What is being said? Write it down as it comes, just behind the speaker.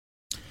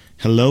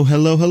Hello,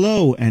 hello,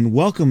 hello, and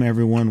welcome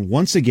everyone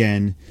once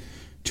again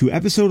to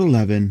episode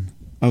 11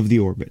 of The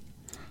Orbit.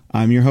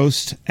 I'm your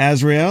host,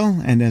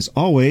 Azrael, and as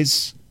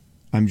always,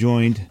 I'm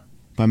joined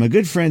by my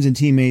good friends and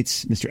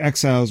teammates, Mr.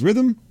 Exiles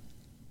Rhythm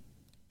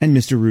and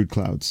Mr. Rude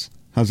Clouds.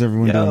 How's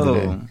everyone doing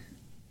today?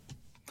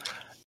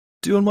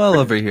 Doing well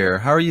over here.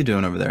 How are you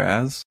doing over there,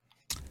 Az?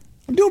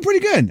 I'm doing pretty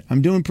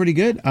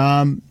good.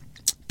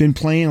 Been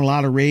playing a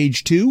lot of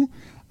Rage 2.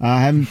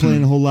 I haven't been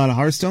playing a whole lot of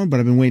Hearthstone, but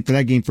I've been waiting for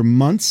that game for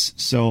months,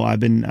 so I've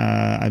been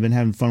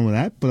having fun with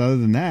that. But other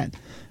than that,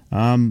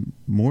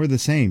 more of the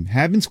same.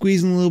 Have been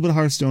squeezing a little bit of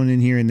Hearthstone in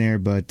here and there,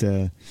 but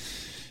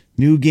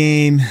new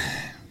game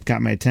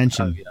got my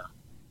attention.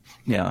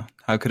 Yeah.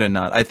 How could I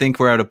not? I think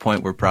we're at a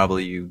point where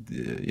probably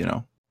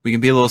we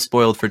can be a little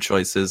spoiled for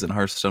choices, and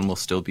Hearthstone will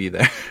still be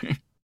there.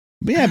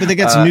 But they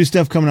got some new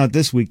stuff coming out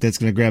this week that's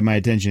going to grab my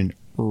attention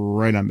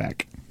right on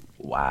back.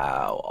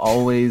 Wow,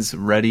 always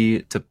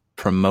ready to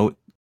promote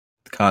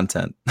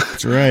content.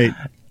 That's right.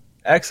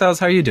 Exiles,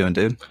 how are you doing,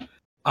 dude?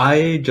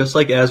 I, just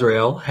like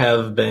Azrael,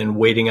 have been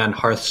waiting on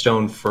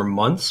Hearthstone for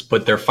months,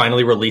 but they're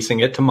finally releasing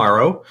it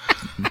tomorrow.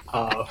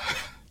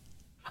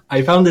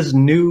 I found this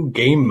new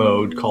game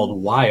mode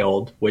called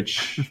Wild,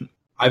 which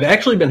I've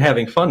actually been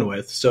having fun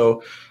with.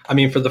 So, I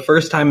mean, for the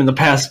first time in the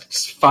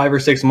past 5 or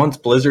 6 months,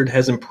 Blizzard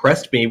has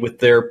impressed me with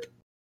their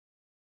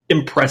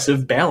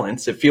impressive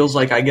balance. It feels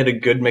like I get a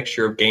good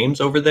mixture of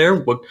games over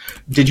there.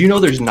 Did you know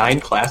there's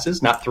 9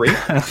 classes, not 3?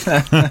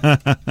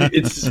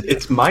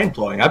 It's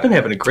mind-blowing. I've been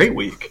having a great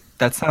week.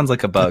 That sounds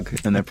like a bug,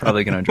 and they're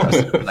probably going to address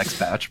it in the next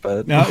patch.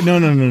 But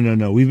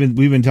no. We've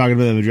been talking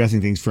about them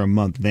addressing things for a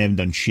month. They haven't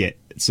done shit.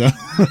 So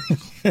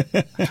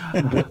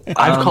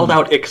I've called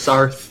out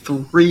Ixar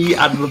 3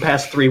 out of the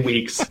past 3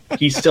 weeks.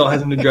 He still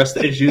hasn't addressed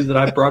the issues that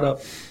I've brought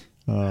up.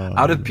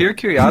 Out of pure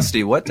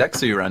curiosity, what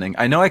decks are you running?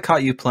 I know I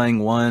caught you playing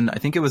one. I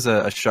think it was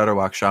a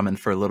Shutterwalk Shaman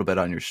for a little bit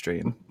on your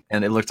stream,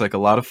 and it looked like a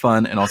lot of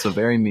fun and also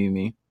very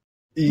memey.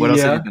 What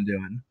else have you been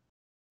doing?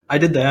 I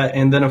did that,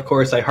 and then of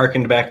course I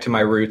harkened back to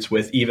my roots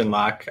with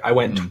Evenlock. I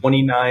went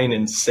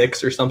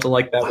 29-6 or something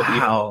like that.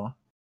 Wow. With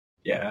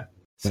yeah.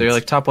 So you're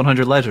like top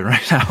 100 legend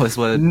right now, is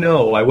what?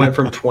 No, I went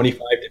from 25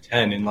 to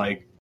 10 in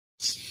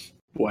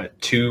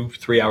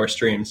 2-3 hour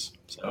streams.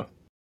 So.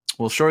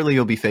 Well, shortly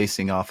you'll be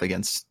facing off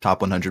against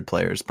top 100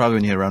 players, probably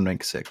when you hit around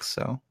rank 6.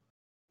 So,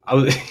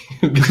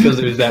 because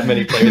there's that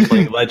many players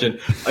playing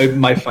Legend,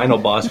 my final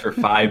boss for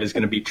 5 is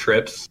going to be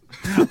Trips.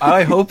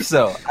 I hope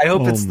so. I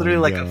hope it's literally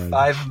like a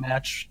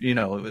 5-match,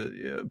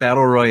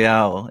 battle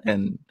royale,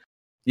 and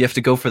you have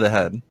to go for the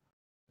head.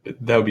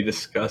 That would be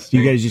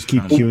disgusting. You guys just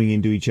keep queuing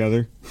into each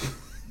other.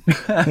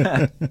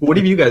 What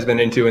have you guys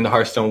been into in the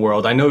Hearthstone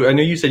world? I know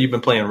you said you've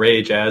been playing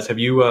Rage. Az, have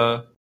you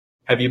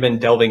been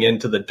delving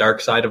into the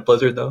dark side of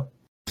Blizzard though?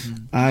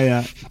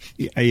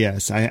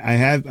 Yes, I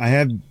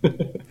have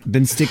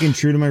been sticking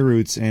true to my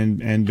roots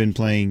and been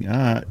playing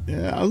a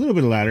little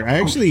bit of ladder. I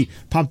actually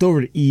popped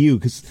over to EU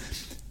because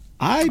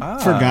I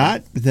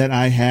forgot that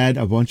I had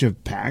a bunch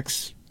of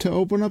packs to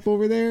open up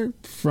over there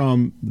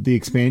from the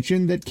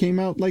expansion that came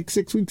out like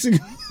 6 weeks ago.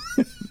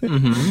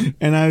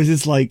 And I was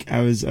just like,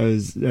 I was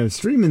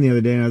streaming the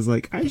other day, and I was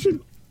like, I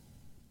should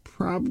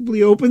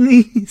probably open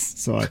these.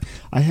 So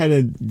I had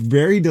a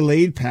very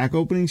delayed pack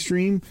opening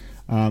stream.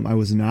 I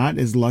was not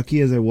as lucky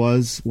as I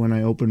was when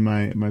I opened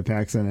my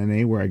packs on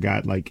NA, where I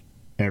got like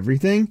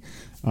everything.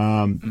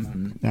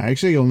 I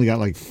actually only got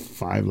like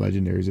 5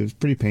 legendaries. It was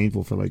pretty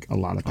painful for like a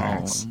lot of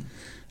packs.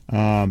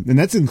 And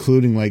that's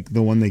including like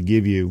the one they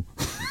give you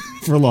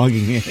for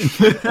logging in.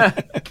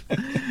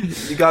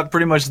 You got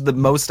pretty much the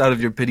most out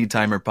of your pity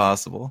timer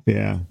possible.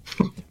 Yeah.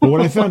 But what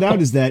I found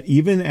out is that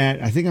even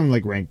at, I think I'm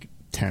like rank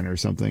 10 or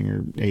something,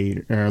 or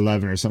 8 or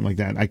 11 or something like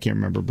that. I can't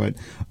remember, but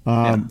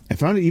I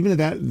found it even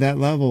at that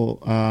level,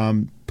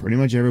 pretty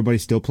much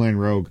everybody's still playing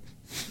Rogue.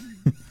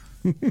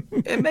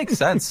 It makes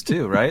sense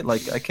too, right?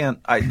 Like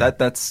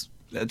that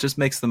just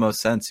makes the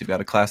most sense. You've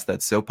got a class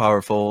that's so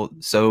powerful,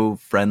 so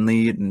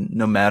friendly,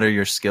 no matter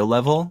your skill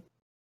level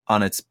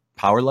on its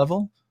power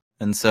level.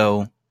 And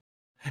so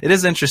it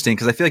is interesting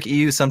because I feel like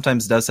EU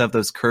sometimes does have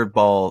those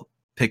curveball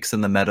picks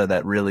in the meta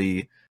that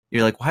really,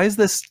 you're like, why is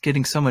this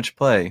getting so much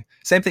play?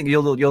 Same thing,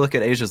 you'll look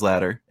at Asia's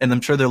ladder, and I'm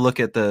sure they'll look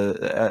at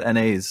the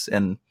NAs,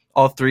 and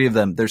all 3 of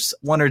them, there's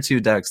 1 or 2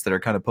 decks that are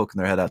kind of poking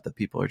their head out that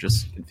people are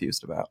just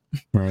confused about.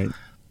 Right.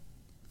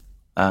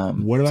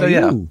 What about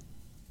you?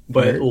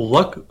 But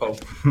look,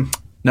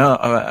 no,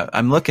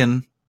 I'm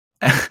looking,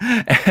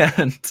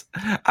 and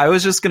I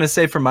was just gonna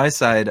say from my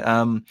side,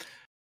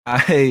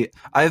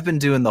 I've been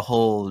doing the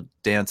whole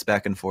dance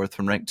back and forth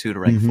from rank 2 to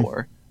rank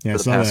 4 for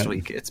the past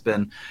week. It's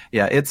been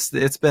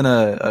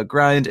a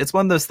grind. It's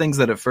one of those things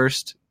that at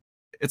first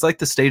it's like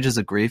the stages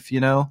of grief,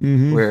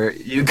 where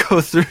you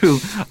go through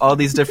all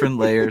these different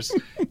layers.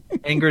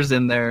 Anger's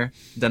in there,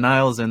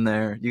 denial's in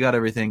there, you got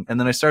everything. And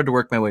then I started to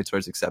work my way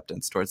towards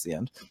acceptance towards the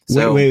end.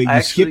 So wait,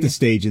 you skipped a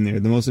stage in there,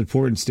 the most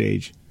important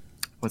stage.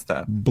 What's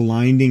that?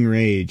 Blinding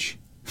rage.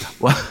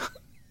 Well,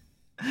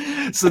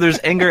 so there's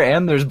anger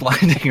and there's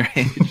blinding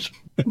rage.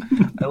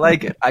 I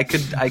like it.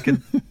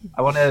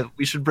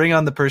 We should bring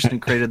on the person who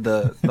created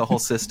the whole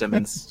system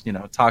and,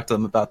 talk to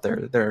them about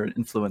their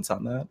influence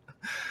on that.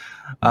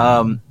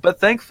 But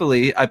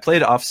thankfully I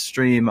played on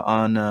stream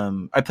and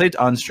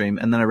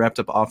then I wrapped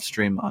up off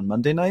stream on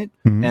Monday night,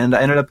 and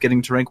I ended up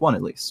getting to rank 1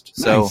 at least.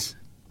 Nice. So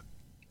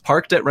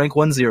parked at rank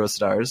 1 0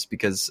 stars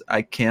because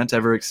I can't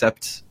ever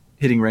accept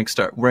hitting rank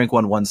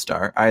 1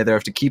 star. I either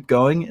have to keep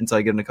going until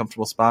I get in a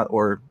comfortable spot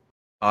or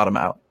bottom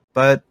out.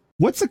 But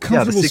what's a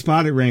comfortable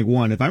spot at rank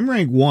 1? If I'm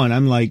rank 1,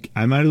 I'm like,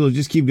 I might as well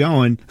just keep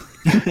going.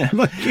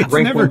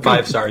 Rank 1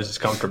 5 stars is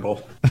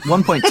comfortable.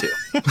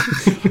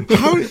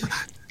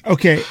 1.2.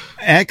 Okay,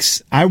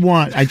 X,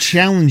 I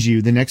challenge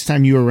you the next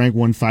time you are rank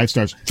 1 5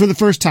 stars for the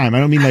first time. I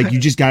don't mean like you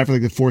just got it for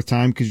like the 4th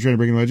time because you're trying to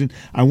break a legend.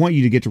 I want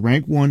you to get to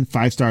rank 1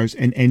 5 stars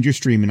and end your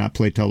stream and not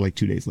play till like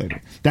 2 days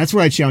later. That's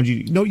what I challenge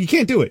you. No, you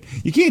can't do it.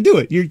 You can't do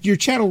it. Your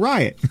chat will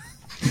riot.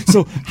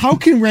 So how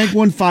can rank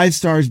 1 5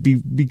 stars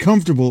be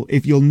comfortable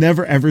if you'll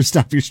never ever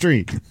stop your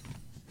stream?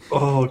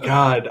 Oh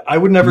God, I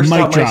would never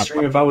stop my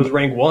stream if I was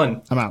rank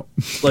 1. I'm out.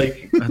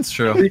 Like that's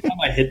true. Every time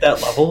I hit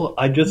that level,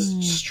 I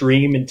just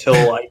stream until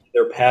I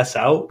either pass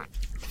out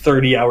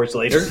 30 hours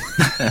later.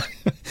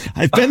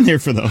 I've been there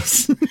for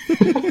those.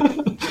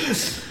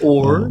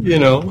 Or,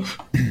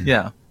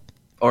 yeah.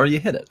 Or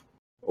you hit it.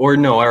 Or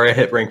I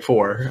hit rank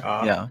 4.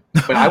 Yeah.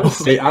 But I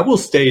will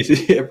stay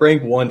at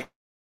rank 1.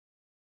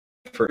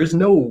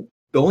 The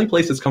only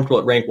place that's comfortable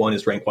at rank 1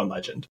 is rank 1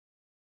 legend.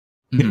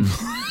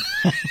 Mm-hmm.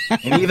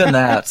 And even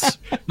that,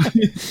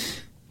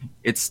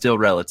 it's still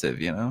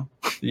relative,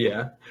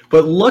 Yeah.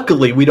 But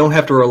luckily, we don't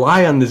have to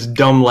rely on this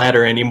dumb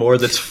ladder anymore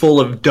that's full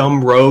of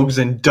dumb rogues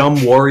and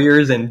dumb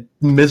warriors and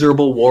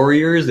miserable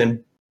warriors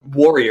and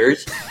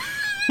warriors.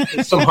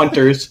 And some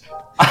hunters.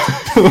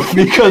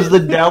 Because the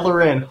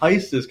Dalaran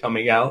Heist is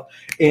coming out.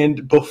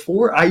 And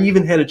before I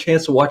even had a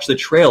chance to watch the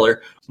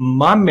trailer,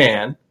 my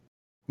man,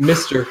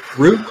 Mr.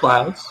 Rude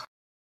Clouds,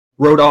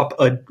 wrote up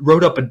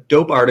a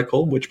dope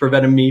article, which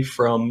prevented me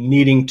from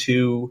needing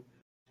to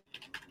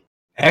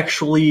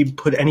actually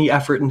put any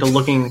effort into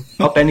looking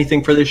up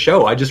anything for this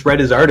show. I just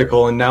read his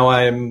article, and now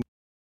I'm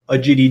a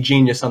GD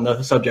genius on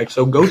the subject.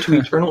 So go to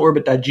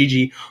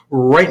eternalorbit.gg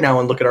right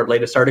now and look at our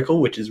latest article,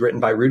 which is written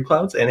by Rude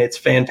Clouds, and it's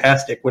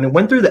fantastic. When it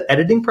went through the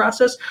editing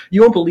process, you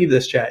won't believe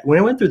this, chat. When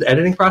it went through the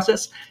editing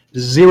process,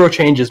 0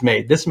 changes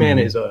made. This man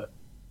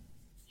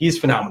he's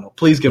phenomenal.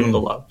 Please give him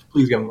the love.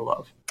 Please give him the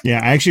love. Yeah,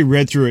 I actually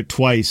read through it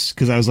twice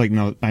because I was like,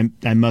 no,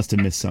 I must have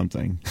missed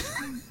something.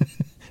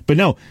 But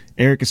no,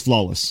 Eric is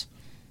flawless.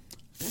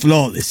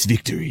 Flawless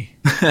victory.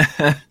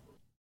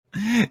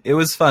 It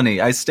was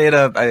funny. I stayed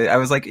up. I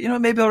was like,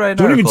 maybe I'll write an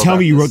Don't article even tell about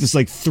me you this. wrote this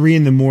like 3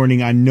 a.m.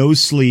 on no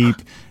sleep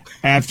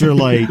after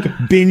like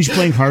binge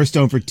playing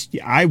Hearthstone for.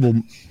 I'm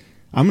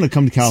going to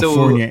come to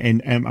California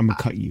and I'm going to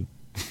cut you.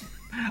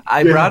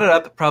 I brought it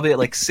up probably at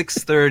like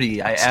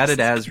 6:30. I added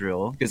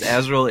Azrael because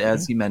Azrael,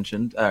 as I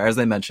mentioned,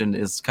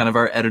 is kind of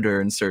our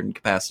editor in certain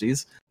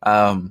capacities.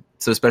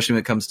 So especially when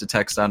it comes to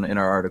text in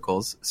our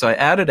articles. So I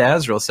added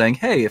Azrael saying,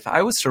 hey, if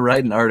I was to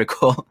write an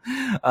article,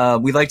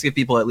 we'd like to give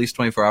people at least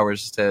 24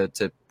 hours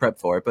to prep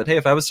for it. But hey,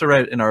 if I was to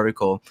write an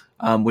article,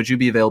 would you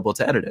be available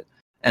to edit it?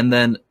 And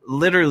then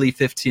literally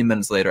 15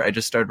 minutes later, I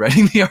just started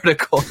writing the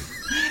article.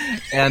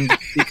 And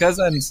because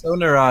I'm so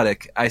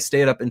neurotic, I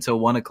stayed up until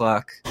 1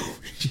 o'clock.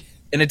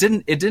 And it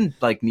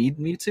didn't like need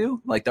me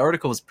to. Like the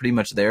article was pretty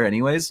much there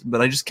anyways,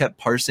 but I just kept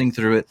parsing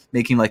through it,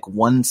 making like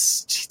one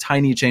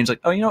tiny change, like,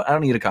 oh, I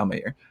don't need a comma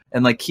here,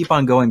 and like keep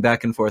on going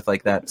back and forth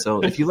like that.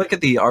 So if you look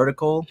at the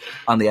article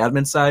on the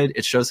admin side,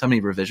 it shows how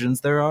many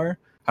revisions there are,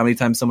 how many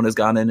times someone has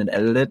gone in and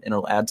edited it, and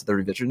it'll add to the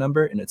revision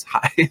number, and it's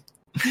high.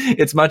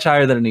 It's much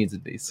higher than it needs to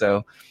be.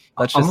 So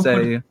let's just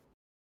say,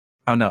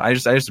 oh no, I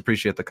just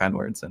appreciate the kind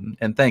words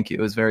and thank you.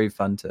 It was very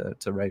fun to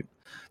write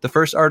the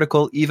first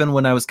article, even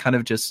when I was kind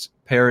of just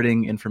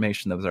parroting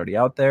information that was already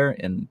out there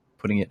and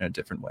putting it in a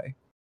different way.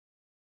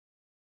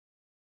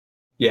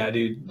 Yeah,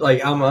 dude.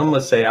 Like I want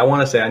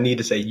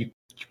to say you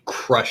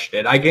crushed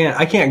it.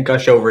 I can't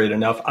gush over it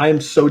enough. I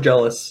am so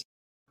jealous.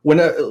 When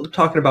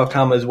talking about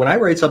commas, when I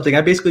write something,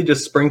 I basically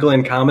just sprinkle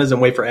in commas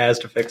and wait for as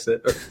to fix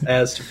it.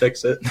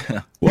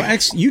 Well,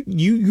 X,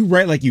 you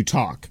write like you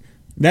talk.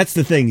 That's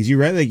the thing, is you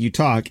write like you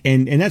talk,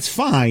 and that's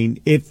fine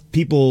if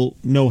people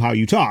know how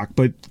you talk,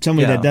 but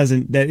somebody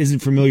that isn't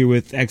familiar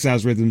with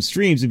Exile's Rhythm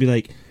streams would be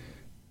like,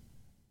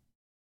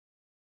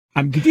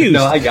 I'm confused.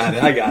 No, I got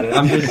it.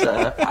 I'm just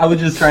I was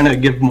just trying to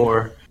give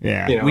more.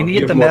 Yeah. We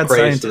need the mad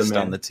scientist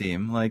on the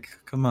team. Like,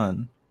 come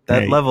on.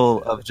 That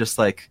level of just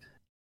like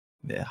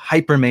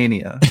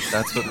hypermania.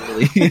 That's what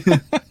really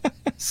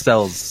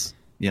sells,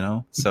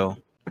 So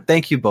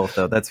thank you both,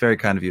 though. That's very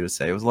kind of you to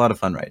say. It was a lot of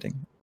fun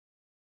writing.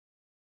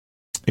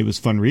 It was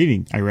fun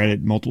reading. I read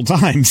it multiple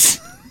times.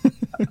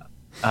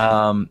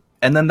 And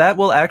then that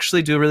will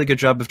actually do a really good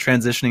job of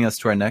transitioning us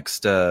to our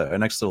next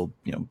little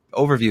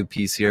overview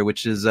piece here,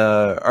 which is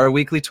our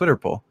weekly Twitter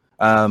poll.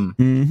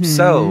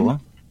 So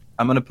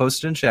I'm going to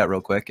post it in chat real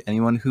quick.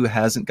 Anyone who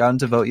hasn't gotten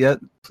to vote yet,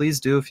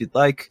 please do if you'd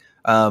like.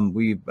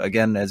 We,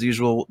 again, as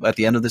usual, at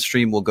the end of the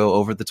stream, we'll go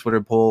over the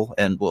Twitter poll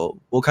and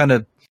we'll kind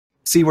of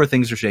see where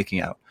things are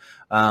shaking out.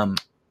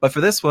 But for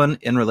this one,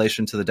 in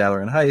relation to the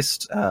Dalaran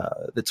Heist,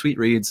 the tweet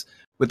reads,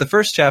 with the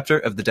first chapter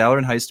of the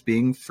Dalaran Heist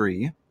being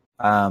free,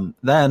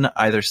 then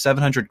either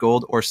 700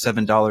 gold or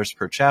 $7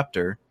 per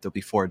chapter. There'll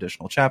be 4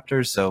 additional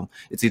chapters, so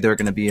it's either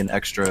going to be an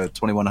extra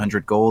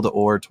 2,100 gold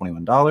or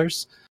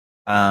 $21.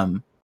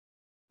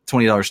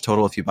 $20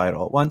 total if you buy it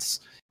all at once.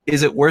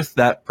 Is it worth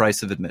that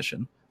price of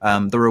admission?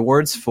 The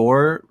rewards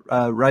for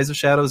Rise of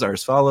Shadows are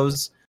as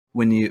follows.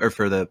 For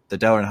the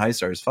Dalaran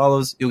Heist are as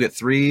follows. You'll get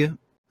 3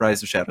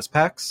 Rise of Shadows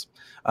packs,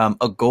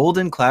 a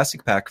golden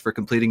classic pack for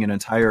completing an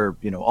entire,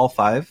 all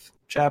 5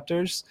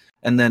 chapters,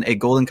 and then a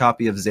golden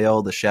copy of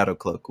Zale the Shadow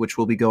Cloak, which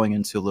we'll be going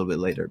into a little bit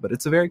later. But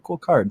it's a very cool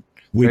card.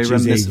 Which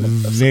is a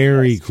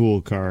very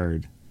cool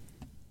card.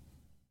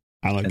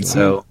 I like it. And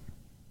so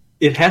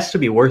it has to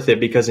be worth it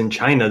because in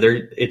China,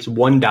 it's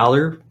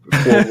 $1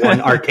 for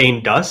 1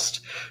 arcane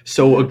dust.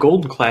 So a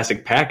gold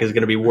classic pack is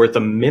going to be worth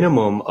a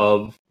minimum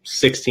of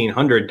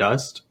 1,600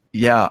 dust.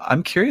 Yeah,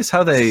 I'm curious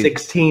how they...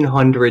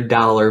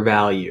 $1,600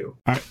 value.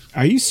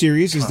 Are you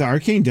serious? Is the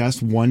arcane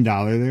dust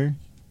 $1 there?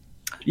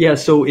 Yeah,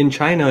 so in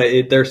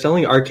China, they're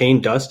selling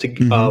arcane dust it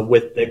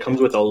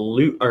comes with a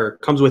loot or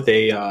comes with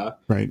a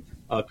right.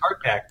 A card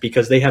pack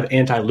because they have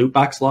anti-loot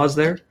box laws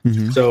there.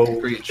 Mm-hmm. So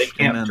they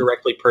can't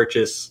directly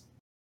purchase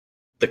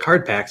the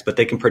card packs, but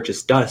they can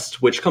purchase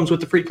dust, which comes with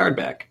the free card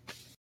pack.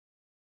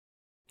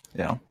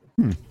 Yeah.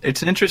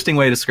 It's an interesting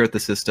way to skirt the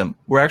system.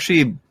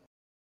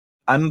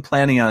 I'm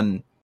planning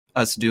on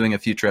us doing a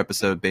future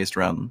episode based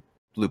around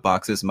loot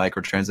boxes,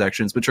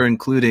 microtransactions, which are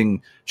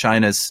including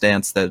China's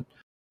stance that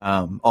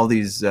all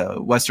these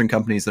Western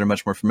companies that are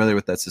much more familiar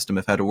with that system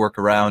have had to work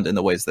around in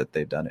the ways that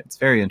they've done it. It's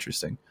very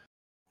interesting.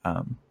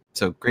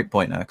 So great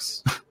point,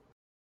 X.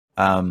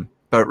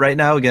 But right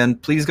now, again,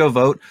 please go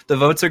vote. The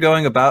votes are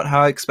going about how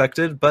I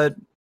expected, but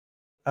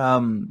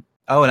and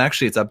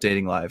actually it's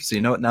updating live. So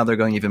you know what? Now they're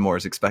going even more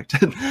as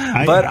expected.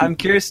 But I'm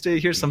curious to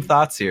hear some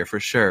thoughts here for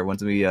sure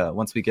once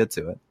we get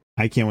to it.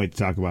 I can't wait to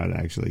talk about it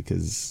actually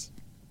because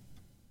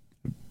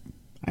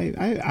I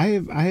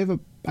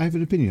have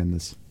an opinion on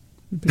this.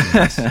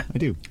 I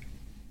do.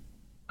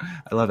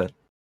 I love it.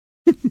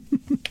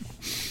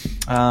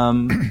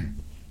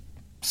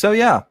 So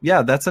yeah,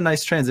 that's a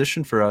nice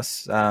transition for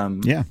us.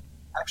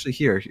 Actually,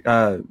 here,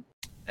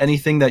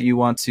 anything that you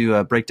want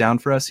to break down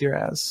for us here,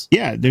 as?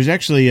 Yeah, there's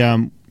actually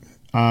a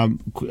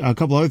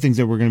couple other things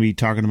that we're going to be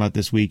talking about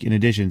this week in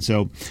addition.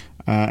 So,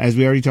 as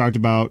we already talked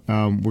about,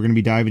 we're going to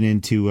be diving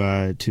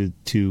into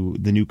to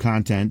the new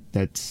content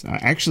that's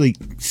actually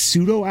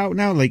pseudo out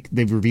now. Like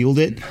they've revealed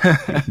it.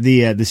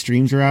 The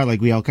streams are out.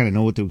 Like we all kind of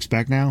know what to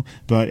expect now.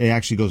 But it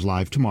actually goes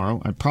live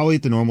tomorrow, probably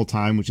at the normal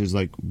time, which is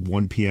like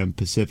 1 p.m.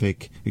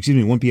 Pacific.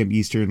 1 p.m.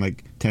 Eastern,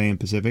 like 10 a.m.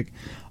 Pacific.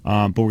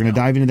 But we're going to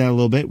dive into that a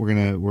little bit. We're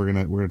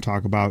gonna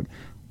talk about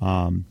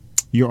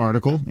your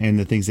article and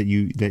the things that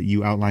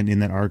you outlined in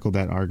that article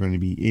that are going to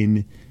be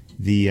in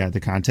the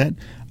content.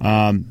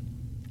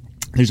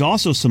 There's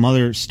also some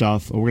other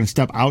stuff. We're going to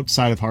step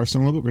outside of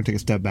Hearthstone a little bit. We're going to take a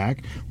step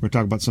back. We're going to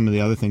talk about some of the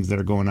other things that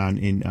are going on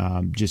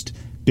in just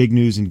big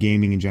news in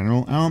gaming in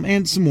general,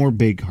 and some more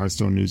big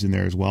Hearthstone news in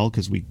there as well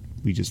because we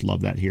just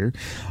love that here.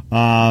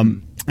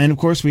 And of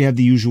course, we have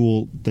the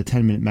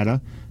 10-minute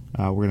meta.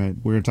 We're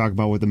gonna talk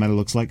about what the meta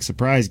looks like.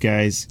 Surprise,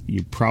 guys!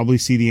 You probably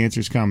see the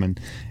answers coming.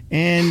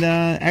 And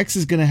X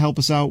is gonna help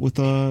us out with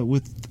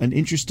an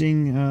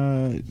interesting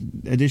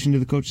addition to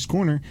the Coach's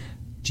Corner.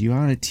 Do you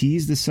want to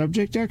tease the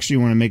subject, X, or do you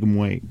want to make them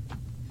wait?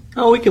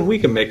 Oh, we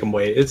can make them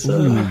wait. It's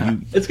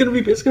gonna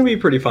be a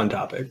pretty fun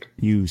topic.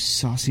 You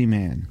saucy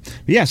man.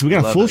 But yeah, so we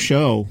got a full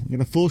show. We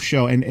got a full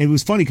show, and it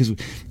was funny because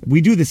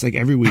we do this like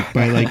every week.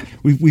 By like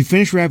we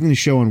finished wrapping the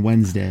show on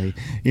Wednesday,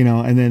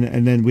 and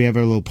then we have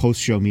our little post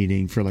show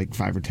meeting for like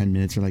 5 or 10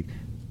 minutes. We're like,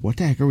 what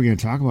the heck are we going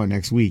to talk about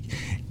next week?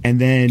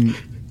 And then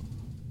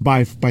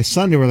by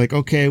Sunday, we're like,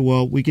 okay,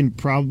 well, we can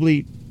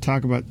probably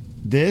talk about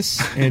this,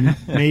 and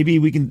maybe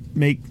we can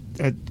make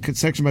a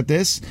section about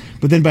this,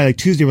 but then by like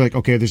Tuesday we're like,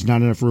 okay, there's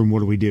not enough room, what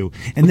do we do?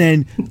 And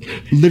then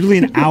literally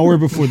an hour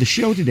before the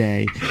show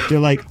today,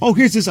 they're like, oh,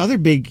 here's this other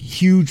big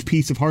huge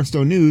piece of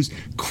Hearthstone news,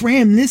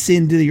 cram this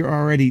into your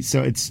already.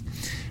 So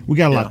we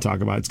got a lot to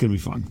talk about. It's gonna be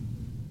fun.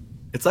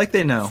 It's like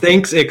they know.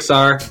 Thanks,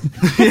 Ixar.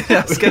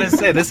 I was gonna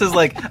say, this is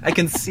like, I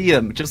can see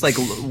him just like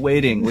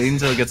waiting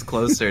until it gets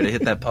closer to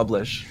hit that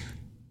publish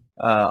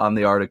on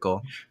the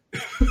article.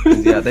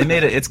 Yeah, they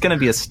made it. It's gonna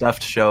be a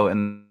stuffed show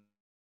and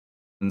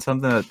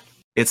something that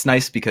it's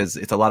nice because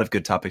it's a lot of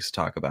good topics to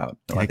talk about.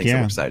 I think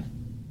I'm excited.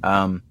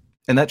 And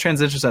that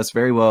transitions us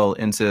very well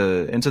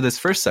into this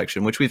first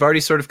section, which we've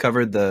already sort of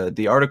covered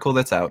the article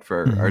that's out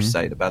for our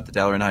site about the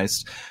Dalaran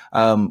Heist.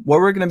 What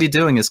we're going to be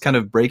doing is kind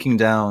of breaking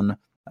down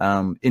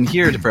in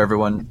here for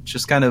everyone,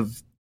 just kind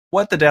of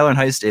what the Dalaran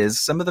Heist is,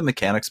 some of the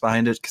mechanics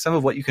behind it, some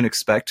of what you can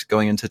expect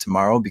going into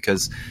tomorrow,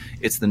 because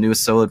it's the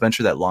newest solo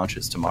adventure that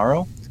launches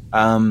tomorrow.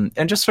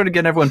 And just sort of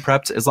getting everyone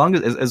prepped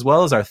as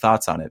well as our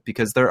thoughts on it,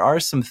 because there are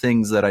some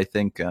things that I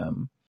think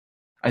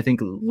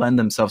lend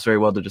themselves very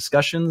well to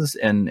discussions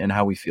and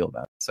how we feel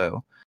about it.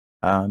 So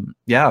I'm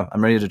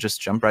ready to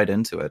just jump right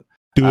into it.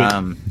 Do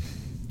it.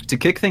 To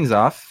kick things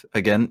off,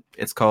 again,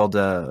 it's called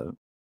the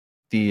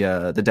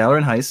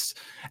Dalaran Heist.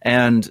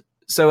 And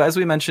so as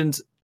we mentioned,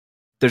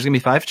 there's going to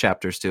be 5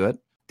 chapters to it.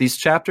 These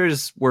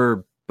chapters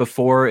were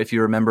before, if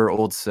you remember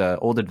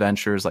old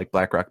adventures like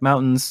Blackrock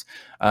Mountains.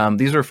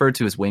 These were referred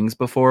to as wings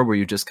before, where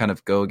you just kind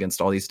of go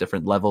against all these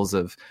different levels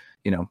of,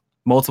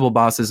 multiple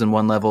bosses in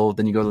one level,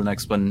 then you go to the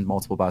next one,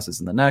 multiple bosses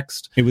in the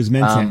next. It was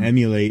meant to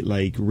emulate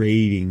like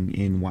raiding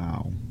in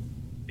WoW.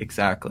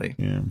 Exactly.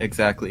 Yeah.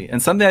 Exactly.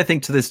 And something I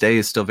think to this day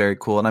is still very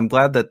cool. And I'm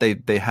glad that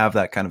they have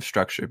that kind of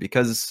structure,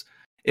 because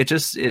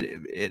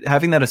it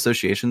having that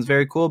association is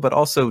very cool, but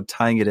also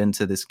tying it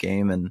into this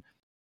game and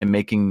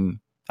making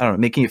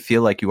it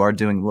feel like you are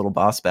doing little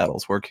boss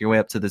battles, working your way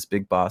up to this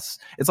big boss.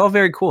 It's all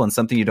very cool and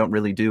something you don't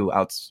really do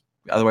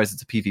otherwise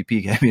it's a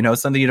PvP game,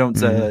 something you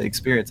don't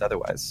experience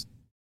otherwise.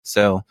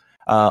 So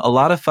a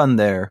lot of fun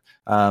there.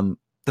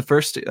 The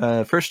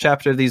first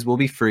chapter of these will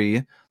be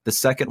free. The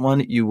second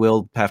one you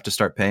will have to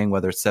start paying,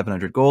 whether it's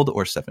 700 gold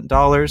or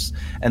 $7.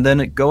 And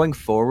then going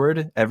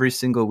forward, every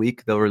single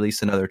week they'll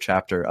release another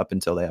chapter up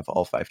until they have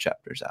all 5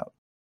 chapters out.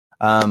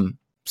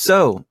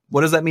 So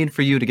what does that mean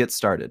for you to get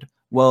started?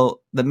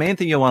 Well, the main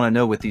thing you'll want to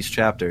know with these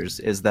chapters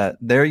is that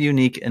they're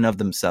unique in of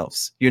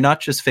themselves. You're not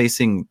just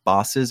facing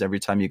bosses every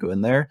time you go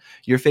in there.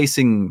 You're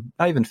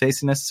not even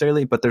facing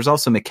necessarily, but there's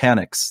also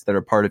mechanics that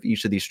are part of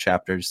each of these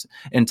chapters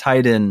and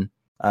tied in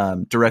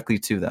directly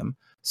to them.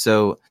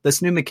 So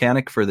this new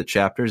mechanic for the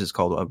chapters is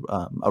called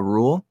a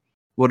rule.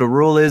 What a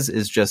rule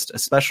is just a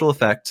special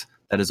effect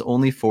that is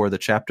only for the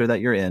chapter that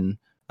you're in,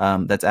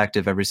 that's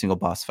active every single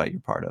boss fight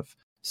you're part of.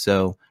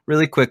 So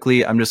really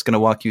quickly, I'm just going to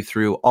walk you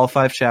through all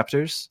 5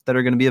 chapters that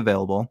are going to be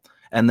available,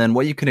 and then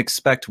what you can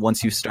expect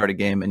once you start a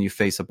game and you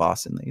face a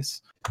boss in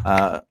these.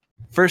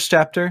 First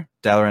chapter,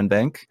 Dalaran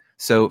Bank.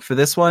 So for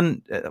this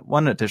one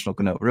additional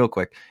note real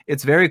quick.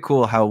 It's very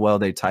cool how well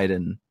they tied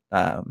in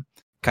kind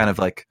of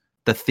like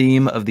the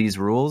theme of these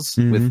rules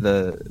with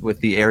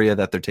the area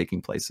that they're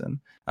taking place in.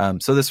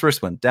 So this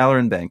first one,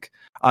 Dalaran Bank.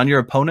 On your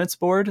opponent's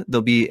board,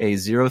 there'll be a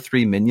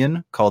 0/3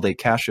 minion called a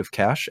Cache of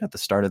Cash at the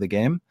start of the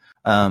game.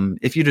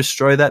 If you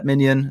destroy that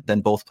minion,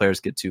 then both players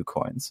get 2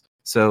 coins.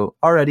 So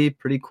already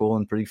pretty cool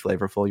and pretty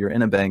flavorful. You're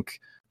in a bank.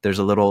 There's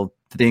a little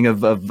thing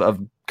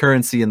of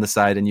currency in the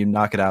side, and you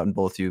knock it out, and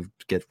both you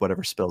get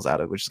whatever spills out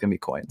of it, which is going to be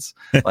coins.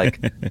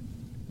 Like,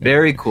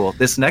 very cool.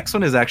 This next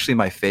one is actually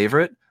my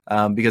favorite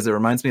because it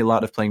reminds me a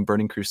lot of playing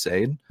Burning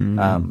Crusade in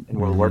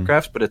World of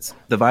Warcraft, but it's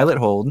the Violet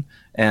Hold,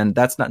 and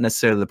that's not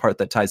necessarily the part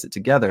that ties it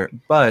together.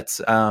 But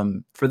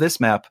for this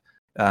map,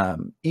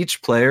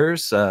 each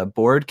player's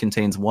board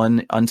contains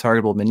one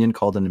untargetable minion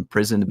called an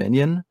imprisoned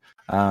minion.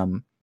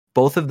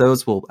 Both of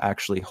those will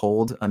actually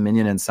hold a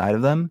minion inside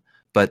of them,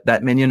 but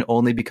that minion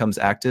only becomes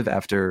active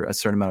after a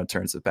certain amount of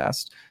turns have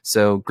passed.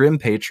 So Grim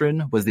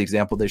Patron was the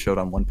example they showed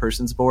on one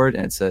person's board,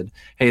 and it said,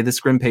 hey,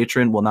 this Grim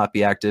Patron will not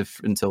be active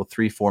until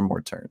 3-4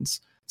 more turns.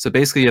 So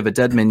basically you have a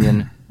dead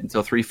minion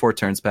until 3-4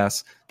 turns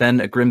pass,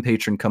 then a Grim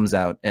Patron comes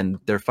out, and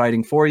they're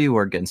fighting for you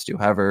or against you,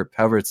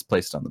 however it's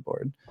placed on the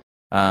board.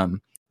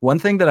 One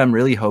thing that I'm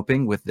really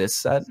hoping with this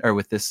set, or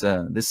with this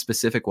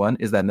specific one,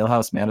 is that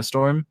Millhouse Mana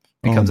Storm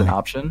becomes an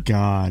option.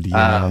 God,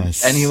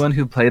 yes. Anyone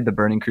who played the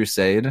Burning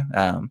Crusade,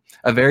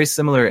 a very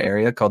similar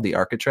area called the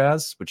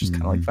Arcatraz, which is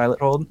kind of like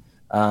Violet Hold.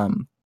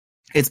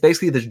 It's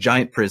basically this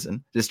giant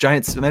prison.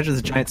 Imagine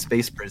this giant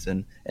space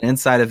prison, and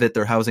inside of it,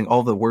 they're housing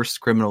all the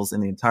worst criminals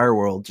in the entire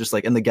world, just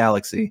like in the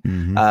galaxy.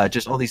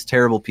 Just all these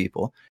terrible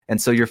people. And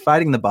so you're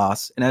fighting the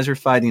boss, and as you're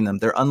fighting them,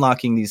 they're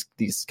unlocking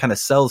these kind of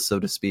cells, so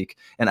to speak,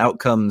 and out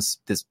comes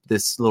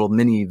this little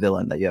mini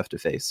villain that you have to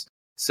face.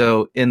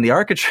 So in the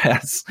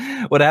Arcatraz,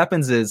 what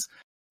happens is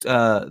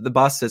the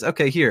boss says,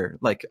 okay, here,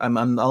 like I'm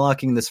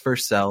unlocking this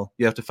first cell.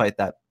 You have to fight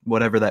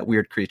whatever that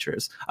weird creature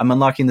is. I'm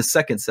unlocking the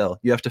second cell.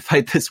 You have to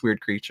fight this weird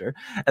creature.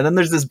 And then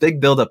there's this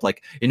big buildup,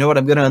 like, you know what?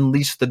 I'm going to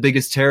unleash the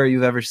biggest terror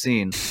you've ever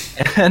seen.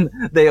 And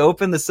they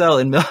open the cell,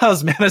 and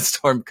Millhouse Mana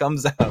Storm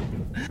comes out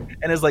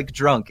and is like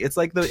drunk. It's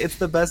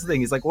the best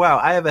thing. He's like, wow,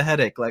 I have a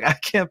headache. Like, I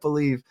can't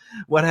believe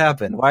what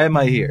happened. Why am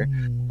I here?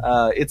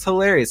 It's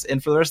hilarious.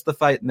 And for the rest of the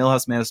fight,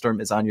 Millhouse Mana Storm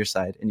is on your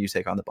side, and you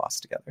take on the boss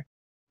together.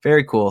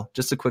 Very cool.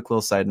 Just a quick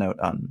little side note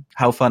on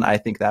how fun I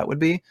think that would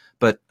be.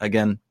 But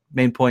again,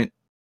 main point,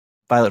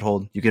 Violet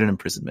Hold, you get an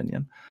imprisoned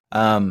minion.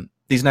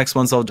 These next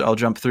ones I'll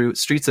jump through.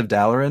 Streets of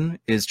Dalaran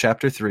is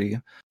chapter 3.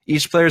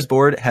 Each player's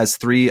board has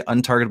 3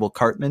 untargetable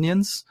cart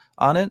minions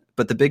on it,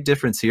 but the big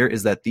difference here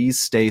is that these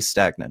stay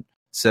stagnant.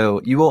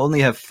 So you will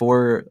only have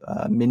 4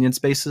 minion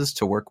spaces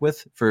to work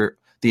with for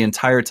the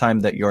entire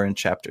time that you're in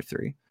chapter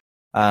 3.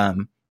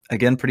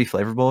 Again, pretty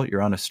flavorful.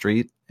 You're on a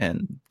street,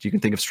 and you can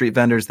think of street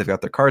vendors. They've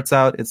got their carts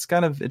out. It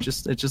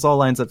just all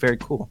lines up very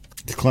cool.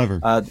 It's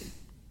clever.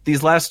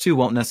 These last 2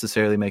 won't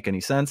necessarily make any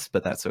sense,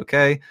 but that's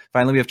okay.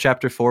 Finally, we have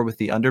chapter 4 with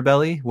the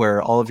Underbelly,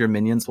 where all of your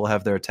minions will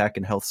have their attack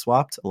and health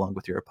swapped along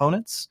with your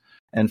opponents.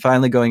 And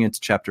finally, going into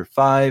Chapter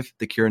 5,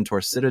 the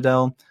Kirintor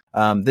Citadel.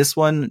 This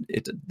one,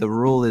 the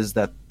rule is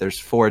that there's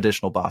 4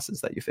 additional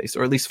bosses that you face,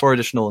 or at least 4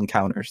 additional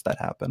encounters that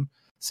happen.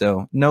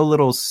 So no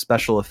little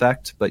special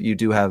effect, but you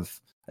do have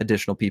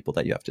additional people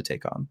that you have to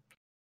take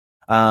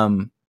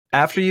on.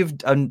 After you've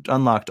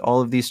unlocked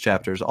all of these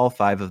chapters, all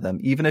 5 of them,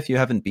 even if you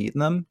haven't beaten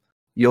them,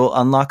 you'll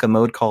unlock a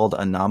mode called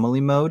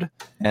Anomaly Mode.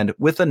 And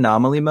with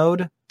Anomaly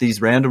Mode,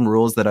 these random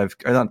rules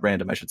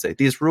that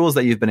these rules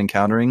that you've been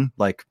encountering,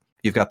 like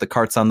you've got the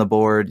carts on the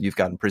board, you've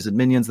got imprisoned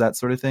minions, that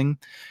sort of thing,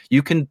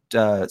 you can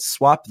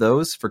swap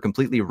those for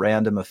completely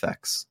random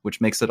effects, which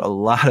makes it a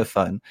lot of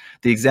fun.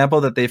 The example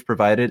that they've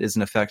provided is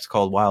an effect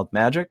called Wild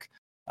Magic.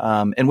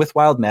 And with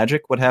Wild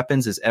Magic, what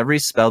happens is every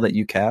spell that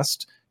you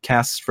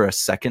casts for a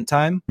second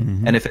time.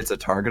 Mm-hmm. And if it's a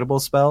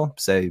targetable spell,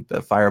 say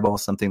a fireball,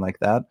 something like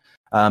that,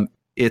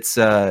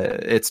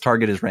 its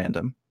target is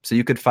random. So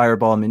you could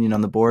fireball a minion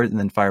on the board and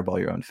then fireball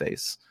your own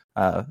face.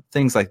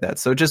 Things like that.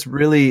 So it just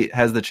really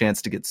has the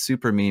chance to get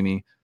super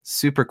memey,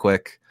 super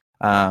quick.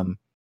 And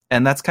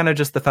that's kind of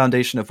just the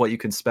foundation of what you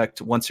can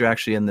expect once you're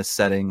actually in this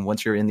setting,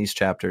 once you're in these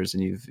chapters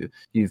and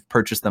you've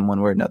purchased them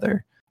one way or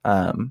another.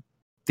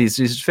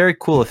 These very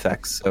cool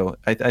effects. So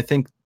I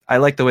think I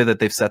like the way that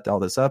they've set all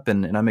this up,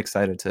 and I'm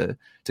excited to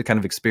kind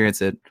of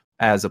experience it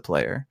as a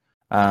player.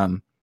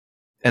 And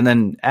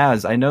then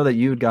I know that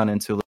you had gone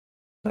into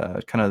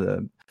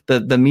kind of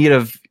the meat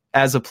of,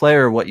 as a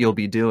player, what you'll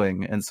be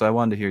doing. And so I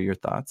wanted to hear your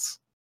thoughts.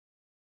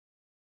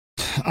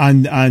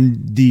 On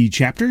the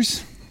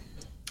chapters?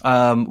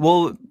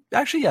 Well,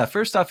 actually, yeah.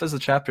 First off, as the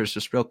chapters,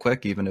 just real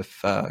quick, even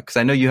if, because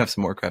I know you have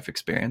some Warcraft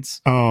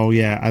experience. Oh,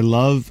 yeah.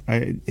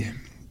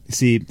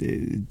 See,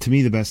 to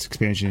me, the best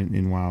expansion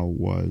in WoW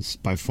was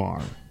by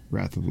far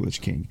Wrath of the Lich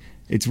King.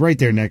 It's right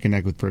there neck and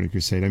neck with Burning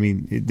Crusade. I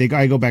mean,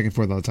 I go back and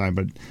forth all the time,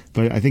 but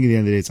I think at the end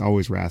of the day, it's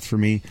always Wrath for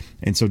me.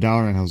 And so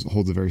Dalaran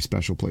holds a very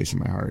special place in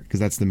my heart because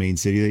that's the main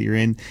city that you're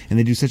in, and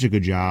they do such a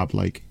good job,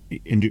 like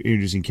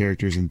introducing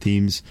characters and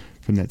themes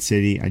from that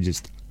city.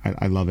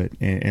 I love it,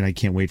 and I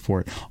can't wait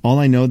for it. All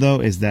I know though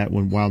is that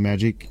when Wild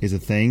Magic is a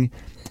thing,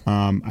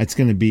 it's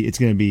gonna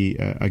be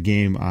a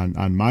game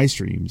on my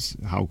streams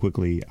how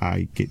quickly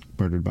I get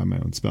murdered by my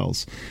own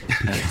spells,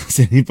 because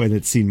anybody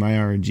that's seen my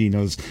RNG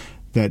knows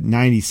that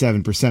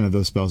 97% of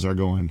those spells are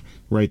going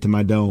right to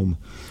my dome.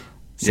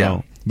 So,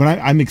 yeah. But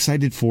I'm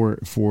excited for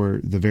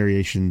the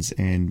variations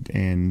and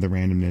the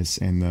randomness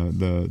and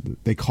the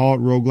they call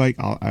it roguelike.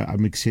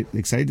 I'm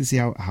excited to see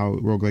how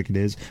roguelike it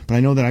is. But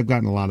I know that I've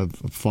gotten a lot of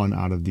fun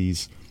out of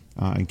these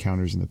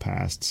encounters in the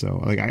past.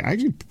 So like I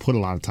actually put a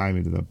lot of time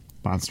into the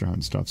monster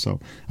hunt stuff. So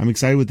I'm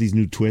excited with these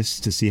new twists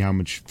to see how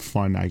much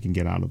fun I can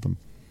get out of them.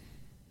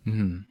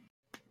 Mm-hmm.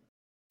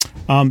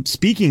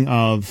 Speaking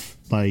of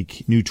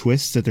like new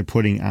twists that they're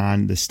putting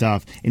on the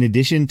stuff, in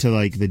addition to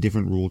like the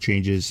different rule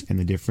changes and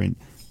the different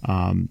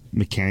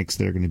mechanics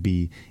that are going to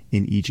be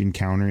in each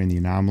encounter and the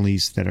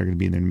anomalies that are going to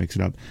be in there to mix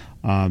it up,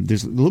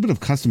 there's a little bit of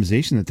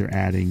customization that they're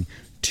adding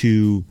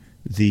to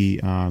the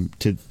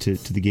to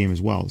the game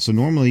as well. So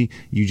normally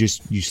you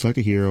select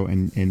a hero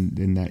and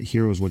that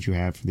hero is what you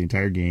have for the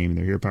entire game, and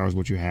their hero power is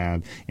what you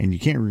have, and you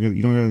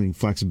don't have any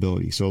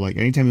flexibility. So like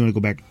anytime you want to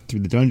go back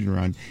through the dungeon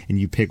run and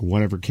you pick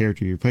whatever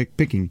character you're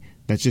picking,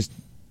 that's just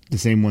the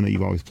same one that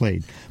you've always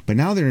played. But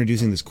now they're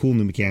introducing this cool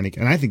new mechanic,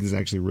 and I think this is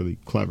actually really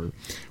clever,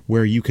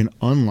 where you can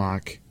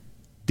unlock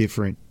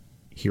different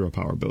hero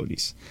power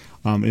abilities.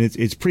 And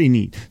it's pretty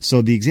neat.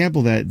 So the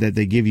example that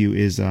they give you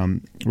is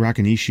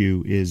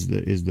Rakanishu is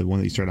the one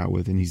that you start out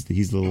with, and he's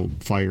the little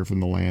fire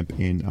from the lamp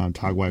in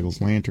Togwaggle's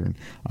lantern.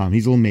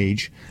 He's a little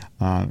mage,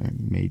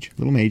 and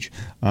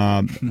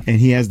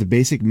he has the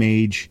basic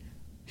mage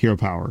hero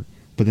power.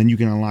 But then you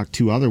can unlock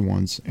 2 other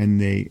ones,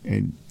 and they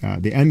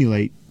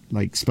emulate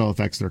like spell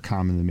effects that are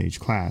common in the mage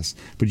class,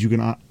 but you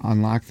can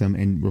unlock them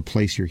and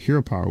replace your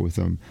hero power with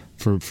them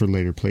for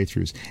later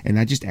playthroughs, and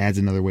that just adds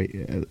another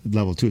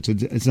level to it. So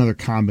it's another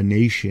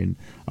combination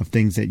of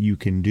things that you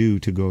can do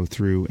to go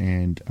through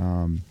and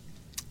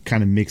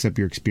kind of mix up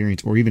your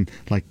experience, or even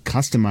like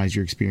customize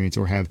your experience,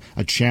 or have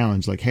a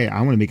challenge like, hey,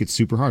 I want to make it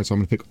super hard, so I'm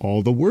going to pick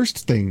all the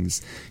worst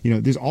things.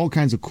 There's all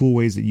kinds of cool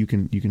ways that you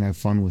can have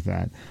fun with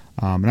that.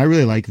 And I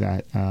really like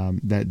that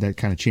that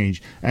kind of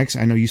change. X,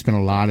 I know you spend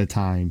a lot of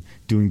time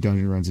doing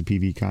dungeon runs and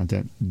PvE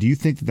content. Do you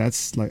think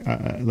that's like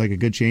a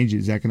good change?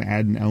 Is that going to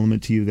add an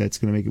element to you that's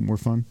going to make it more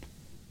fun?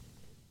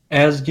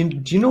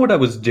 Do you know what I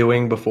was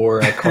doing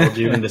before I called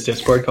you in this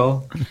Discord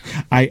call?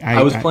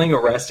 I was playing a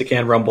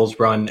Rastican Rumbles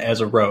run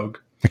as a rogue.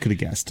 I could have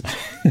guessed.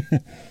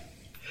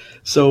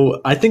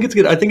 So I think it's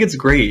good. I think it's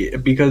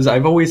great because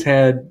I've always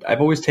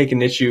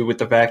taken issue with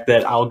the fact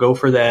that I'll go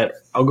for that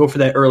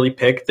early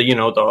pick,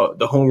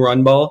 the home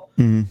run ball.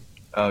 Mm-hmm.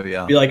 Oh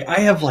yeah. Be like, I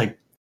have like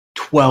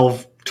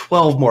 12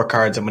 more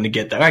cards I'm going to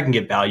get that I can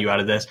get value out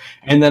of this,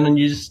 and then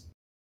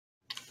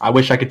I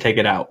wish I could take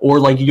it out.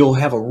 Or like you'll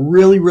have a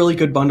really, really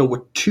good bundle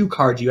with 2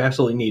 cards you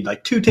absolutely need,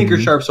 like 2 Tinker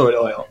Sharp Sword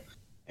Oil,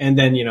 and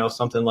then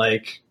something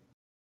like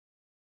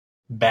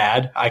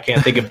bad. I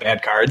can't think of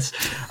bad cards.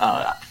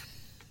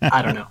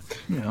 I don't know.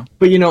 Yeah.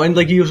 But, and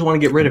like you just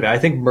want to get rid of it. I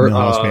think the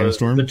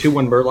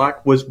 2-1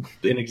 Murloc was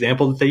an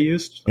example that they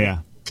used. Yeah.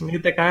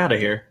 Get that guy out of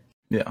here.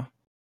 Yeah.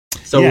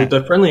 So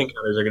the friendly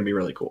encounters are going to be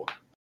really cool.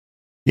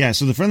 Yeah,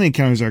 so the friendly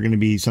encounters are going to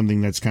be something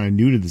that's kind of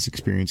new to this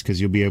experience because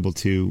you'll be able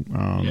to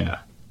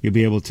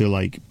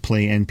like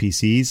play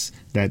NPCs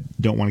that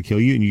don't want to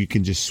kill you, and you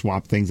can just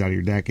swap things out of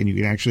your deck, and you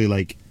can actually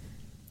like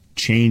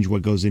change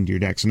what goes into your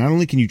deck. So not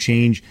only can you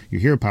change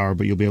your hero power,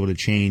 but you'll be able to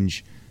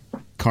change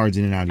cards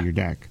in and out of your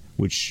deck,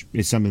 which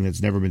is something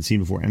that's never been seen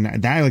before.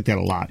 And I like that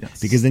a lot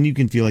because then you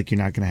can feel like you're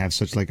not going to have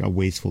such like a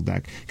wasteful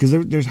deck. Because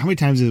there's how many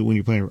times is it when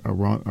you're playing a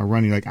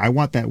run, you're like, I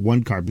want that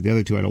one card, but the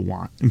other two I don't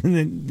want. And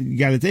then you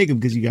got to take them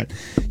because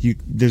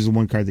there's the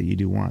one card that you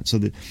do want. So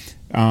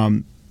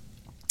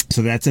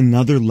so that's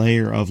another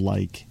layer of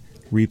like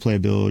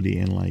replayability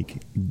and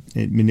like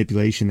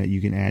manipulation that you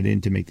can add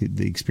in to make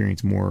the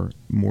experience more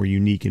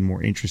unique and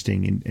more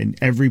interesting. And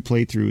every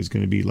playthrough is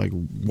going to be like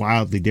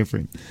wildly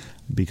different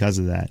because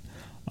of that.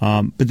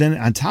 But then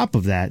on top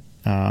of that,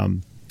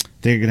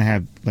 they're going to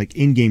have like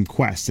in-game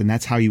quests, and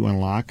that's how you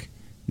unlock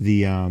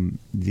the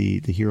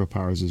hero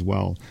powers as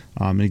well.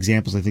 And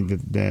examples I think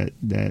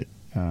that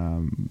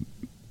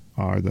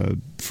are the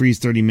freeze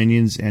 30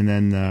 minions and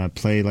then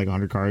play like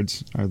 100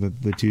 cards are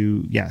the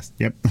two. Yes,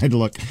 yep. I had to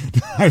look.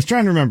 I was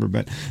trying to remember,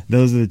 but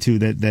those are the two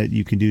that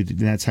you can do. And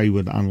that's how you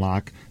would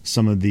unlock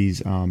some of these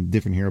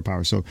different hero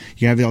powers. So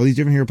you have all these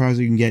different hero powers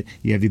that you can get.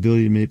 You have the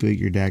ability to manipulate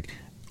your deck.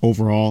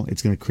 Overall,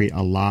 it's going to create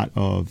a lot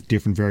of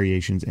different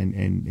variations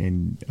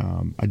and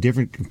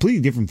a completely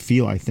different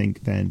feel, I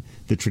think, than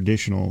the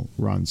traditional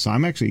run. So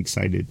I'm actually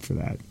excited for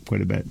that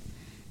quite a bit.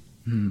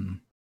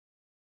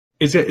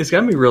 It's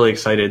got me really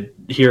excited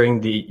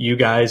hearing you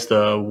guys,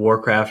 the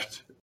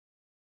Warcraft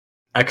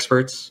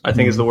experts, I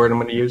think is the word I'm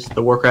going to use.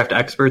 The Warcraft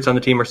experts on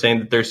the team are saying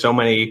that there's so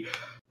many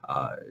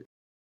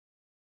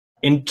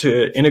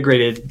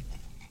integrated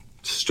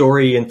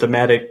story and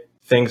thematic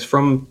things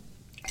from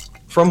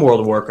World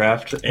of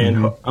Warcraft,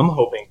 and I'm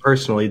hoping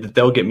personally that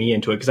they'll get me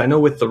into it because I know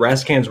with the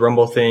Rascan's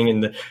Rumble thing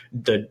and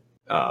the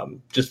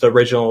just the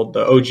original,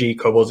 the OG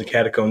Kobolds and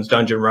Catacombs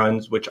dungeon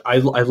runs, which I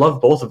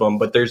love both of them,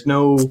 but there's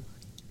no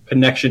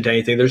connection to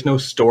anything. There's no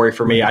story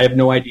for me. I have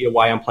no idea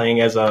why I'm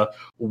playing as a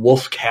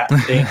wolf cat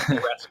thing,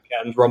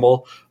 Rascan's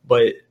Rumble,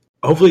 but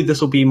hopefully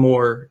this will be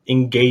more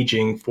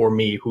engaging for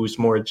me, who's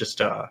more just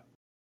a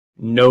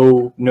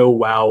no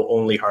WoW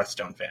only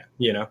Hearthstone fan,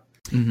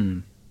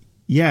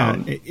 Yeah,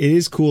 it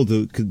is cool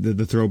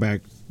the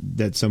throwback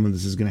that some of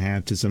this is going to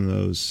have to some of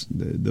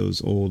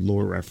those old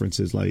lore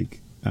references, like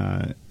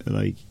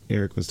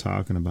Eric was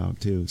talking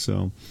about too.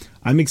 So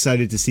I'm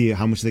excited to see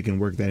how much they can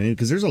work that in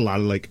because there's a lot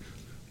of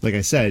like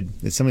I said,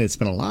 it's somebody that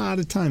spent a lot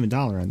of time in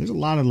Dalaran. There's a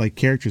lot of like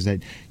characters that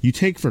you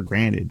take for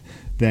granted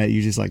that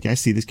you just like, I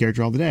see this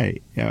character all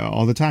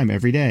the time,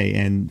 every day,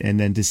 and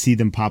then to see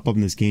them pop up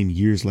in this game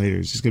years later,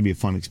 it's just going to be a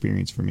fun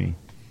experience for me.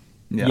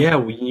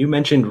 Yeah, you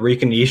mentioned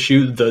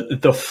Rikanishu.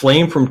 The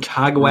flame from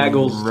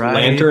Togwaggle's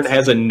lantern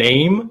has a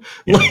name.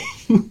 Yeah.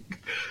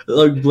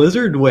 Like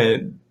Blizzard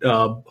went.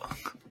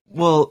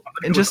 Well,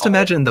 and just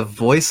imagine the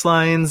voice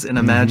lines, and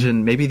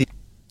imagine maybe the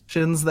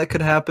actions that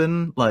could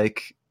happen.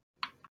 Like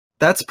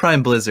that's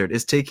Prime Blizzard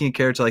is taking a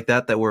character like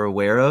that we're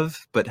aware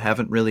of, but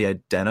haven't really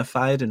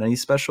identified in any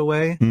special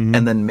way,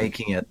 and then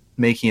making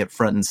it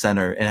front and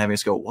center, and having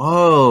us go,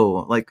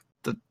 whoa, like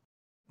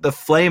the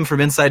flame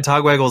from inside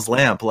Togwaggle's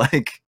lamp,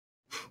 like.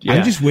 Yeah.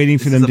 I'm just waiting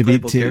for them to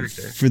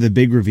for the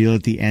big reveal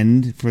at the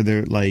end, for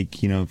their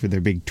for their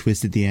big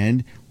twist at the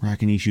end.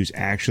 Rakanishu's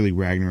actually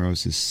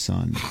Ragnaros'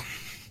 son.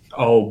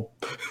 Oh,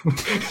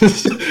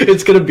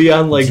 it's gonna be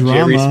on like Drama.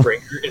 Jerry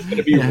Springer. It's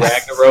gonna be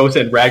Ragnaros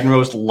and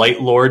Ragnaros Light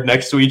Lord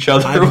next to each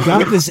other. I've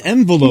got this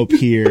envelope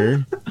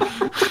here.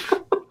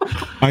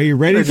 Are you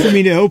ready for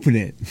me to open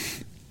it?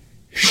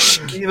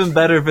 Even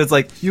better if it's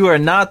like, you are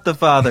not the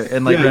father,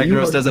 and like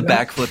Ragnaros does a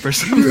backflip or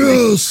something.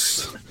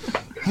 Yes.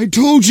 I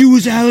told you it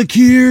was Alec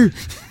here.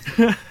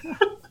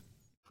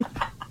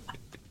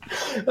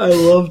 I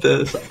love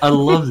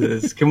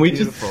this. Can we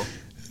just?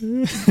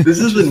 This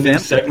is the new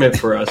segment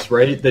for us,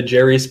 right? The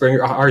Jerry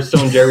Springer,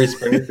 Hearthstone Jerry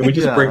Springer. Can we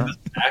just bring this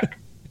back?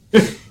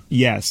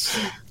 Yes.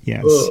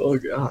 Oh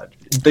God!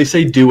 They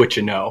say do what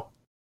you know.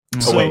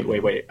 So,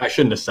 wait! I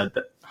shouldn't have said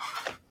that.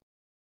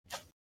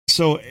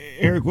 So,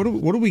 Eric, what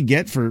do we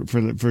get for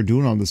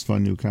doing all this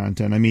fun new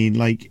content? I mean,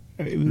 like.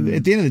 At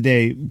the end of the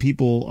day,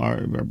 people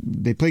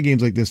they play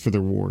games like this for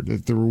the reward.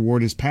 If the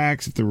reward is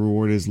packs, if the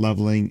reward is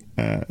leveling,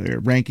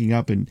 ranking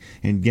up and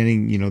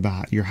getting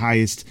your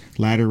highest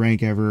ladder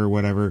rank ever or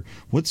whatever,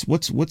 what's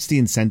the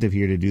incentive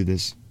here to do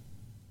this?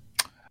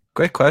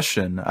 Great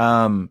question.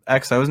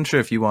 X, I wasn't sure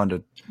if you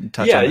wanted to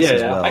touch on this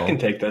as well. I can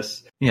take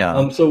this.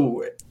 Yeah.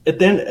 So at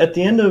the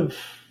end of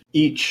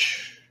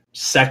each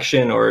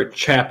section or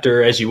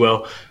chapter, as you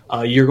will,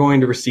 you're going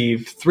to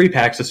receive 3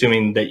 packs,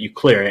 assuming that you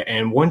clear it.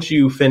 And once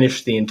you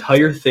finish the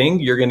entire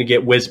thing, you're going to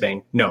get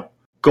Whizbang. No.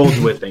 Gold's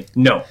Whizbang.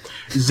 No.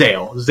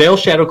 Zale. Zale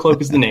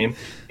Shadowcloak is the name.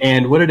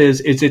 And what it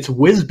is it's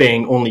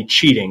Whizbang only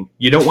cheating.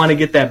 You don't want to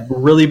get that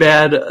really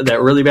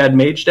bad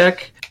mage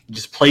deck.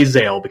 just play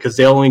Zale, because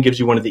Zale only gives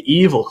you one of the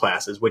evil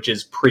classes, which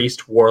is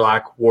Priest,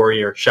 Warlock,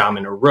 Warrior,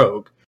 Shaman, or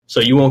Rogue. So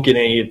you won't get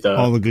any of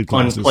all the good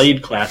classes.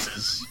 Unplayed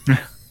classes.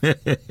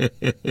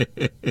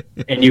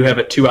 And you have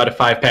a 2 out of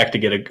 5 pack to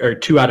get or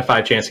 2 out of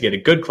 5 chance to get a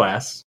good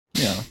class.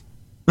 Yeah.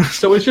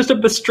 So it's just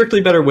a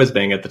strictly better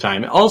whiz-bang at the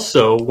time.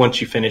 Also,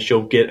 once you finish,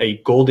 you'll get a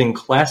golden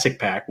classic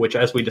pack, which,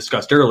 as we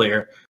discussed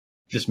earlier,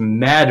 just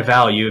mad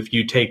value if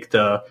you take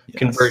the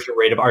conversion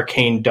rate of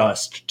arcane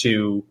dust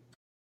to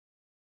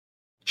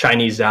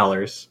Chinese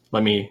dollars.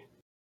 Let me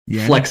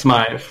flex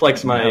my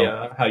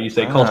how you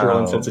say cultural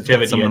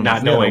insensitivity and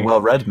not knowing.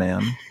 Well-read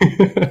man.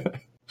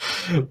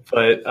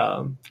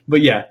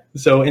 But yeah.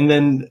 So, and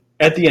then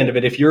at the end of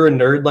it, if you're a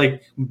nerd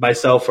like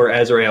myself or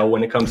Azrael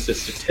when it comes to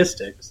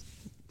statistics,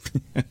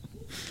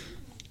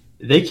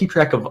 they keep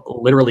track of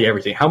literally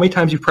everything. How many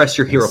times you press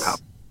your hero power,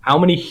 how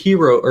many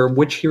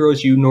which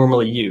heroes you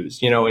normally use,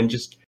 and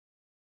just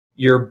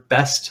your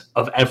best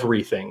of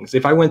everything.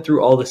 If I went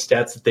through all the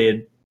stats that they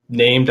had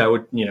named, I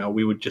would,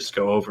 we would just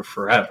go over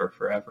forever.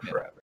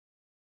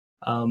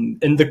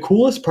 And the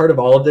coolest part of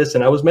all of this,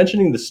 and I was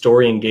mentioning the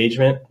story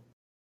engagement,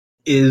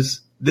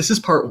 is this is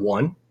part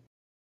 1.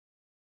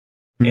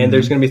 And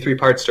there's going to be 3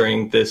 parts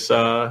during this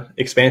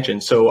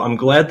expansion. So I'm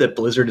glad that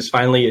Blizzard is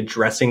finally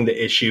addressing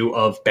the issue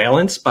of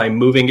balance by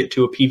moving it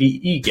to a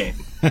PvE game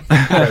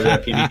rather than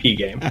a PvP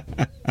game.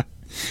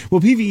 Well,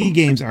 PvE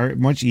games are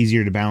much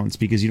easier to balance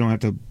because you don't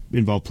have to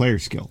involve player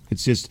skill.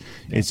 It's just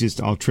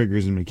all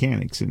triggers and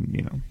mechanics,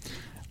 and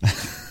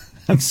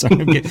I'm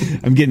sorry,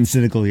 I'm getting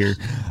cynical here.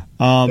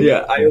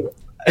 I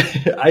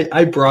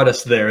brought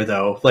us there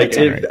though. Like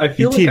I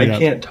feel like I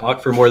can't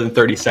talk for more than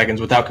 30 seconds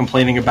without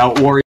complaining about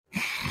Warrior.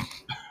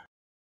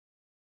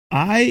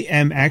 I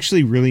am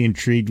actually really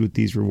intrigued with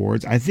these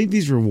rewards. I think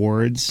these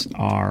rewards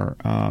are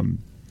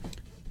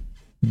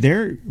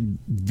they're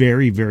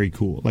very, very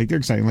cool. Like, they're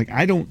exciting. Like,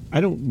 I don't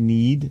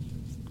need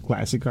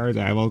classic cards.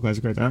 I have all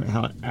classic cards. I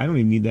don't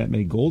even need that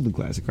many golden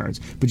classic cards.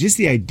 But just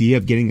the idea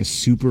of getting a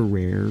super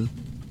rare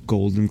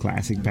golden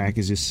classic pack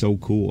is just so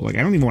cool. Like,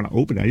 I don't even want to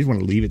open it. I just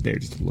want to leave it there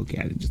just to look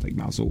at it, just like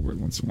mouse over it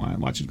once in a while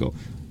and watch it go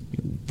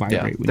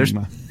vibrate. Yeah,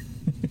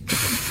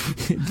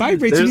 it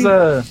vibrates.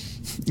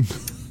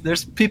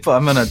 There's people,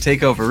 I'm gonna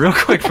take over real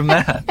quick from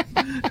that.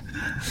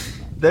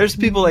 There's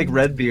people like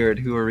Redbeard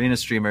who are arena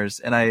streamers,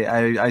 and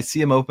I see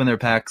them open their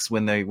packs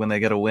when they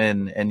get a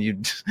win, and you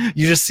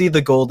just see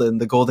the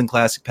golden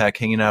classic pack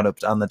hanging out up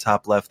on the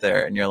top left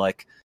there, and you're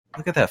like,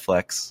 look at that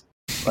flex.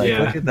 Like,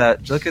 look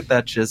at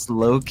that just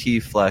low key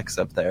flex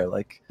up there.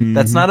 Like,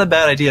 that's not a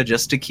bad idea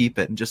just to keep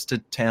it and just to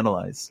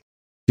tantalize.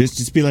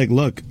 Just be like,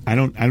 look, I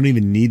don't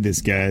even need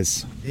this,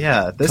 guys.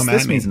 Yeah,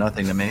 this means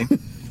nothing to me.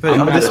 But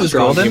I'm this was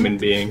golden human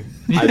being.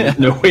 Yeah. There's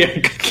no way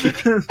I could keep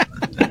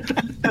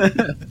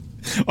it.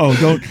 Oh,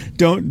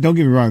 don't get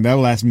me wrong.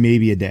 That'll last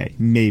maybe a day,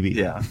 maybe.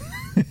 Yeah.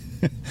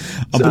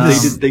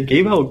 So they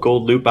gave out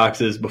gold loot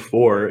boxes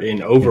before in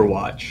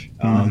Overwatch.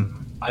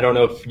 I don't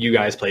know if you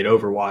guys played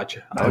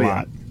Overwatch. A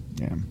lot.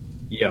 Yeah.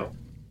 Yo,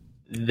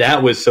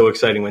 that was so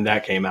exciting when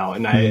that came out,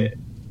 and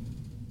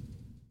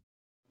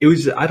it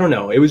was, I don't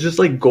know, it was just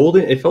like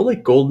golden. It felt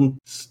like golden.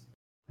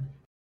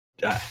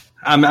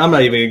 I'm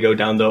not even gonna go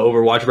down the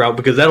Overwatch route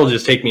because that'll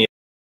just take me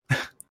a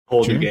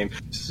whole new game.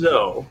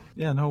 So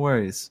yeah, no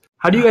worries.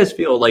 How do you guys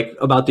feel like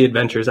about the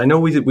adventures? I know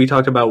we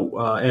talked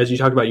about as you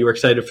talked about, you were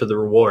excited for the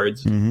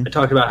rewards. I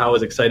talked about how I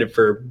was excited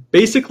for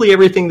basically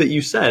everything that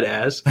you said.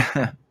 As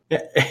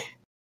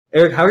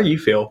Eric, how do you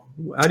feel?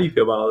 How do you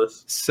feel about all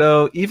this?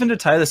 So even to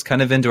tie this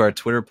kind of into our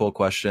Twitter poll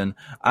question,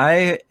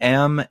 I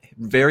am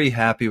very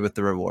happy with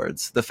the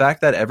rewards. The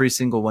fact that every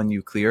single one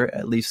you clear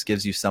at least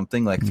gives you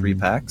something like 3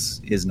 packs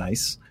is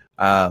nice.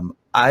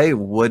 I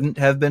wouldn't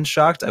have been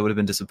shocked. I would have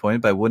been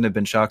disappointed, but I wouldn't have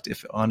been shocked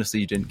if honestly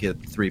you didn't get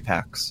 3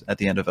 packs at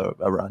the end of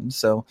a run.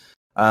 So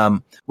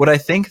what I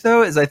think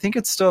though is I think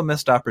it's still a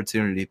missed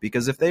opportunity,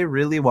 because if they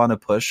really want to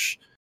push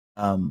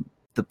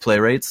the play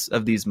rates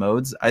of these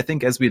modes, I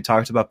think, as we had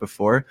talked about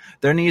before,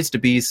 there needs to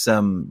be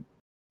there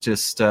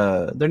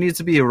needs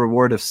to be a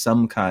reward of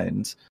some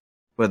kind,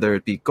 whether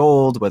it be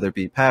gold, whether it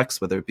be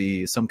packs, whether it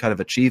be some kind of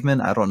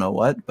achievement, I don't know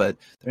what, but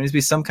there needs to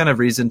be some kind of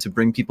reason to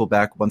bring people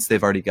back once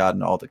they've already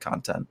gotten all the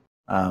content.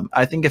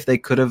 I think if they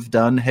could have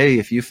done, hey,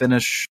 if you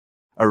finish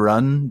a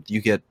run,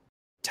 you get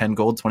 10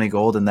 gold, 20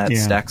 gold, and that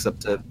stacks up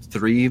to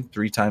three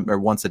times or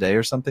once a day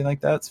or something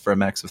like that, for a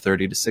max of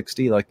 30 to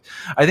 60. Like,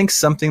 I think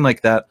something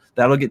like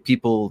that'll get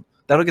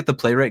the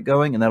play rate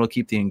going, and that'll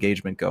keep the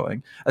engagement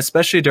going,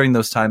 especially during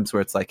those times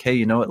where it's like, hey,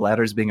 you know what,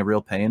 ladder's being a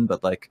real pain,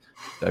 but like,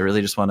 I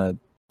really just want to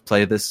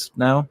play this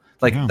now.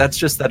 Like, that's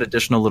just that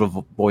additional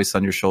little voice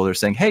on your shoulder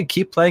saying, hey,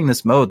 keep playing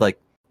this mode. Like,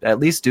 at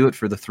least do it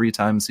for the 3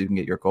 times so you can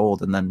get your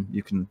gold, and then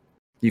you can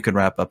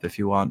wrap up if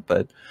you want.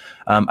 But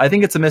I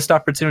think it's a missed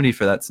opportunity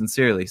for that,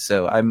 sincerely.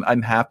 So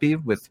I'm happy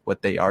with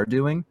what they are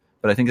doing,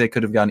 but I think they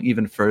could have gone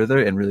even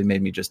further and really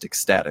made me just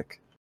ecstatic.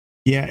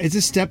 Yeah, it's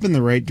a step in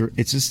the right.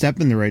 It's a step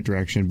in the right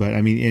direction. But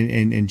I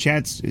mean, and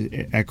chat's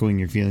echoing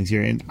your feelings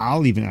here, and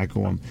I'll even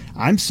echo them.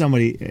 I'm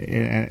somebody,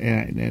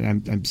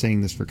 and I'm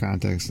saying this for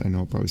context. I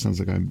know it probably sounds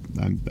like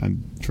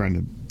I'm trying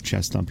to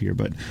chest thump here,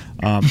 but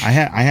I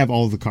have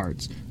all of the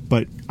cards.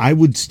 But I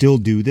would still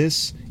do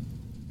this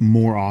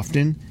more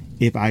often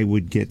if I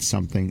would get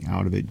something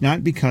out of it.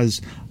 Not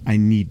because I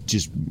need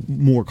just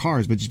more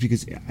cards, but just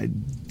because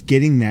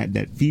getting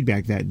that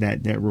feedback,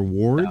 that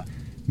reward. Yeah.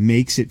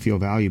 Makes it feel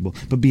valuable.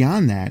 But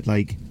beyond that,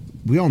 like,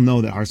 we all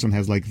know that Hearthstone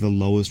has like the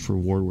lowest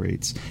reward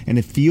rates, and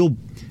I feel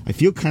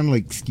kind of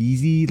like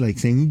skeezy, like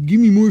saying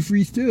give me more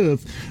free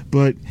stuff.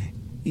 But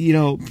you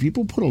know,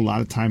 people put a lot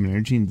of time and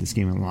energy into this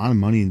game, and a lot of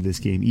money into this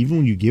game. Even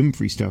when you give them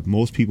free stuff,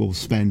 most people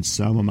spend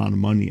some amount of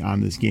money on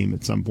this game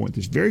at some point.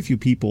 There's very few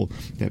people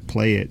that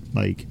play it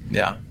like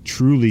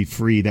truly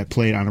free, that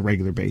play it on a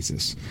regular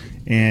basis,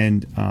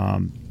 and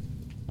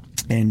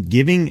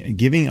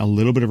giving a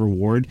little bit of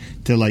reward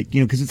to, like, you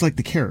know, because it's like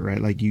the carrot,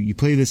 right? Like you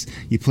play this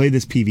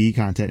PvE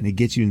content and it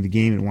gets you into the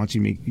game and wants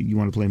you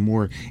want to play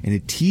more, and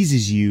it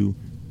teases you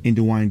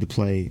into wanting to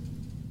play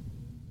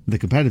the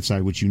competitive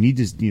side, which you need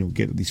to, you know,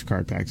 get these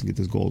card packs and get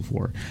this gold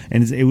for.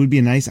 And it would be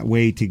a nice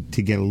way to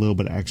get a little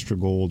bit of extra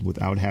gold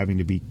without having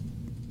to be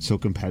so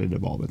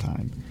competitive all the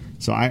time.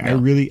 So I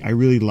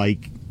really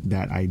like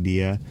that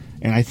idea,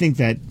 and I think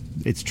that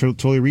it's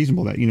totally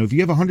reasonable that, you know, if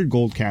you have 100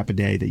 gold cap a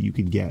day that you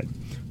can get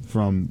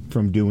from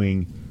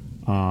doing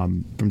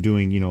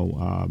you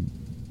know,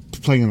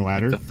 playing on the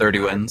ladder, like the 30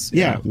 wins.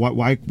 Yeah.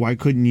 Why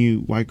couldn't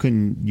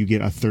you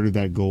get a third of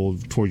that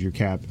gold toward your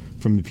cap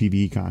from the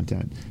PvE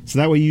content? So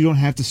that way you don't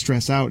have to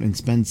stress out and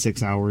spend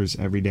 6 hours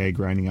every day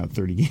grinding out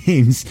 30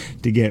 games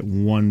to get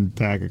one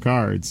pack of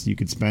cards. You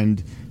could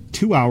spend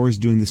 2 hours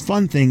doing this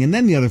fun thing, and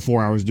then the other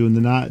 4 hours doing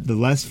the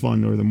less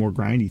fun or the more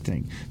grindy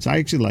thing. So I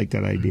actually like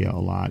that idea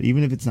a lot,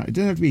 even if it doesn't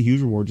have to be a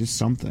huge reward, just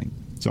something.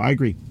 So I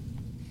agree.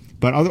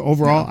 But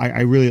overall,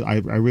 I really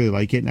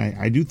like it, and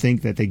I do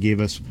think that they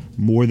gave us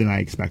more than I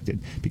expected.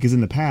 Because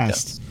in the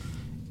past,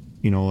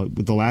 you know,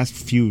 with the last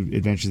few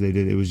adventures they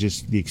did, it was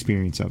just the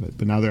experience of it.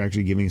 But now they're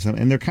actually giving us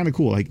something, and they're kind of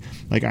cool. Like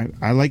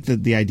I like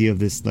the idea of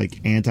this, like,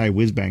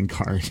 anti-whiz-bang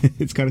card.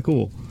 It's kind of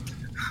cool.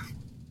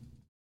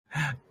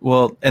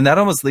 Well, and that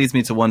almost leads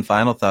me to one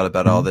final thought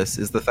about all this,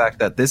 is the fact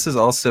that this is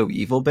also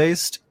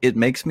evil-based. It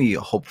makes me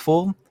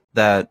hopeful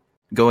that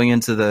going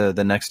into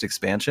the next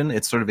expansion,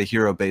 it's sort of a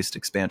hero-based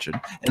expansion.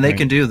 And they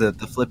can do the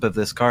flip of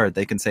this card.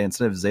 They can say,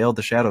 instead of Zale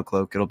the Shadow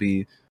Cloak, it'll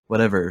be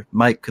whatever,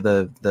 Mike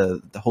the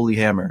Holy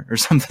Hammer or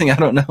something. I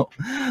don't know.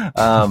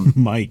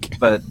 Mike.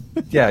 But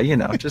yeah, you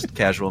know, just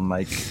casual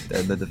Mike,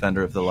 the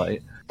Defender of the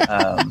Light.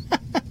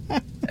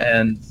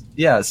 And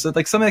yeah, so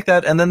like something like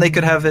that. And then they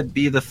could have it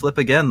be the flip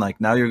again.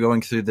 Like, now you're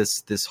going through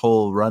this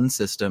whole run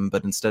system,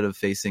 but instead of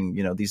facing,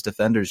 you know, these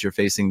defenders, you're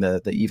facing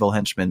the evil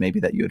henchmen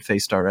maybe that you had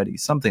faced already,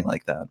 something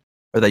like that.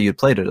 Or that you had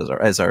played it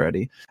as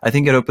already. I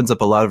think it opens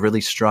up a lot of really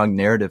strong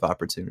narrative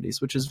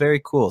opportunities, which is very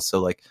cool. So,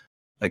 like,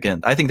 again,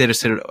 I think they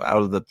just hit it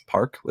out of the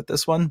park with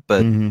this one,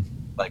 but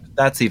like,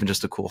 that's even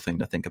just a cool thing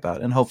to think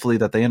about, and hopefully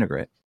that they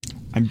integrate.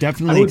 I'm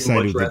definitely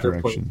excited with the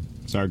direction.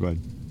 Sorry, go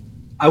ahead.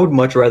 I would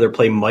much rather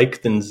play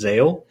Mike than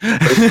Zale,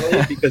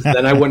 personally, because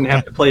then I wouldn't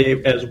have to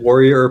play as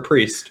warrior or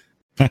priest.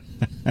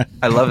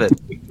 I love it.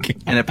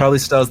 And it probably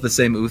still has the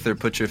same Uther,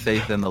 put your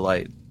faith in the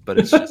light, but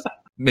it's just...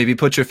 Maybe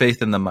put your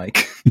faith in the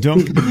mic.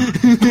 Don't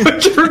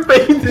put your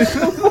faith in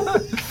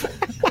the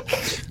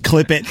mic.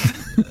 Clip it.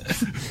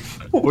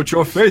 Put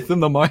your faith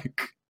in the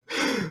mic.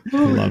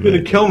 You're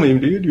gonna kill me,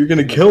 dude. You're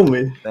gonna kill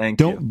me.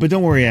 Thank you. But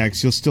don't worry,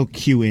 Axe. You'll still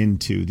queue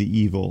into the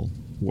evil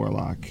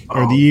warlock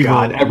or the evil.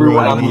 God,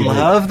 everyone I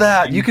love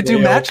that. You could do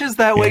matches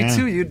that way Yeah.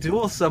 too. You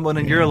duel someone,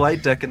 and you're a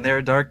light deck, and they're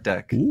a dark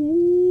deck.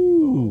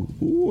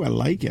 Ooh, I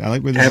like it. I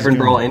like where this Tavern is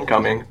Brawl going.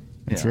 incoming.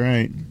 That's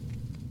right.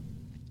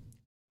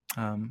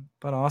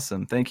 But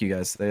awesome. Thank you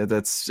guys.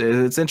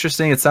 It's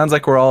interesting. It sounds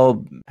like we're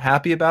all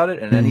happy about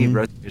it, and any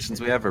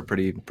reservations we have are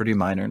pretty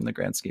minor in the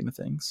grand scheme of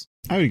things.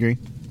 I would agree.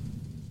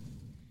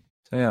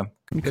 So yeah,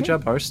 good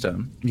job,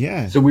 Hearthstone.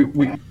 Yeah. So we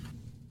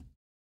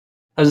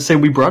as I say,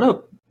 we brought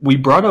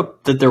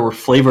up that there were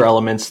flavor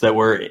elements that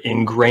were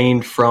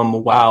ingrained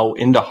from WoW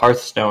into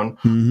Hearthstone.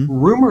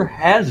 Rumor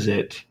has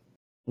it,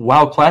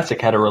 WoW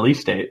Classic had a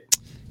release date.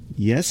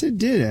 Yes, it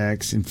did,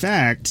 X. In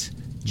fact,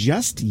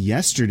 just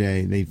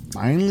yesterday, they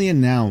finally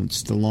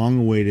announced the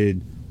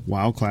long-awaited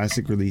WoW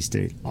Classic release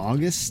date,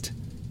 August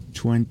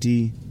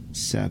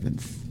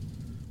 27th,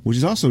 which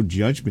is also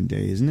Judgment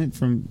Day, isn't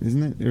it?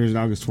 Or is it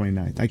August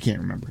 29th? I can't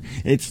remember.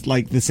 It's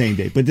like the same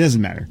date, but it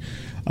doesn't matter.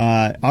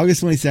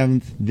 August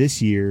 27th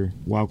this year,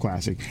 WoW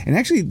Classic. And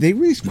actually, they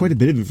released quite a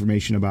bit of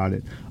information about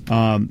it.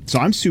 So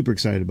I'm super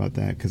excited about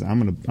that, because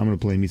I'm gonna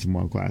play me some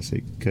WoW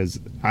Classic, because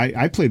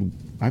I played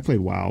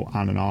WoW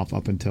on and off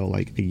up until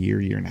like a year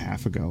and a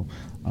half ago.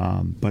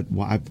 But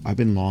I've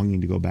been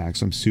longing to go back,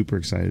 so I'm super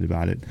excited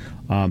about it.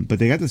 But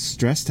they got the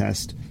stress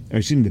test, or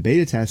excuse me, the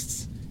beta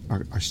tests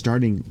are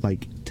starting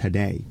like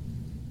today.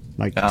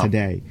 like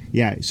today.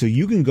 Yeah, so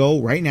you can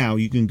go right now.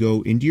 You can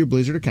go into your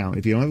Blizzard account.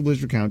 If you don't have a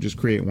Blizzard account, just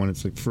create one.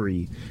 It's like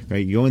free,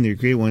 right? You go in there, you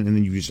create one, and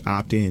then you just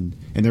opt in,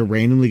 and they're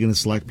randomly going to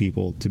select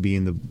people to be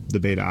in the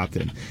beta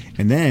opt-in,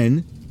 and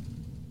then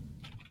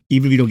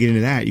even if you don't get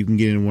into that, you can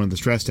get into one of the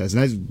stress tests,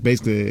 and that's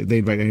basically they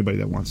invite anybody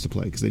that wants to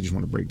play because they just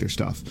want to break their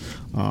stuff.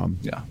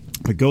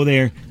 But go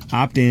there,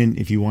 opt in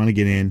if you want to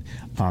get in.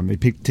 They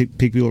pick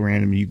people at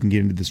random. You can get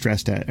into the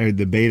stress test or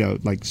the beta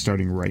like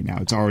starting right now.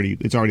 It's already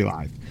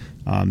live.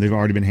 They've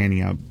already been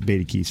handing out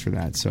beta keys for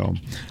that. So,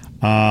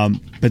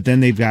 but then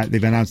they've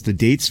announced the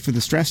dates for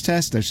the stress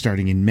test. They're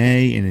starting in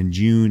May and in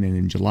June and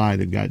in July.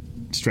 They've got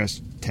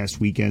stress test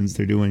weekends.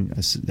 They're doing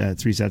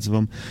 3 sets of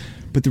them.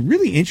 But the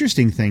really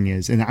interesting thing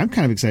is, and I'm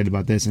kind of excited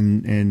about this,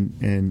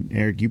 and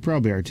Eric, you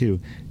probably are too.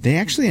 They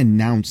actually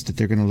announced that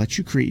they're going to let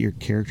you create your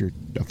character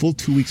a full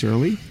 2 weeks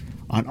early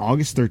on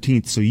August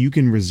 13th, so you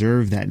can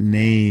reserve that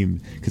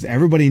name because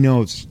everybody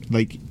knows,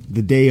 like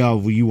the day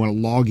of, you want to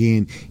log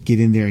in, get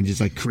in there, and just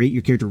like create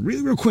your character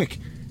really, real quick,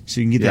 so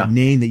you can get that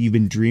name that you've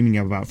been dreaming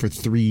about for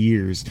 3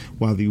 years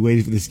while you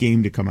waited for this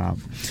game to come out.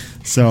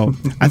 So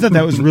I thought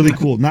that was really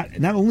cool.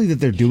 Not only that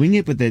they're doing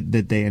it, but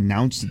that they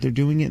announced that they're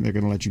doing it and they're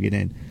going to let you get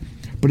in.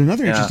 But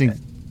another interesting...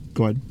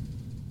 Go ahead.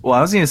 Well,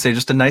 I was going to say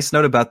just a nice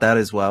note about that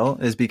as well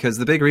is because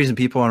the big reason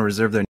people want to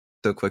reserve their names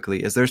so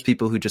quickly is there's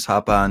people who just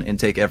hop on and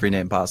take every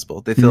name possible.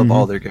 They fill up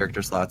all their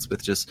character slots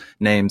with just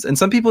names. And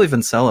some people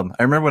even sell them.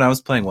 I remember when I was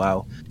playing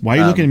WoW. Why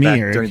are you looking at me,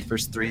 Eric? During the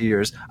first 3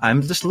 years.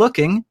 I'm just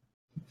looking.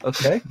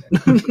 Okay.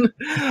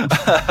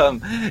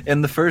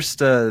 In the first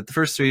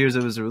 3 years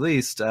it was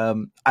released,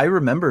 I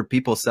remember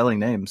people selling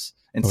names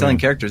and selling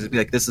characters. It'd be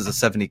like, this is a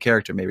 70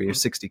 character, maybe a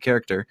 60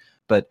 character.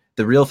 But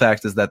the real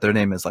fact is that their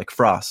name is like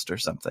Frost or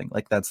something.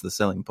 Like that's the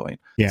selling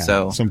point. Yeah.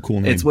 So some cool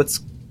name. It's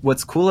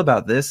what's cool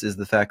about this is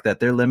the fact that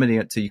they're limiting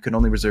it to you can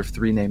only reserve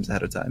 3 names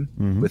ahead of time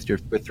with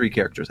 3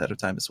 characters ahead of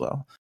time as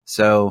well.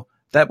 So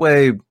that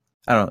way,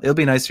 I don't know, it'll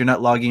be nice. You're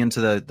not logging into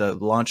the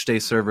launch day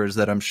servers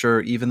that I'm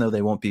sure, even though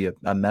they won't be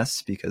a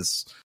mess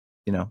because,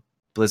 you know,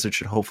 Blizzard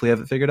should hopefully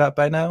have it figured out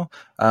by now.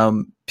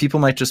 People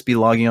might just be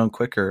logging on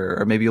quicker,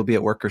 or maybe you'll be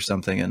at work or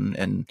something,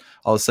 and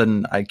all of a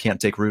sudden I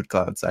can't take Rude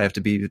Clouds. I have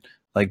to be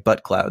like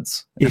Butt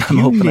Clouds. If I'm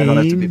you hoping I don't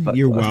have to be name Butt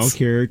your Clouds. WoW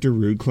character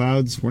Rude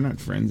Clouds, we're not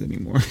friends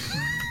anymore.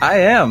 I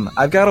am.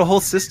 I've got a whole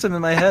system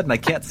in my head, and I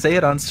can't say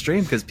it on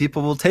stream because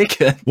people will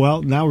take it.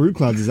 Well, now Rude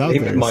Clouds is out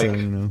there, Mike. so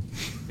you know.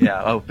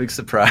 Yeah. Oh, big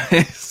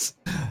surprise.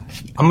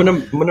 I'm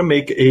gonna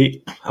make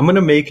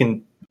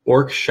an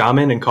orc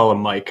shaman and call him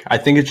Mike. I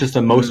think it's just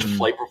the most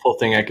flavorful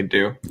thing I could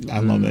do. I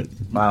love it.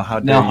 Wow. How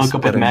dare Now you hook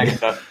up with spit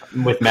at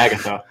me.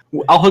 Magatha.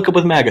 I'll hook up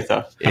with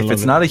Magatha. If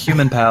it's not a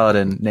human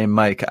paladin named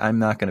Mike, I'm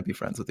not going to be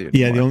friends with you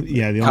anymore.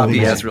 The only Copy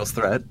thing- Azrael's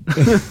threat.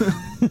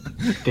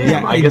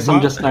 Damn, I guess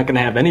I'm just not going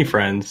to have any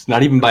friends,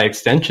 not even by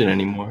extension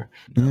anymore.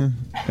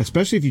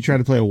 especially if you try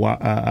to play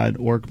an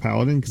orc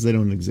paladin because they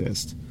don't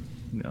exist.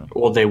 No.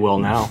 Well, they will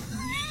now.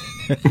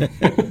 Put your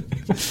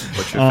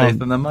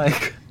faith in the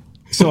Mike.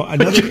 So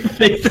another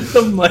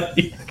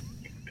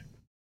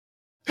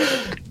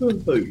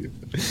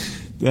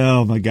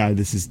oh my god,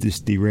 this is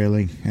just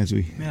derailing as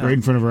we right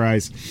in front of our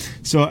eyes.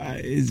 So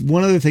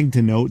one other thing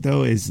to note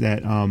though is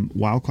that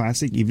WoW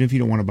Classic, even if you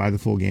don't want to buy the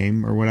full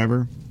game or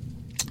whatever,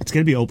 it's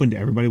going to be open to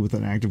everybody with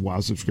an active WoW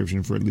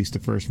subscription for at least the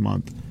first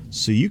month,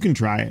 so you can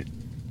try it.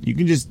 You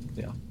can just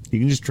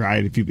try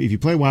it. If you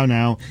play WoW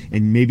now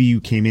and maybe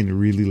you came in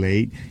really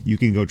late, you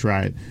can go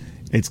try it.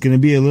 It's going to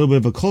be a little bit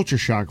of a culture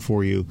shock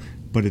for you,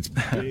 but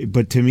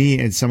but to me,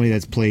 as somebody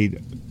that's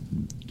played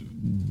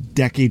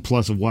decade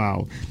plus of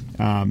WoW,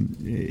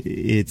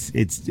 it's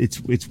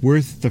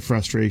worth the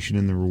frustration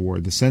and the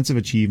reward, the sense of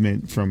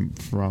achievement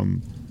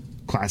from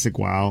classic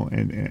WoW.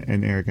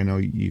 And Eric, I know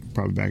you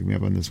probably back me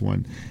up on this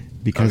one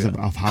because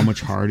of how much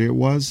harder it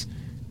was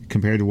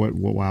compared to what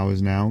WoW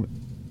is now.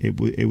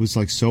 It was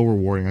like so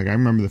rewarding. Like I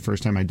remember the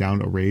first time I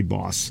downed a raid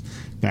boss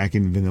back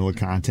in vanilla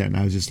content, and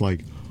I was just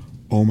like,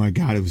 oh my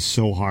god, it was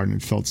so hard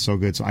and it felt so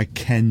good. So I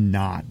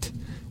cannot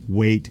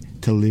wait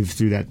to live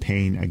through that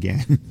pain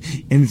again.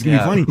 And it's gonna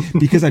be funny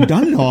because I've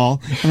done it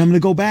all and I'm gonna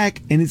go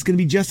back and it's gonna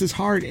be just as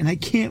hard, and I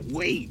can't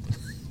wait.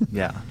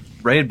 Yeah.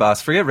 Raid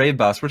boss. Forget raid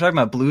boss. We're talking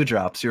about blue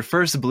drops. Your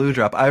first blue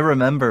drop. I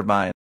remember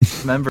mine. I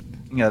remember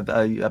being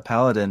a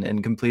paladin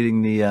and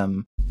completing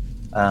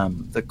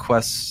the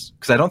quest,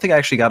 because I don't think I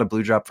actually got a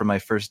blue drop for my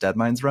first Dead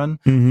Mines run,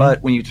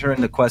 but when you turn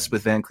the quest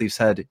with Van Cleef's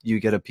head, you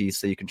get a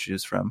piece that you can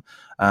choose from.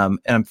 And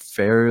I'm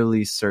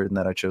fairly certain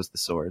that I chose the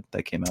sword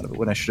that came out of it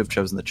when I should have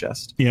chosen the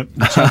chest. Yep,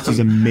 the chest is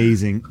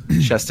amazing.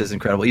 Chest is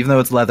incredible. Even though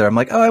it's leather, I'm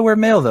like, oh, I wear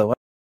mail though.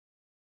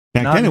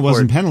 Back then it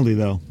wasn't penalty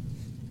though.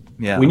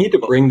 Yeah, we need to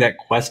bring that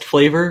quest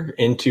flavor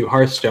into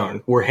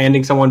Hearthstone. We're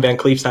handing someone Van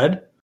Cleef's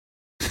head.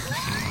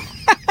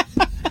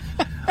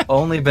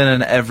 Only been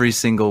in every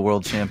single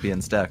World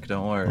Champions deck,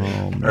 don't worry,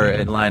 or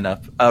in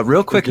lineup.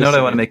 Real quick note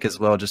I want to make as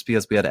well, just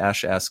because we had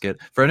Ash ask it.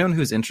 For anyone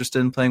who's interested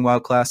in playing WoW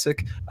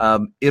Classic,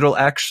 it'll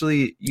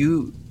be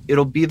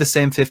the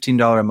same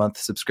 $15 a month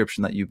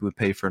subscription that you would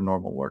pay for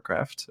normal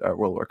Warcraft,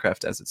 World of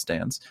Warcraft as it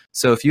stands.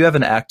 So if you have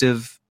an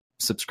active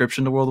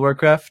subscription to World of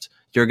Warcraft,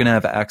 you're going to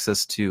have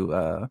access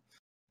to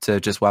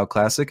just WoW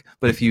Classic.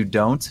 But if you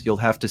don't, you'll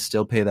have to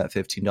still pay that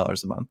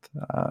 $15 a month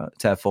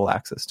to have full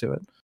access to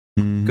it.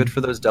 Good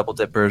for those double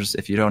dippers.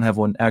 If you don't have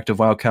one active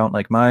WoW account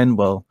like mine,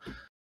 well,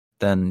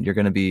 then you're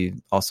going to be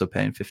also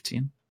paying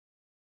 $15.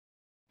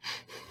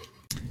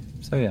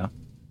 So yeah,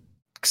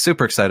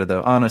 super excited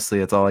though. Honestly,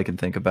 it's all I can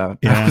think about.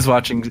 Yeah. I was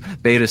watching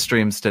beta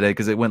streams today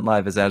because it went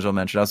live, as Agile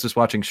mentioned. I was just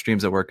watching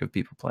streams at work of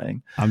people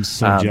playing. I'm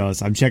so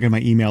jealous. I'm checking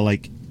my email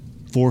like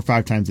 4 or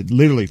 5 times,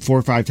 literally 4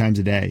 or 5 times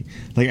a day.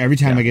 Like every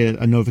time I get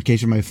a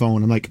notification on my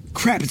phone, I'm like,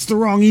 crap, it's the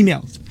wrong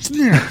email.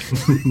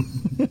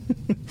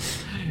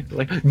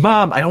 Like,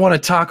 Mom, I don't want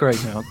to talk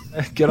right now.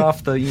 Get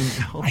off the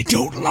email. I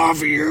don't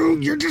love you.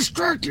 You're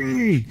distracting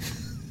me.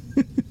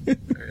 There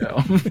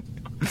you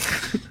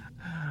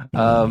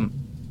go.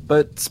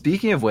 But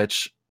speaking of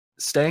which,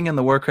 staying in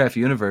the Warcraft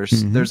universe,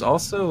 there's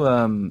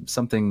also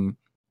something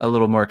a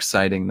little more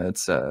exciting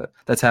that's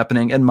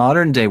happening in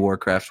modern day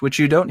Warcraft, which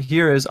you don't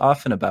hear as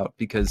often about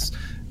because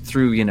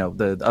through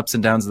the ups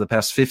and downs of the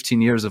past 15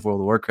 years of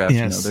World of Warcraft,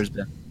 there's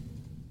been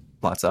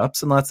lots of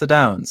ups and lots of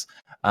downs.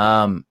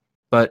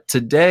 But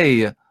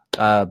today,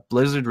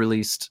 Blizzard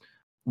released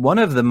one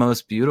of the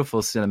most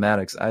beautiful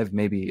cinematics I've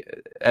maybe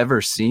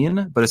ever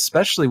seen, but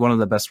especially one of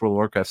the best World of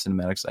Warcraft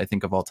cinematics I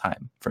think of all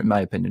time, in my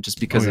opinion, just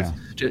because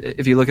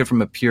if you look at it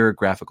from a pure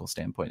graphical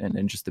standpoint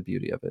and just the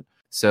beauty of it.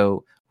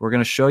 So we're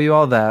going to show you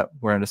all that.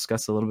 We're going to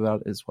discuss a little bit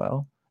about it as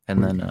well,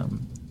 and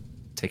then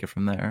take it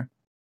from there.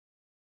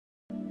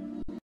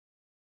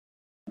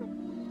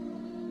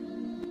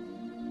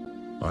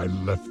 I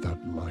left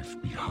that life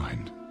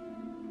behind.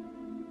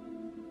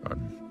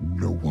 I'm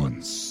no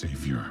one's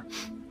savior.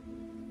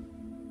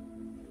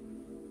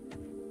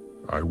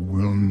 I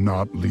will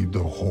not lead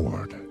the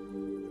Horde.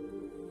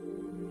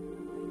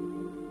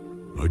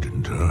 I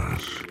didn't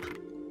ask.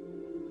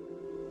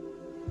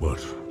 But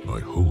I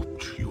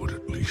hoped you would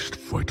at least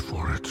fight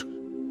for it.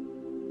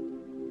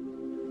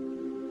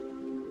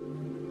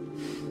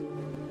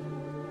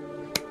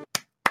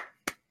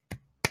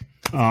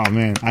 Oh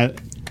man,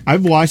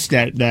 I've watched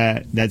that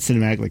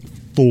cinematic like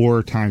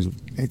 4 times.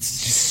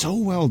 It's just so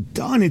well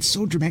done. It's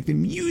so dramatic. The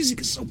music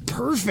is so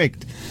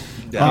perfect.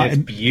 It's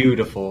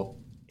beautiful.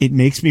 It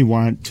makes me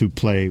want to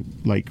play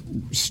like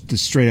the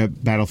straight up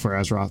Battle for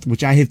Azeroth,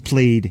 which I have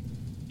played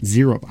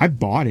 0. I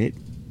bought it.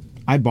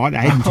 I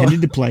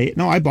intended to play it.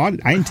 No, I bought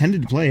it. I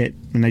intended to play it,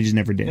 and I just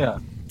never did. Yeah.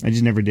 I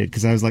just never did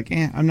because I was like,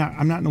 I'm not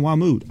in a WoW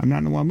mood. I'm not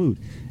in a WoW mood.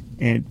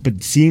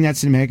 But seeing that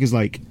cinematic is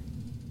like,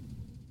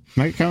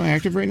 am I kind of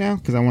active right now?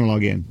 Because I want to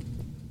log in.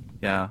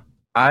 Yeah.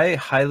 I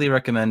highly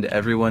recommend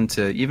everyone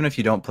to, even if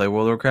you don't play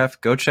World of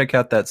Warcraft, go check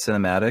out that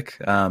cinematic,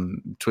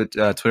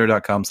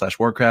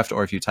 twitter.com/Warcraft,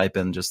 or if you type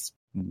in just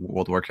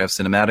World of Warcraft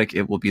cinematic,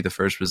 it will be the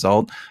first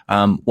result.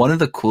 One of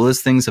the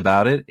coolest things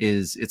about it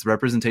is its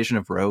representation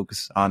of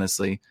rogues,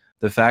 honestly.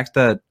 The fact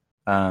that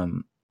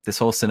this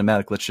whole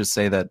cinematic, let's just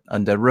say that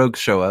undead rogues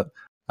show up,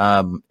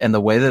 and the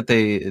way that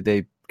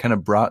they kind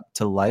of brought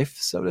to life,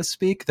 so to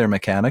speak, their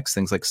mechanics,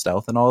 things like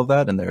stealth and all of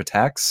that, and their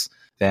attacks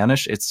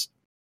vanish.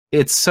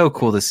 It's so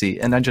cool to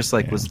see, and I just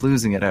was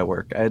losing it at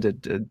work. I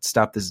had to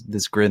stop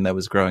this grin that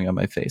was growing on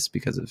my face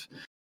because of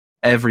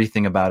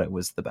everything about it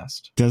was the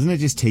best. Doesn't it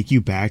just take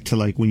you back to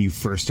like when you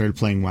first started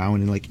playing WoW,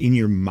 and like in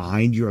your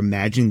mind you're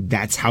imagining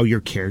that's how your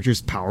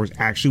character's powers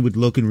actually would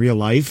look in real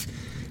life?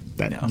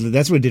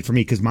 That's what it did for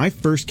me, because my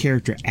first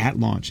character at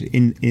launch,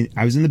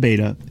 I was in the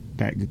beta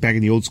back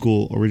in the old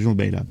school original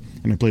beta,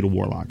 and I played a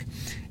warlock,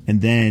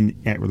 and then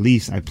at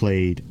release I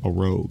played a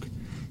rogue.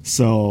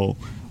 So.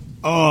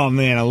 Oh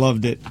man, I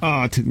loved it.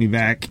 Oh, it took me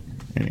back.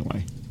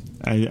 Anyway,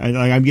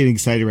 I'm getting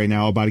excited right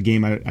now about a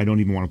game I don't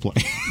even want to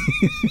play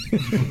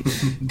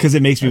because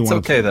it makes me want.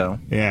 It's okay though.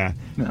 Yeah.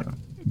 No.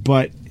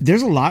 But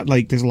there's a lot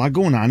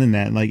going on in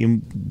that. Like,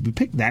 and we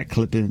picked that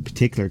clip in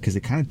particular because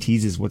it kind of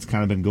teases what's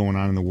kind of been going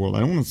on in the world.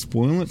 I don't want to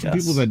spoil it for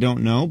people that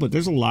don't know, but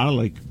there's a lot of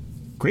like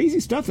crazy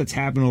stuff that's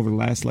happened over the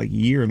last like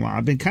year. And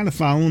I've been kind of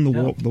following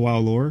the WoW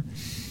lore,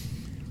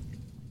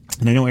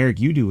 and I know Eric,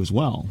 you do as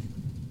well.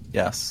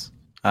 Yes.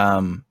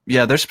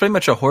 There's pretty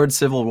much a horde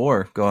civil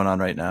war going on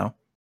right now.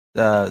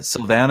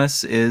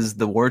 Sylvanas is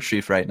the war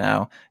chief right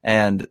now,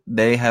 and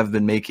they have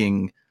been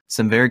making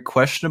some very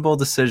questionable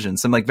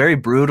decisions, some like very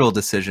brutal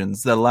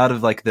decisions that a lot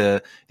of like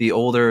the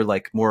older,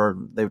 like more,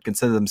 they would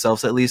consider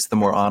themselves at least the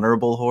more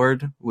honorable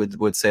horde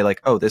would say like,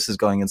 oh, this is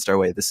going against our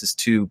way. This is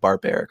too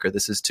barbaric, or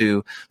this is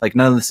too like,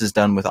 none of this is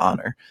done with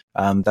honor.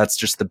 That's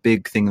just the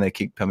big thing they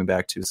keep coming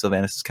back to.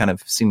 Sylvanas is kind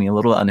of seeming a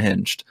little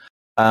unhinged.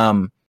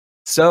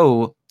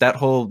 So that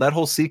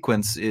whole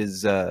sequence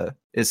is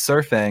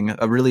Surfang,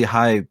 a really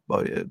high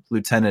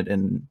lieutenant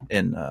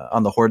in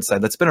on the Horde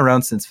side that's been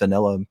around since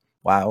vanilla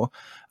WoW,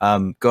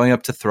 going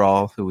up to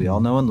Thrall, who we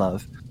all know and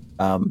love.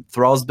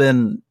 Thrall's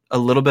been a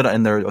little bit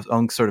in their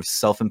own sort of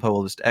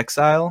self-imposed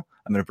exile.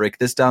 I'm going to break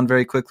this down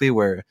very quickly,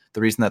 where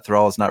the reason that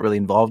Thrall is not really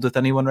involved with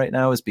anyone right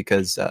now is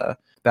because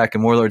back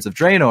in Warlords of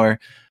Draenor,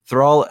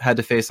 Thrall had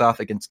to face off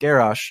against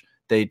Garrosh.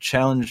 they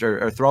challenged,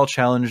 or Thrall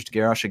challenged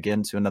Garrosh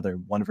again to another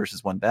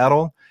 1v1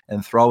 battle,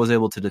 and Thrall was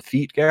able to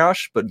defeat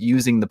Garrosh, but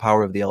using the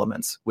power of the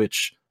elements,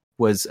 which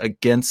was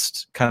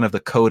against kind of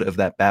the code of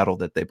that battle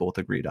that they both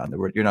agreed on.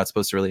 You're not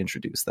supposed to really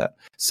introduce that.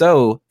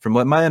 So, from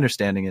what my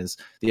understanding is,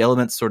 the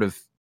elements sort of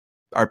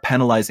are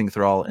penalizing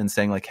Thrall and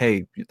saying like,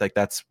 hey, like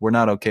we're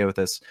not okay with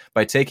this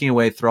by taking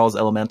away Thrall's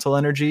elemental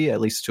energy, at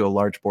least to a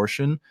large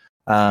portion.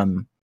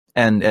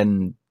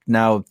 And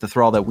now the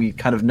Thrall that we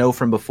kind of know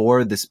from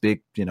before, this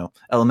big,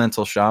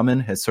 elemental shaman,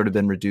 has sort of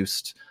been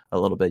reduced a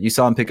little bit. You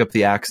saw him pick up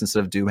the axe instead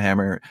of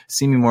Doomhammer,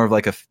 seeming more of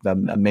like a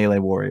melee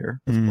warrior,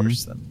 of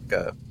course,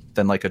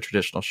 than like a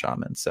traditional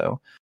shaman.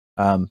 So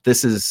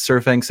this is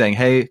Surfang saying,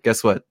 hey,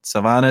 guess what?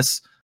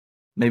 Sylvanas,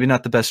 maybe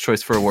not the best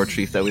choice for a war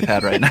chief that we've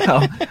had right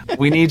now.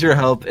 We need your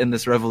help in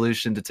this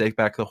revolution to take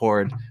back the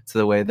Horde to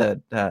the way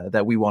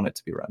that we want it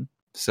to be run.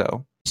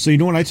 So you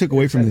know what I took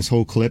away from this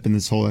whole clip and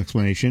this whole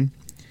explanation?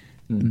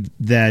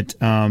 That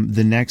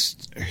the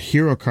next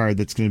hero card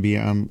that's going to be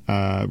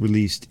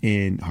released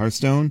in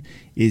Hearthstone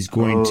is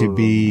going to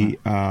be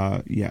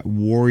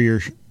Warrior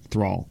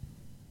Thrall.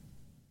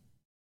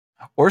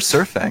 Or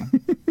Surfang.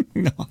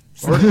 No.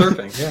 Or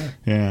Surfang,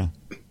 yeah.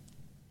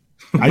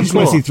 I just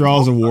want to see Thrall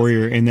as a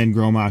warrior and then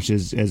Gromash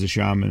as a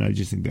shaman. I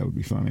just think that would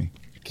be funny.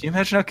 Can you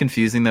imagine how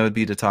confusing that would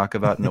be to talk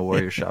about in a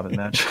warrior shaman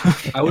match?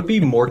 I would be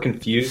more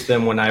confused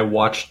than when I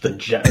watched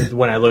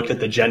when I looked at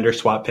the gender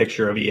swap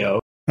picture of EO.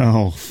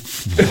 Oh,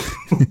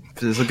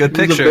 this is a good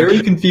picture. It's a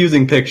very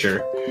confusing picture.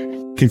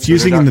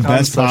 Confusing in the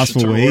best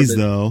possible ways,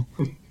 though.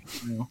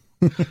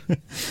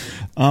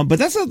 But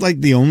that's not like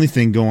the only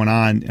thing going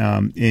on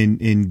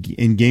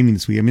in gaming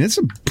this week. I mean, that's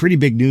some pretty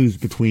big news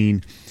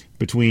between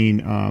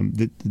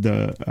the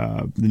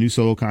new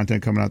solo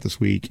content coming out this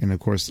week, and of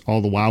course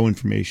all the WoW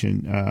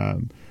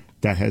information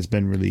that has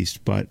been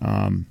released. But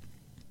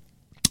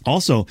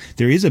also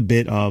there is a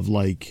bit of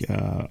like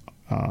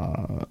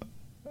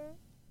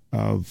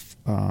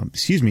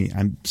excuse me,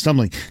 I'm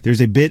stumbling. There's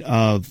a bit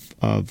of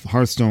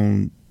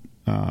Hearthstone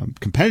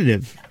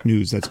competitive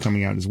news that's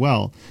coming out as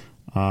well,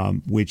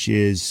 which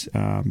is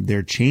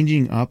they're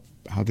changing up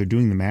how they're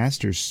doing the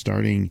Masters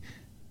starting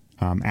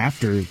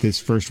after this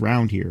first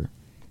round here.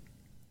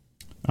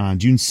 On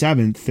June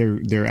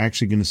 7th, they're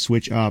actually going to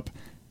switch up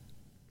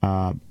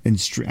and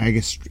I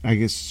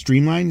guess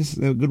streamline is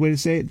a good way to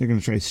say it. They're going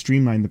to try to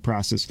streamline the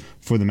process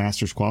for the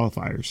Masters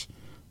qualifiers,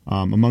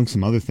 among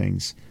some other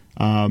things.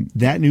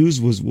 That news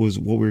was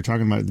what we were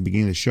talking about at the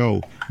beginning of the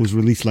show, was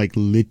released like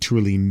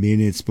literally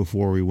minutes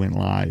before we went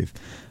live.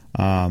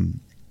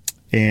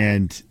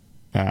 And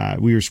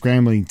we were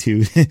scrambling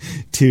to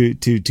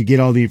get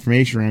all the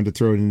information around to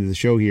throw it into the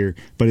show here,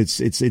 but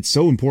it's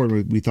so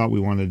important. We thought we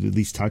wanted to at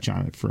least touch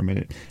on it for a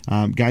minute.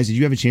 Guys, did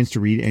you have a chance to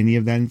read any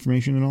of that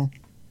information at all?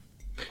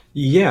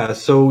 Yeah.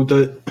 So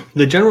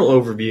the general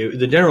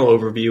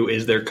overview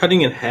is they're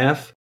cutting in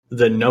half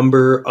the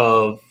number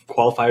of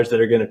qualifiers that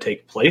are going to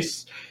take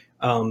place.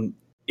 And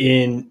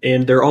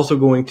they're also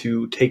going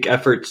to take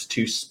efforts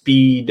to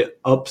speed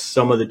up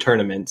some of the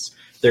tournaments.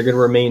 They're going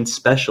to remain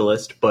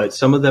specialist, but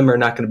some of them are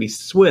not going to be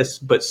Swiss,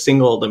 but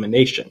single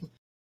elimination.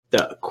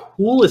 The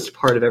coolest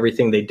part of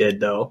everything they did,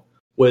 though,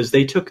 was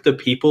they took the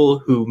people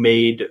who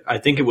made, I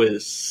think it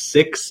was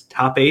 6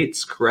 top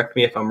 8s. Correct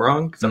me if I'm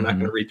wrong, because I'm not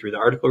going to read through the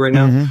article right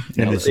now.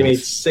 They made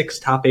 6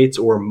 top 8s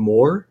or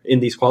more in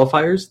these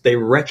qualifiers. They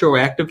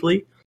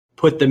retroactively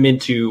put them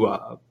into,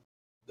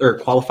 or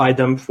qualified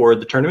them for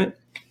the tournament,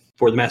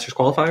 for the Masters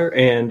qualifier,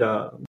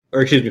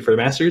 for the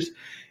Masters.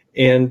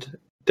 And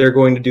they're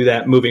going to do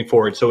that moving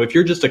forward. So if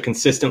you're just a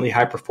consistently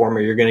high performer,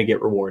 you're going to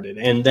get rewarded.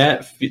 And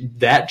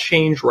that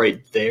change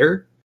right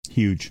there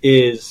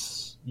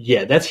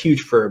that's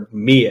huge for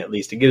me, at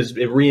least. It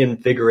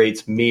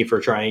reinvigorates me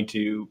for trying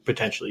to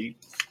potentially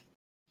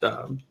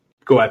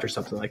go after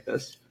something like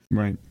this.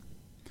 Right.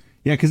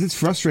 Yeah, because it's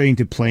frustrating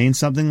to play in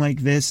something like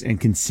this and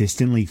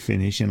consistently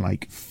finish in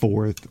like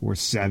 4th or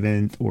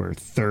 7th or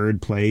 3rd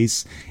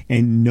place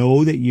and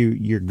know that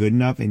you're good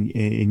enough and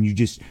you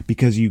just,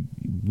 because you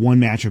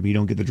one matchup you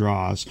don't get the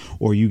draws,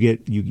 or you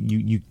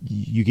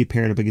get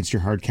paired up against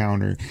your hard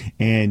counter,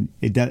 and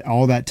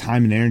all that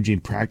time and energy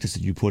and practice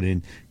that you put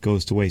in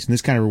goes to waste. And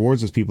this kind of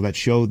rewards those people that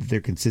show that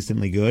they're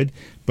consistently good,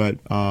 but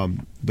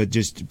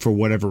just for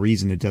whatever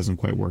reason it doesn't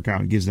quite work out.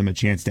 It gives them a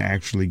chance to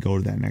actually go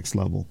to that next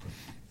level.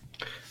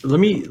 Let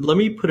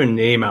me put a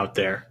name out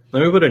there.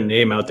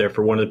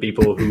 For one of the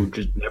people who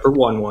just never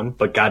won one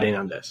but got in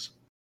on this.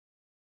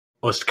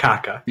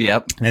 Ostkaka.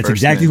 Yep. That's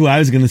exactly who I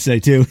was going to say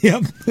too.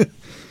 Yep.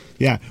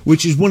 Yeah,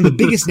 which is one of the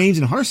biggest names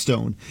in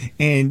Hearthstone,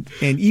 and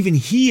even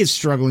he is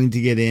struggling to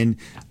get in.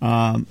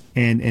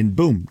 And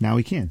boom, now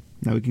he can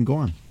go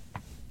on.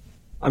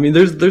 I mean,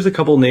 there's a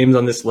couple names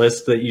on this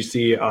list that you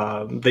see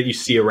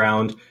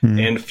around,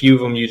 and a few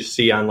of them you just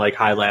see on like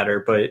High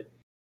Ladder, but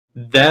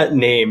that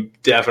name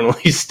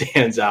definitely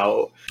stands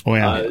out. Oh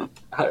yeah.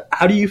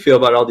 How do you feel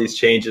about all these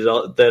changes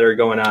that are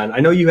going on? I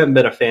know you haven't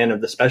been a fan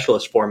of the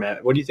specialist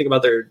format. What do you think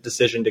about their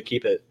decision to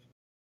keep it,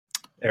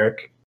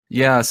 Eric?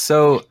 Yeah,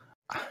 so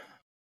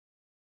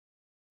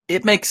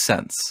it makes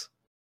sense.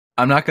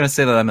 I'm not going to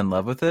say that I'm in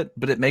love with it,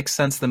 but it makes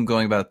sense them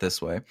going about it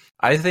this way.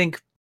 I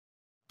think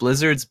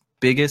Blizzard's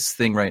biggest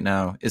thing right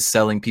now is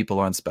selling people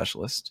on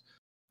Specialist.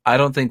 I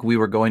don't think we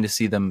were going to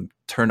see them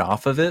turn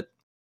off of it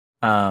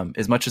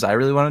as much as I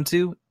really wanted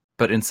to,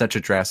 but in such a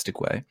drastic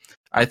way.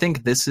 I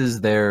think this is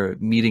their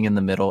meeting in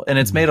the middle, and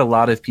it's made a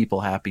lot of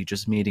people happy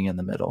just meeting in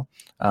the middle,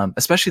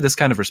 especially this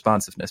kind of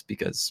responsiveness,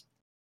 because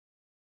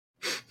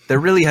there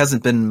really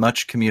hasn't been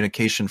much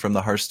communication from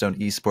the Hearthstone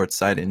esports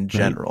side in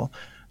general.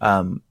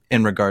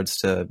 In regards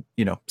to,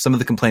 some of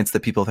the complaints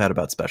that people have had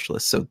about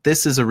Specialists. So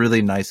this is a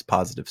really nice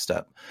positive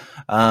step.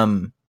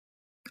 I'm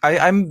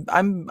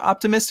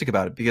optimistic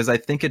about it because I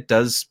think it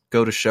does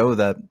go to show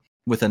that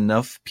with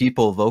enough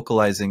people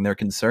vocalizing their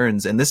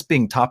concerns, and this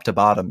being top to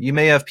bottom, you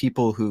may have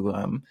people who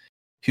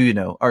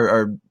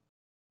are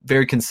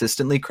very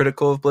consistently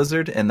critical of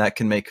Blizzard, and that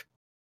can make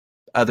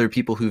other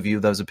people who view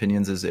those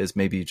opinions as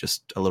maybe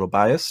just a little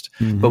biased.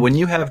 But when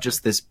you have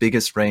just this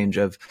biggest range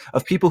of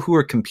people who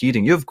are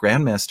competing, you have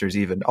grandmasters,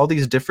 even all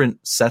these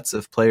different sets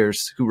of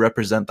players who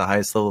represent the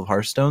highest level of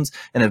Hearthstones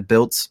and have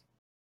built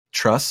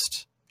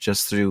trust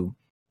just through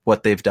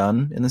what they've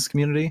done in this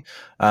community.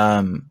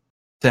 To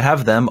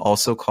have them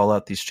also call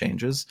out these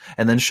changes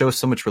and then show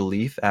so much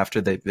relief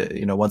after they,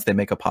 once they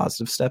make a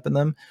positive step in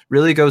them,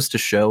 really goes to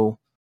show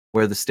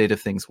where the state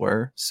of things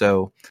were.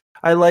 So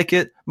I like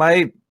it.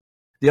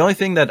 The only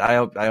thing that I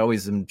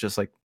always am just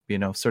like,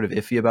 sort of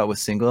iffy about with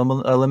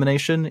single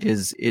elimination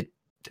is it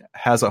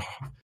has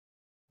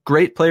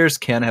great players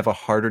can have a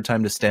harder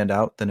time to stand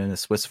out than in a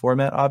Swiss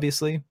format,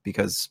 obviously,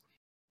 because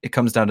it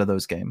comes down to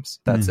those games.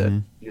 That's it.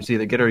 You just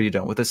either get it or you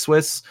don't. With a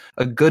Swiss,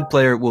 a good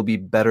player will be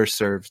better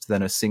served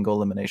than a single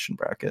elimination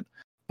bracket.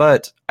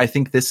 But I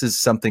think this is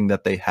something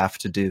that they have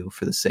to do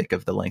for the sake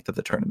of the length of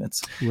the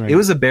tournaments. Right. It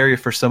was a barrier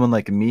for someone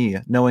like me,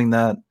 knowing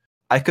that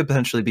I could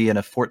potentially be in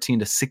a 14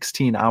 to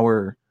 16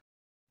 hour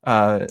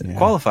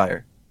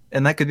qualifier,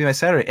 and that could be my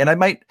Saturday. And I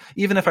might,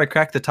 even if I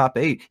cracked the top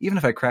 8, even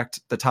if I cracked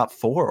the top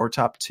 4 or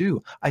top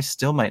 2, I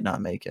still might not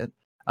make it.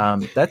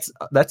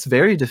 That's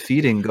very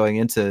defeating going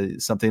into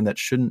something that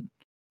shouldn't.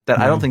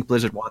 I don't think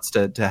Blizzard wants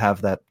to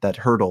have that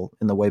hurdle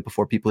in the way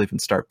before people even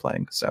start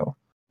playing. So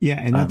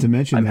and not to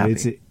mention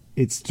that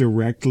it's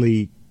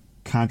directly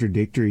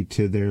contradictory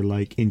to their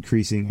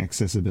increasing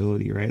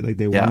accessibility, right? Like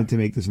they wanted to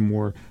make this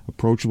more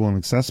approachable and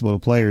accessible to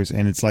players,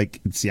 and it's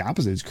the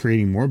opposite. It's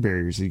creating more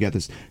barriers. You got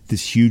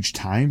this huge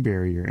time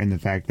barrier, and the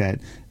fact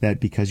that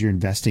because you're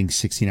investing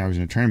 16 hours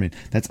in a tournament,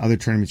 that's other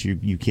tournaments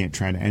you can't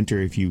try to enter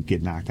if you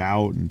get knocked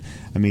out. And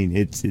I mean,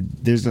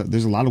 there's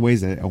a lot of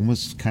ways that it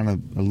almost kind of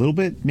a little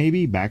bit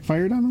maybe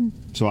backfired on them.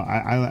 So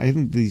I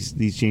think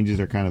these changes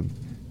are kind of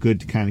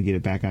good to kind of get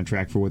it back on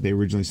track for what they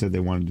originally said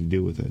they wanted to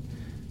do with it.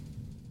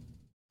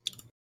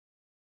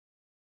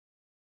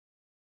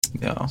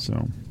 Yeah.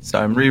 So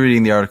I'm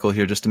rereading the article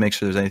here just to make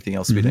sure there's anything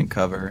else we didn't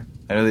cover.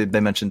 I know they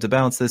mentioned to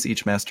balance this,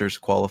 each Masters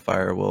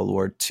qualifier will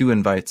award 2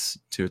 invites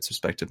to its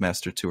respective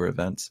Master Tour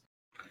events.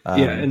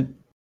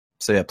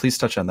 Please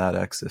touch on that,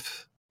 X.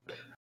 If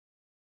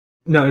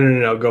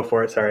No, go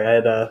for it. Sorry, I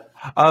had.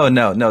 Oh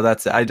no,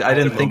 that's it. I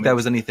didn't think that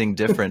was anything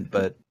different,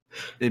 but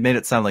it made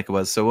it sound like it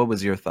was. So what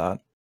was your thought?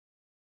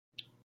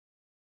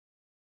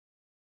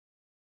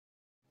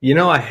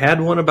 I had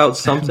one about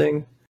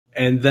something.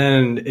 And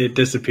then it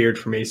disappeared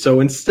for me. So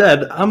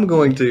instead, I'm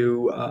going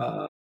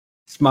to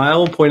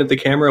smile, point at the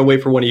camera, and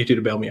wait for one of you two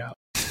to bail me out.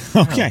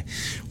 Okay.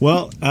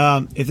 Well,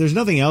 if there's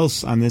nothing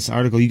else on this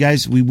article, you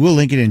guys, we will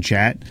link it in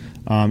chat.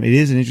 It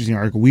is an interesting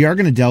article. We are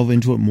going to delve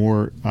into it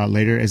more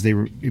later as they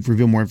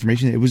reveal more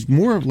information. It was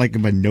more of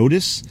a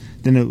notice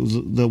than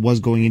it was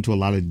going into a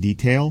lot of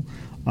detail.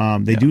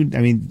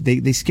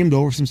 They skimmed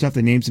over some stuff.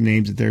 They named some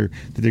names that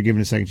they're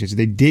giving a second chance.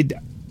 They did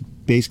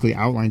basically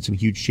outline some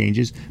huge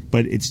changes,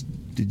 but it's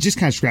just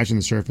kind of scratching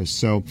the surface.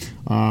 So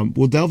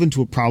we'll delve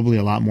into it probably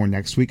a lot more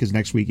next week, because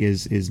next week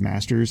is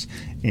Masters,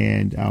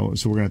 and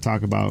so we're going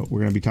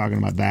to be talking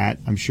about that,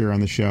 I'm sure,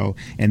 on the show,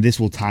 and this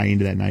will tie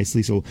into that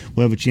nicely. So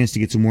we'll have a chance to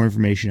get some more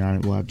information on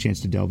it. We'll have a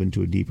chance to delve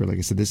into it deeper. Like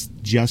I said, this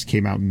just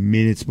came out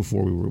minutes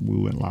before we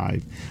went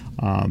live.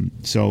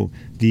 So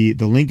the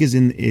link is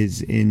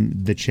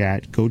in the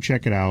chat. Go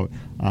check it out.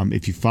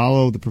 If you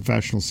follow the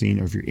professional scene,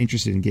 or if you're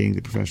interested in getting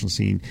the professional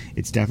scene,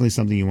 it's definitely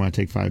something you want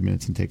to take 5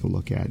 minutes and take a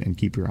look at and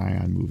keep your eye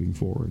on moving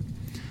forward.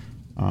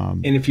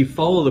 And if you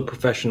follow the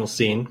professional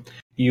scene,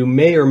 you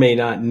may or may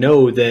not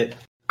know that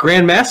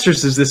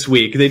Grandmasters is this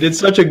week. They did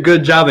such a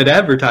good job at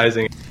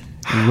advertising.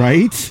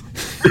 Right?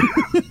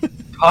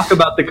 Talk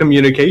about the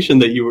communication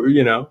that you were,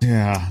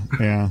 Yeah.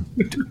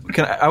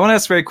 I want to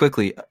ask very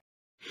quickly.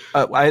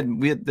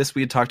 We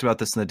had talked about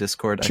this in the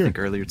Discord, sure. I think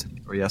earlier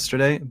today or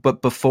yesterday.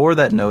 But before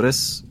that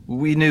notice,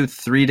 we knew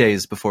 3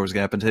 days before it was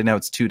going to happen. Today, now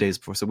it's 2 days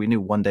before, so we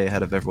knew 1 day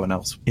ahead of everyone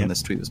else when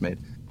this tweet was made.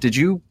 Did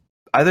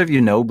either of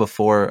you know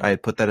before I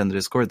had put that in the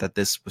Discord that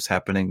this was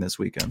happening this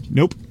weekend?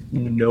 Nope.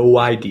 No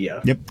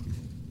idea. Yep.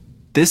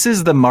 This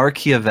is the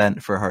marquee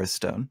event for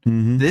Hearthstone.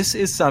 Mm-hmm. This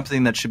is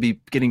something that should be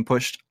getting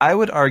pushed, I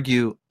would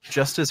argue,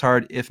 just as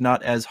hard, if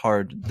not as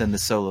hard, than the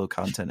solo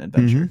content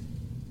adventure.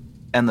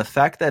 Mm-hmm. and the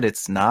fact that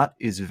it's not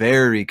is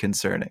very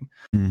concerning.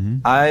 Mm-hmm.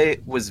 I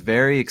was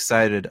very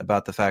excited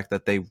about the fact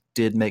that they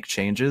did make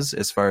changes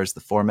as far as the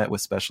format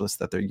with specialists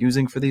that they're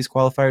using for these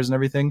qualifiers and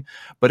everything,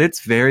 but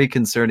it's very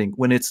concerning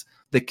when it's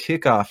the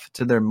kickoff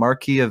to their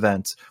marquee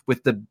event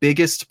with the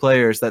biggest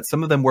players that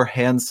some of them were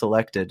hand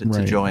selected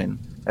to join,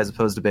 as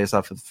opposed to based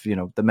off of, you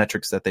know, the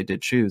metrics that they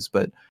did choose.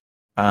 But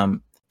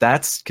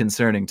that's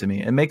concerning to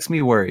me. It makes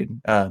me worried.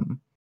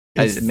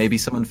 Maybe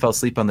someone fell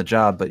asleep on the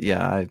job, but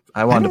yeah,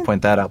 I wanted to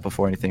point that out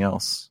before anything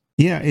else.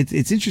 Yeah, it's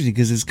interesting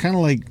because it's kind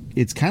of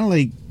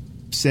like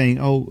saying,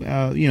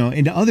 you know,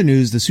 in other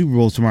news, the Super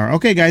Bowl's tomorrow.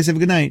 Okay, guys, have a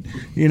good night.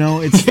 You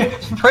know, it's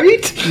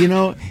right. You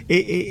know,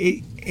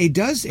 it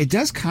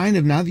does kind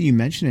of, now that you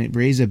mention it,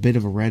 raise a bit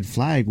of a red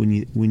flag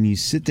when you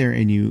sit there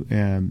and you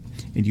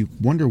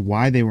wonder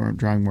why they weren't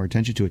drawing more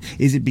attention to it.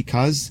 Is it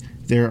because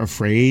they're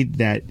afraid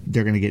that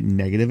they're going to get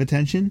negative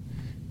attention?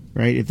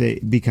 Right,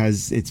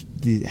 because it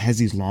has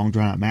these long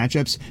drawn out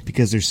matchups,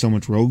 because there's so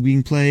much rogue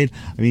being played.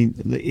 I mean,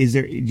 is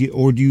there,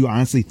 or do you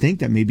honestly think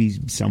that maybe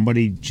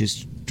somebody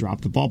just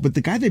dropped the ball? But the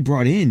guy they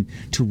brought in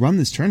to run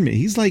this tournament,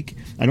 he's like,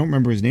 I don't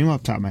remember his name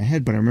off the top of my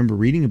head, but I remember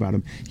reading about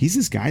him. He's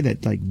this guy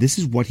that, like, this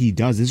is what he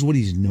does. This is what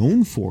he's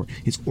known for.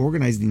 It's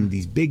organizing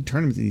these big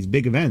tournaments and these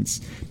big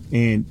events.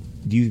 And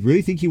do you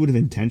really think he would have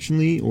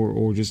intentionally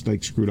or just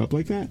like screwed up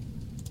like that?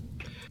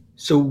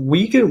 So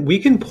we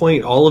can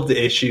point all of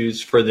the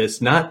issues for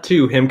this not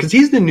to him, because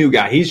he's the new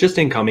guy. He's just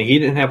incoming. He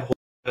didn't have a whole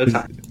lot of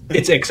time.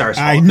 It's XR's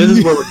fault. This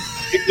is where we're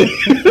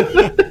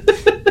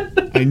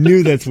I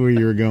knew that's where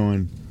you were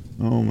going.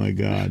 Oh my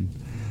god!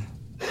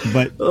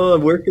 But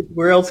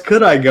where else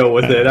could I go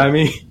with it? I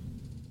mean,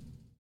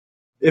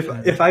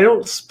 if I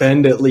don't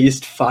spend at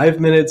least 5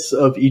 minutes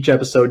of each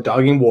episode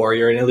dogging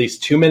Warrior and at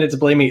least 2 minutes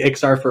blaming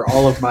XR for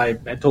all of my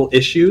mental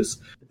issues,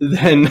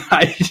 then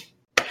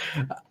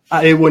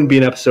it wouldn't be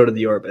an episode of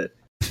The Orbit.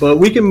 But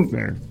we can...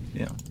 Fair.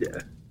 Yeah.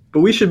 But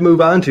we should move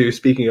on to,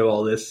 speaking of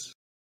all this,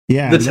 the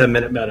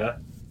 10-minute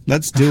meta.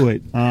 Let's do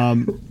it.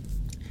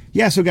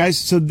 So guys,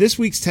 so this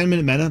week's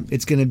 10-minute meta,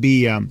 it's going to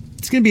be a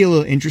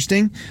little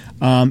interesting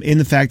in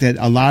the fact that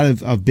a lot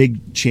of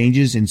big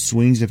changes and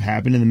swings have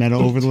happened in the meta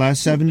over the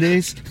last 7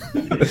 days.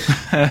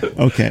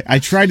 Okay, I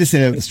tried to say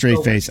that with a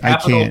straight face. I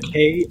can't.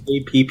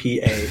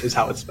 Kappa is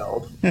how it's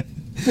spelled.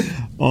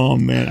 Oh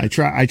man, I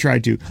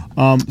tried to.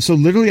 So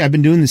literally, I've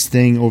been doing this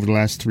thing over the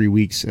last 3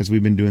 weeks as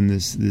we've been doing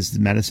this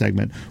meta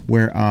segment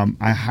where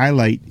I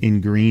highlight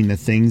in green the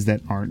things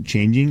that aren't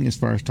changing as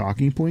far as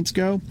talking points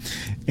go,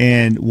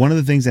 and one of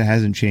the things that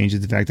hasn't changed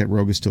is the fact that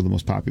Rogue is still the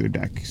most popular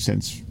deck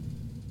since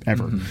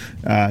ever.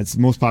 Mm-hmm. It's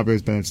the most popular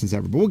it's been since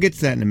ever. But we'll get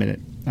to that in a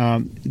minute.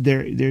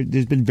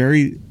 There's been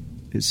very,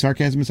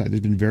 sarcasm aside,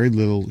 there's been very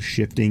little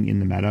shifting in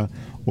the meta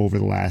over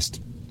the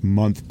last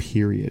month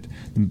period.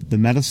 The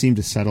meta seemed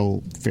to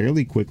settle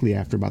fairly quickly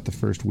after about the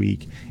first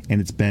week,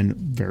 and it's been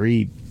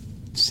very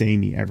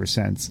samey ever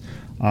since.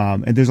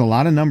 And there's a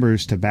lot of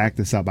numbers to back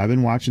this up. I've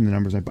been watching the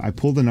numbers. I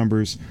pull the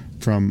numbers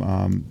from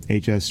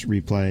HS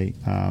Replay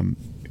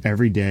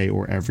every day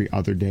or every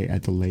other day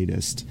at the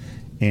latest,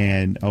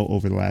 and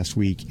over the last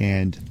week.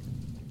 And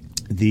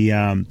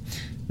the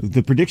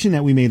prediction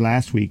that we made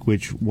last week,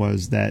 which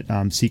was that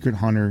Secret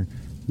Hunter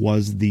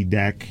was the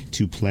deck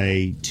to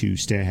play to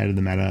stay ahead of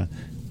the meta,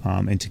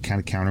 and to kind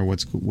of counter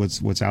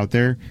what's out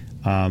there,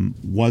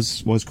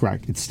 was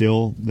correct. It's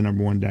still the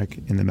number one deck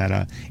in the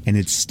meta, and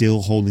it's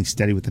still holding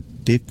steady with a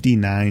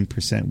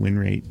 59% win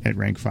rate at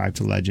rank 5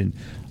 to legend,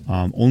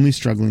 only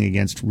struggling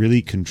against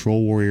really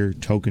Control Warrior,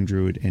 Token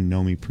Druid, and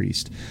Nomi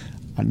Priest.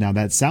 Now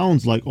that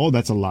sounds like,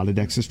 that's a lot of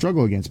decks to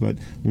struggle against, but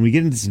when we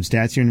get into some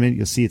stats here in a minute,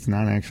 you'll see it's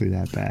not actually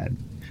that bad.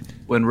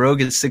 When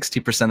Rogue is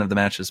 60% of the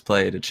matches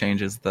played, it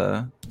changes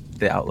the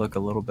outlook a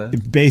little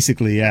bit.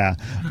 Basically, yeah.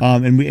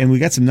 And we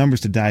got some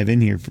numbers to dive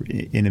in here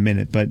in a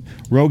minute, but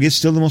Rogue is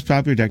still the most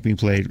popular deck being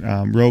played.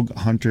 Rogue,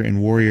 Hunter,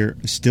 and Warrior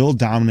still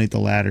dominate the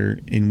ladder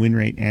in win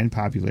rate and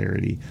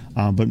popularity,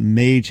 but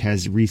Mage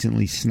has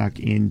recently snuck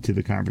into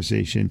the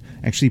conversation,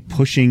 actually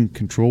pushing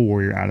Control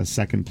Warrior out of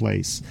second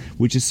place,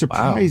 which is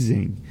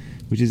surprising. Wow.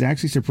 Which is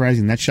actually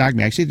surprising. That shocked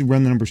me. I actually had to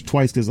run the numbers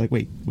twice because, like,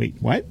 wait,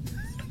 what?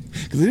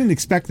 Because I didn't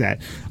expect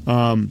that.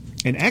 And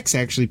X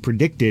actually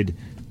predicted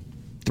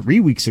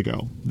 3 weeks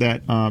ago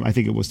that I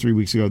think it was 3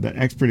 weeks ago that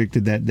X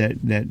predicted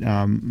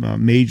that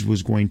Mage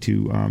was going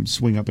to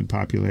swing up in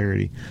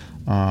popularity.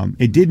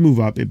 It did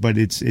move up, but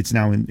it's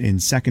now in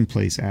second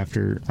place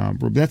after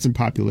that's in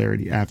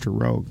popularity after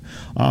Rogue.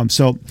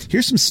 So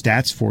here's some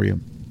stats for you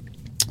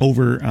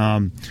over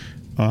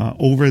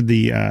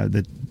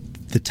the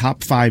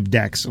top 5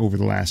 decks over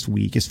the last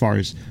week as far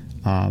as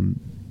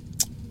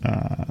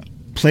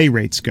play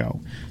rates go.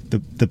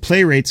 The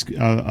play rates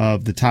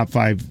of the top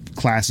 5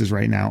 classes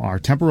right now are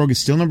Temple Rogue is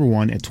still number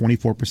 1 at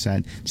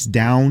 24%. It's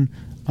down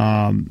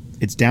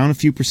a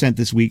few percent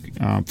this week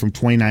from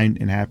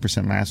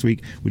 29.5% last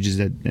week, which is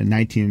a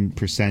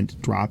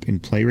 19% drop in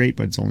play rate,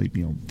 but it's only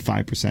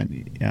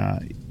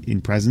 5%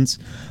 in presence.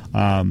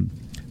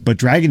 But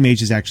Dragon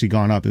Mage has actually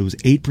gone up. It was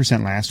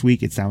 8% last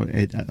week. It's now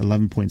at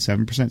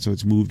 11.7%, so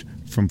it's moved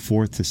from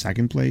 4th to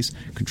 2nd place.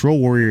 Control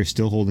Warrior is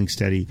still holding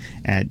steady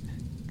at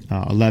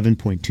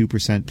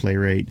 11.2% play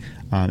rate.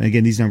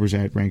 Again, these numbers are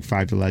at rank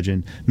 5 to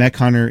Legend. Mech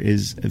Hunter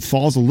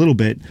falls a little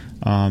bit,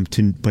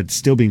 but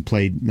still being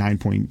played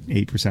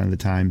 9.8% of the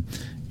time.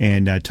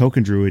 And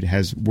Token Druid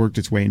has worked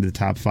its way into the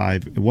top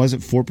 5. It was at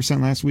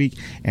 4% last week,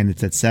 and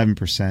it's at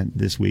 7%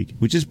 this week,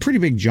 which is a pretty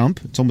big jump.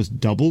 It's almost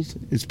doubled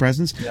its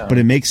presence, but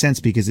it makes sense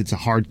because it's a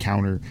hard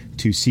counter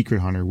to Secret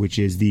Hunter, which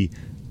is the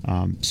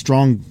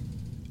strong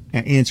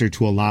answer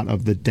to a lot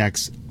of the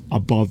decks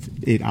above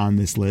it on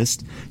this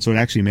list. So it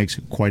actually makes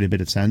quite a bit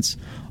of sense.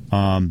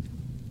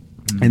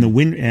 And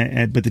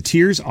but the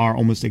tiers are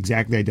almost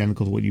exactly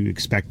identical to what you would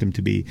expect them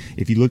to be.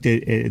 If you looked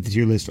at the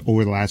tier list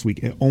over the last week,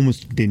 it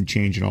almost didn't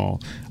change at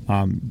all.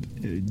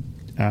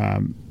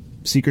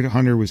 Secret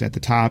Hunter was at the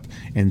top,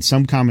 and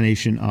some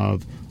combination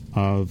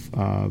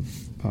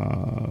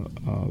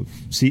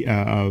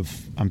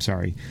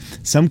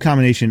some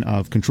combination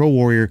of Control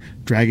Warrior,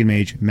 Dragon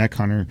Mage, Mech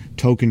Hunter,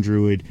 Token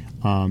Druid,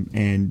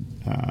 and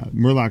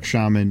Murloc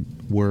Shaman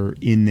were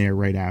in there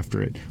right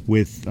after it,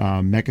 with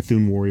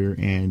Mechathune Warrior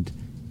and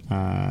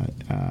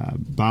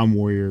Bomb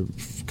Warrior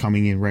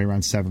coming in right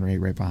around 7 or 8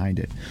 right behind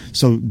it.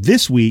 So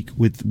this week,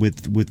 with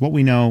what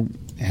we know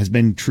has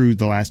been true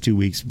the last 2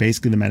 weeks,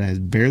 basically the meta has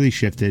barely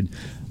shifted.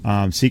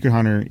 Secret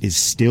Hunter is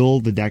still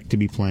the deck to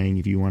be playing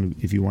if you want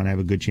to have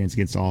a good chance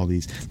against all of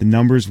these. The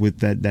numbers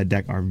with that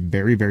deck are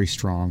very, very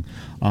strong.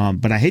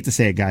 But I hate to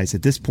say it, guys.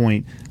 At this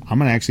point, I'm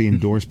going to actually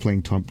endorse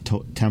playing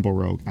Temple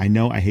Rogue. I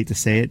know I hate to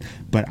say it,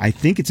 but I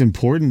think it's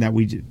important that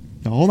we...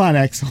 Hold on,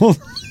 X.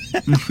 Hold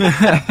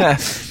on.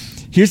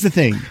 Here's the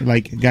thing,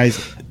 guys,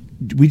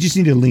 we just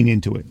need to lean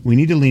into it. We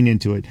need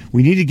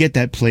to get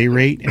that play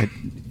rate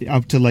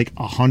up to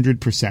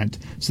 100%,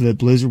 so that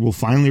Blizzard will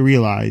finally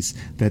realize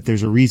that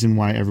there's a reason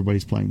why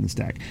everybody's playing this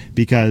deck.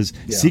 Because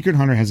Secret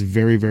Hunter has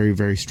very, very,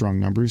 very strong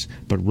numbers,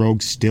 but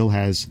Rogue still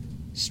has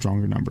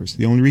stronger numbers.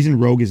 The only reason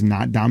Rogue is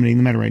not dominating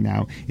the meta right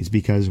now is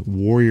because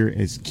Warrior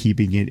is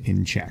keeping it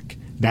in check.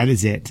 That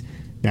is it.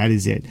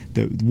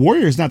 The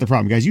Warrior is not the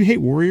problem, guys. You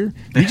hate Warrior.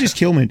 Regis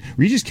Killman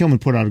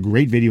put out a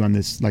great video on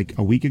this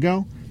a week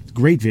ago.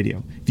 Great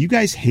video. If you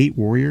guys hate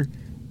Warrior,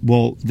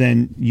 well,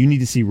 then you need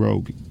to see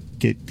Rogue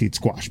get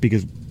squashed,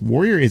 because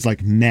Warrior is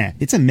meh.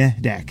 It's a meh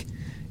deck.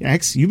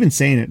 X, you've been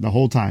saying it the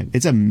whole time.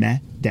 It's a meh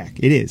deck.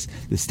 It is.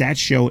 The stats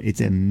show it's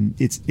an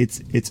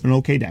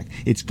okay deck.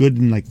 It's good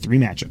in 3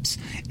 matchups,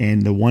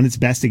 and the one it's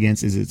best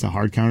against is it's a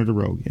hard counter to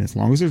Rogue. And as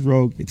long as there's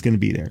Rogue, it's going to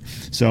be there.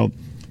 So,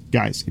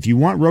 guys, if you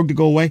want Rogue to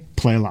go away,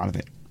 play a lot of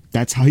it.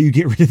 That's how you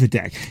get rid of the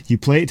deck. You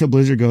play it till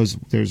Blizzard goes,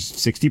 there's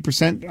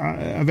 60%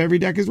 of every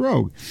deck is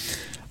Rogue.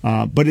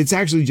 But it's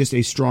actually just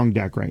a strong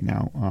deck right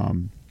now.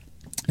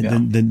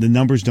 The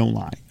numbers don't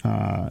lie.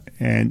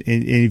 And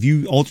if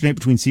you alternate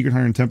between Secret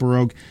Hunter and Temple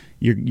Rogue,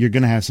 you're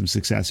going to have some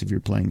success if you're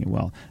playing it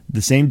well.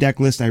 The same deck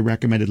list I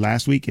recommended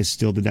last week is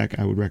still the deck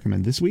I would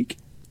recommend this week.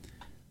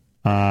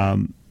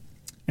 And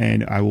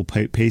I will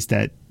paste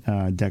that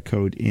deck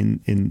code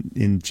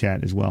in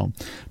chat as well.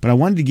 But I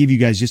wanted to give you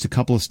guys just a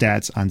couple of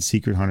stats on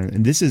Secret Hunter,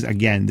 and this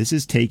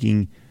is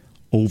taking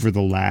over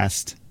the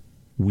last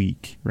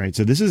week, right?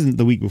 So this isn't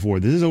the week before.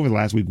 This is over the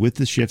last week with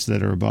the shifts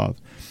that are above.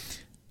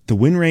 The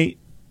win rate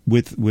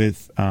with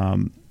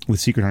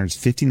Secret Hunter is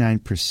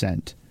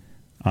 59%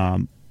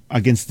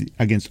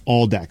 against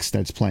all decks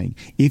that's playing.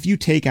 If you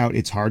take out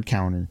its hard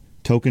counter,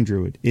 Token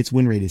Druid, its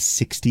win rate is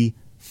 65%.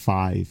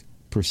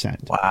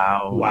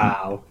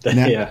 Wow.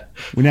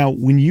 Now,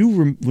 when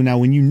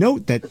you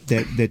note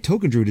that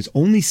Token Druid is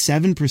only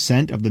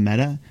 7% of the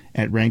meta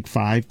at rank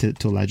 5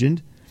 to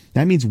Legend,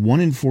 that means 1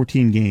 in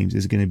 14 games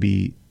is going to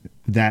be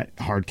that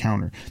hard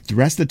counter. The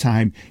rest of the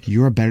time,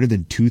 you're a better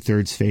than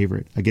 2/3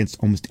 favorite against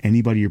almost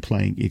anybody you're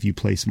playing if you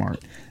play smart.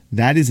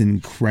 That is an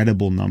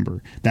incredible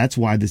number. That's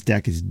why this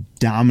deck is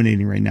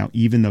dominating right now,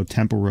 even though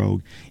Temple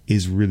Rogue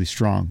is really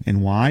strong.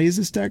 And why is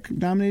this deck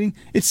dominating?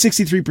 It's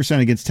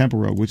 63% against Temple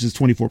Rogue, which is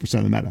 24%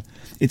 of the meta.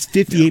 It's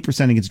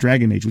 58% against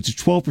Dragon Mage, which is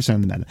 12%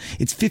 of the meta.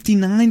 It's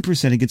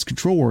 59% against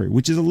Control Warrior,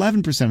 which is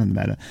 11% of the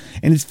meta.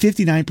 And it's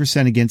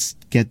 59%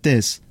 against, get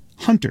this,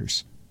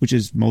 Hunters, which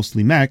is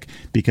mostly Mech,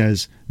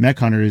 because Mech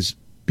Hunter is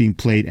being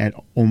played at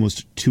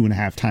almost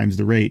 2.5 times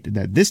the rate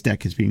that this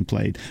deck is being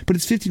played. But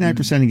it's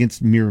 59%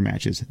 against mirror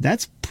matches.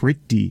 That's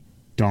pretty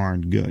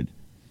darn good.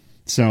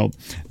 So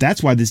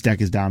that's why this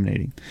deck is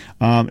dominating.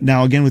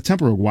 Now, again, with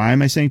Temple Rogue, why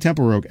am I saying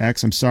Temple Rogue?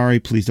 X, I'm sorry.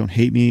 Please don't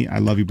hate me. I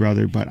love you,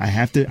 brother. But I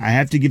have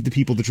to give the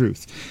people the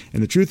truth.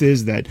 And the truth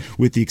is that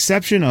with the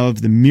exception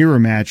of the mirror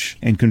match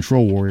and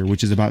Control Warrior,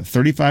 which is about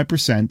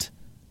 35%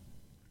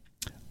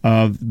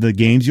 of the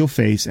games you'll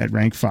face at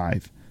rank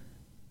 5,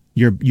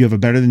 you have a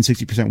better than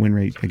 60% win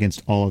rate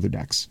against all other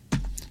decks.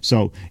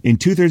 So in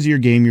 2/3 of your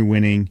game, you're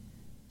winning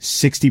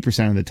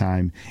 60% of the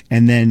time.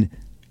 And then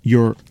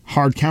your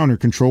hard counter,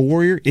 Control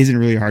Warrior, isn't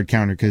really a hard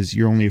counter because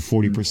you're only at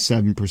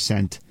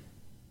 47%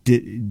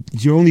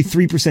 you're only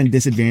 3%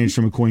 disadvantaged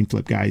from a coin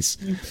flip, guys.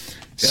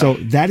 So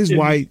that is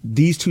why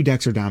these two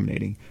decks are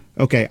dominating.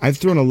 Okay, I've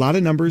thrown a lot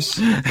of numbers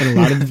and a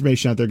lot of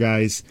information out there,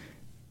 guys.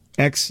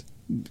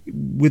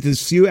 With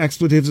as few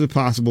expletives as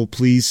possible,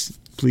 please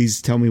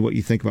tell me what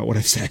you think about what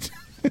I've said.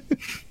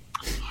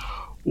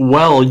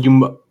 Well,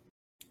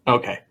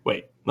 okay,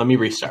 wait, let me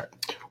restart.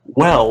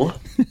 Well,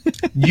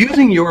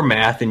 using your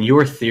math and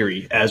your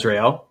theory,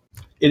 Azrael,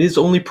 it is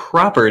only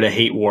proper to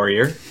hate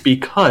Warrior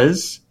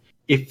because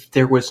if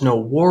there was no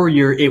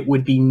Warrior, it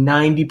would be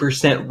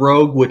 90%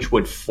 Rogue, which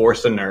would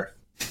force a nerf.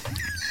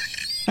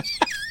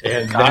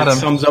 And that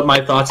sums up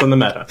my thoughts on the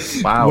meta.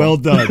 Wow. Well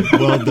done.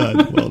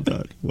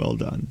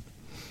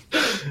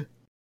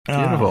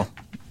 Beautiful.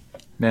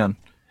 Man.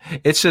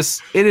 It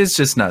is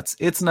just nuts.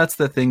 It's nuts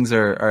that things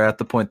are at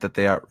the point that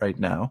they are right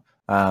now.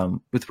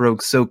 With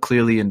Rogue so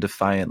clearly and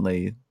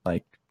defiantly,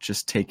 like,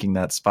 just taking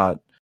that spot.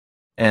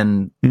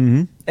 And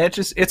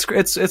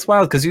it's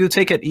wild because you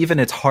take it even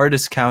its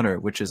hardest counter,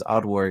 which is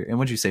Odd Warrior, and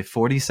what'd you say,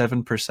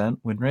 47%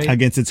 win rate?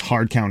 Against its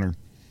hard counter.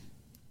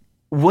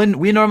 When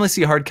we normally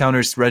see hard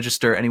counters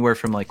register anywhere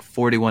from like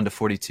 41 to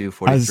 42,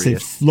 43. I was going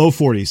to say low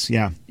 40s,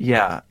 yeah.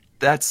 Yeah,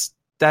 that's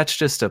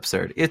just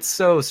absurd. It's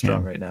so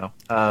strong right now.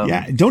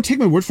 Don't take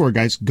my word for it,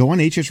 guys. Go on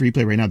HS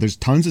Replay right now. There's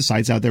tons of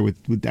sites out there with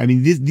I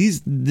mean,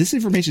 this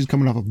information is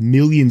coming off of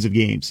millions of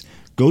games.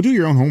 Go do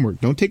your own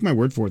homework. Don't take my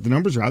word for it. The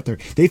numbers are out there.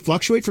 They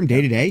fluctuate from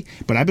day to day,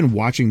 but I've been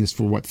watching this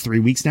for 3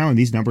 weeks now, and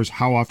these numbers,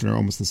 how often, are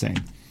almost the same.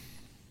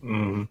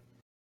 Mm-hmm.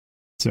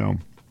 So,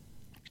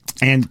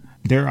 and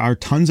there are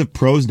tons of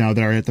pros now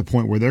that are at the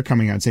point where they're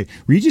coming out and say,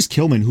 Regis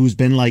Killman, who's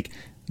been like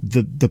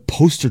the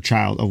poster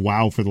child of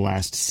WoW for the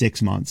last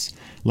 6 months.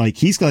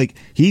 He's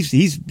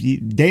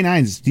day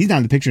 9, he's not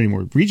in the picture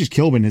anymore. Regis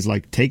Killman has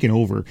like taken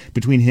over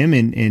between him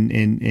and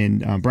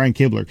Brian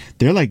Kibler.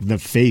 They're like the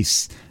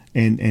face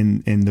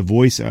and the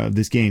voice of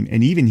this game.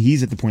 And even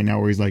he's at the point now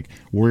where he's like,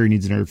 Warrior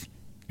needs a nerf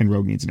and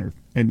Rogue needs a nerf.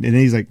 And then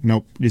he's like,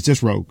 nope, it's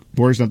just Rogue.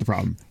 Warrior's not the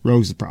problem.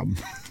 Rogue's the problem.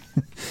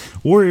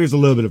 Warrior's a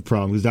little bit of a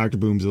problem because Dr.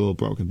 Boom's a little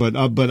broken, but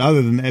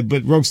other than that,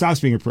 but Rogue stops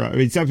being a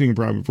problem. It stops being a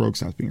problem if Rogue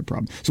stops being a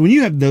problem. So when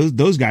you have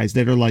those guys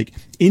that are like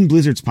in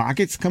Blizzard's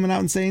pockets coming out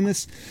and saying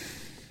this,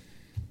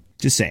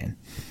 just saying.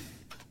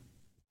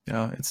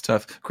 Yeah, it's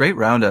tough. Great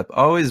roundup.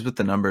 Always with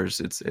the numbers.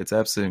 It's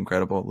absolutely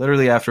incredible.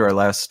 Literally after our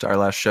last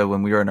show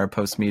when we were in our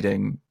post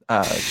meeting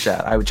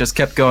chat, I just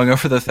kept going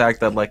over the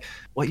fact that like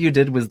what you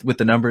did with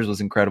the numbers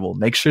was incredible.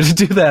 Make sure to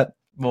do that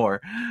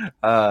more.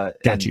 And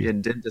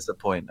didn't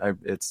disappoint.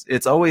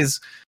 It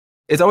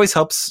always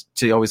helps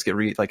to always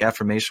get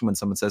affirmation when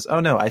someone says, "Oh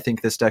no, I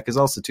think this deck is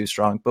also too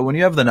strong." But when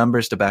you have the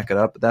numbers to back it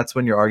up, that's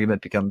when your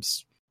argument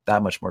becomes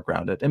that much more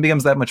grounded and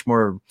becomes that much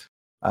more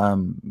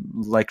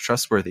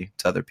trustworthy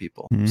to other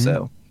people. Mm-hmm.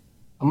 So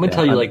I'm gonna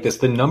tell you like this: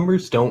 the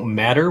numbers don't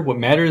matter. What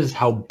matters is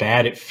how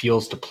bad it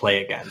feels to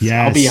play against.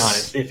 Yes. I'll be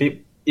honest.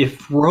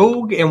 If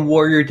Rogue and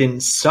Warrior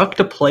didn't suck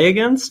to play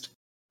against,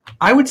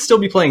 I would still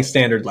be playing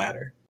Standard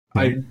Ladder.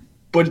 Mm-hmm.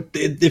 But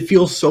it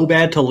feels so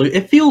bad to lose.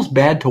 It feels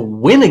bad to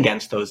win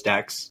against those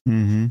decks,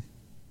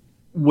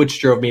 which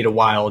drove me to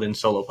Wild and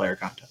solo player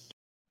content.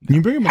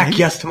 You bring up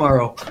yes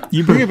tomorrow.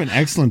 You bring up an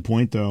excellent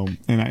point, though,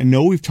 and I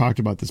know we've talked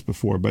about this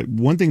before, but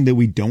one thing that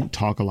we don't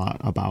talk a lot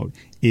about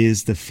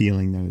is the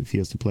feeling that it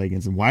feels to play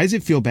against them. Why does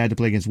it feel bad to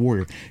play against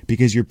Warrior?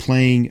 Because you're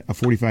playing a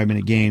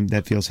 45-minute game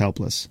that feels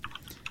helpless,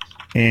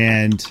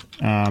 and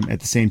at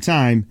the same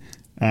time,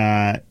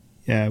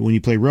 when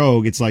you play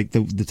Rogue, it's like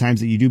the times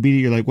that you do beat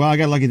it, you're like, well, I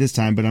got lucky this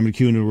time, but I'm going to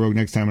queue into a Rogue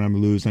next time and I'm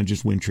going to lose, and I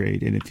just win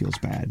trade, and it feels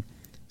bad.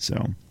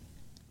 So,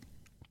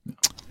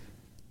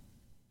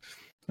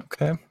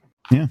 okay.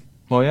 Yeah.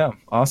 Well, yeah.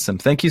 Awesome.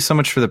 Thank you so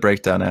much for the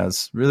breakdown,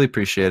 Az. Really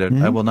appreciate it.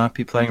 Mm-hmm. I will not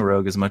be playing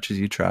Rogue as much as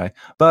you try,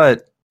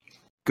 but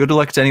good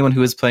luck to anyone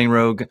who is playing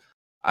Rogue.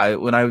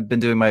 When I've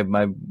been doing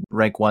my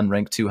rank 1,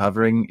 rank 2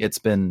 hovering, it's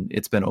been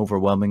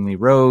overwhelmingly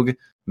Rogue,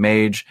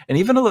 Mage, and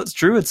even a little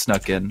Druid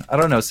snuck in. I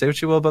don't know. Say what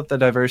you will about the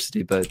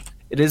diversity, but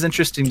it is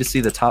interesting to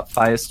see the top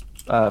 5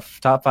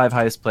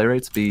 highest play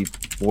rates be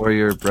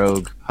Warrior,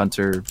 Rogue,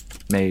 Hunter,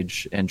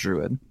 Mage, and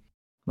Druid.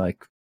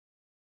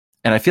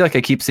 And I feel like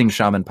I keep seeing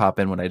Shaman pop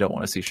in when I don't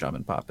want to see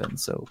Shaman pop in.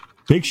 So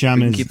Big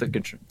Shaman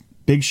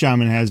Big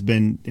Shaman has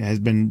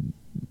been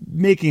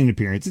making an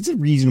appearance. It's a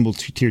reasonable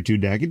tier 2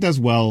 deck. It does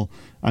well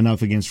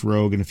enough against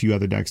Rogue and a few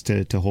other decks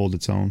to hold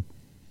its own.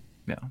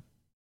 Yeah.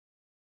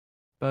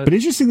 But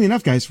interestingly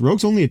enough, guys,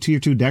 Rogue's only a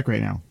tier 2 deck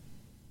right now.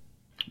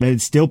 But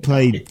it's still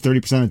played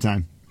 30% of the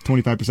time,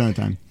 25% of the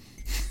time.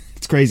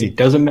 It's crazy. It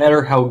doesn't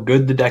matter how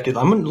good the deck is.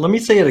 Let me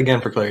say it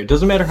again for clarity. It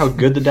doesn't matter how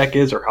good the deck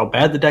is or how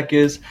bad the deck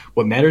is.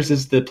 What matters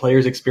is the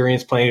player's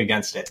experience playing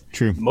against it.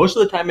 True. Most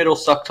of the time it'll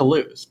suck to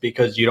lose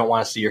because you don't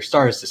want to see your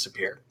stars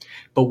disappear.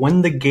 But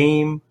when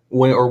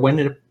when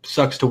it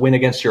sucks to win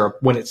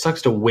when it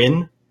sucks to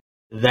win,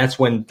 that's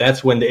when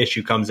the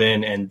issue comes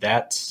in, and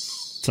that's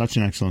such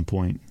an excellent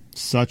point.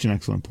 Such an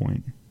excellent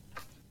point.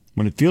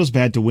 When it feels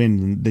bad to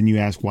win, then you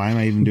ask, why am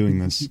I even doing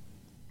this?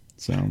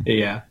 So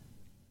yeah.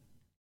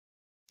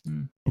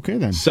 Okay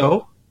then.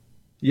 So,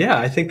 yeah,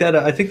 I think that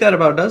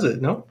about does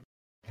it. No.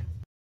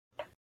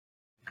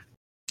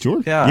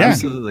 Sure. Yeah,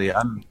 absolutely.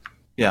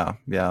 Yeah.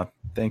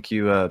 Thank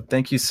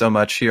you so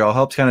much. Here, I'll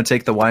help kind of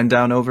take the wind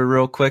down over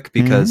real quick,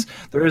 because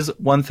there is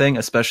one thing,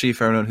 especially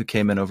for everyone who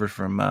came in over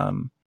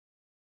from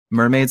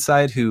Mermaid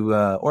side, who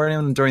or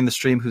anyone during the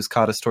stream who's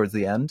caught us towards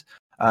the end.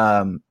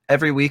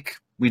 Every week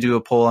we do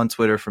a poll on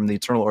Twitter from the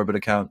Eternal Orbit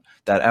account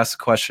that asks a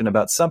question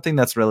about something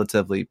that's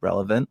relatively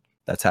relevant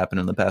that's happened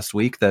in the past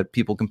week that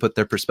people can put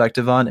their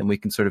perspective on, and we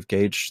can sort of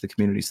gauge the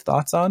community's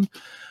thoughts on.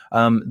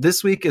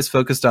 This week is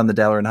focused on the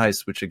Dalaran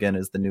Heist, which again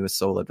is the newest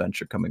solo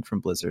adventure coming from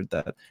Blizzard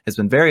that has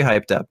been very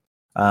hyped up,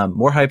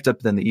 more hyped up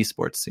than the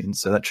esports scene.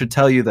 So that should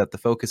tell you that the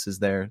focus is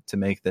there to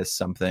make this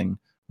something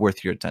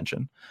worth your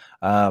attention.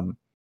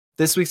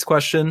 This week's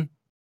question: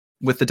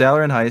 with the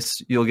Dalaran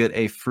Heist, you'll get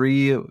a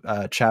free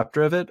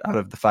chapter of it out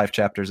of the 5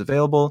 chapters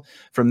available.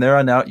 From there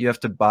on out, you have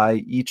to buy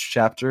each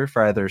chapter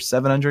for either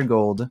 700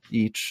 gold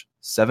each,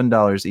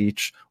 $7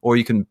 each, or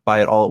you can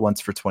buy it all at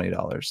once for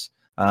 $20.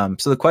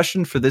 So the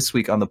question for this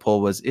week on the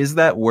poll was: is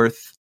that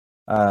worth?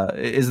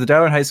 Is the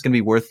Dalaran Heist going to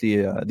be worth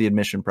the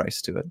admission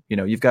price to it? You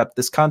know, you've got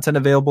this content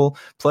available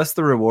plus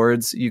the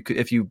rewards.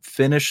 If you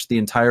finish the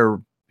entire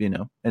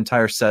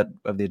set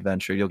of the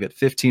adventure, you'll get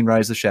 15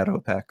 Rise of Shadow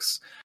packs,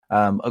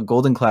 a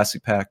golden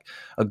classic pack,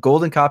 a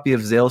golden copy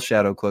of Zale's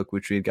Shadow Cloak,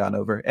 which we had gone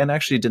over, and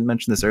actually didn't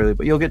mention this earlier,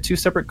 but you'll get 2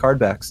 separate card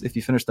backs. If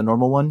you finish the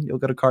normal one, you'll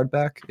get a card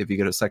back. If you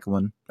get a second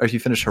one, or if you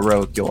finish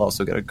heroic, you'll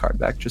also get a card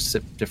back, just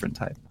different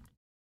type.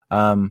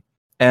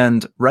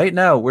 And right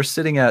now we're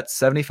sitting at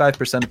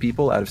 75% of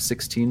people out of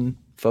 16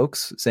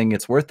 folks saying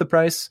it's worth the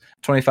price,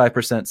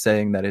 25%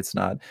 saying that it's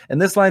not. And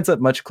this lines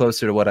up much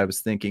closer to what I was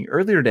thinking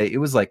earlier today. It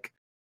was like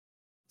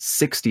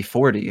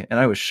 60-40, and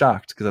I was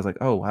shocked because I was like,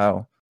 oh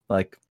wow.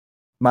 Like,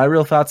 my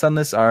real thoughts on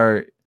this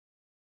are,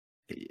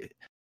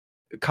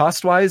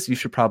 cost wise, you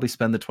should probably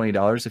spend the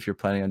 $20 if you're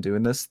planning on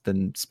doing this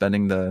than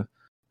spending the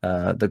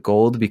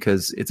gold,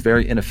 because it's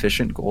very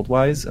inefficient gold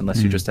wise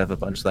unless you just have a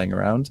bunch laying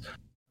around.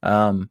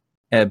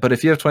 But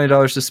if you have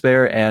 $20 to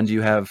spare and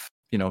you have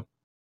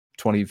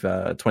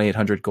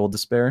 2,800 gold to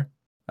spare,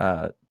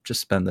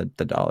 just spend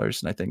the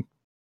dollars, and I think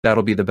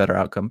that'll be the better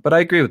outcome. But I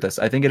agree with this.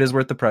 I think it is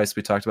worth the price.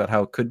 We talked about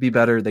how it could be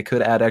better. They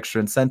could add extra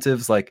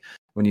incentives, like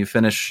when you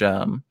finish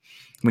a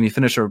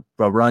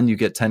run, you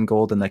get 10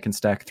 gold, and that can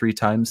stack 3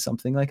 times,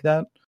 something like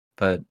that.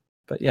 But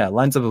yeah,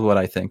 lines up with what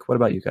I think. What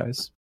about you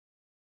guys?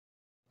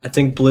 I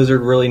think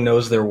Blizzard really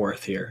knows their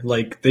worth here.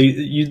 Like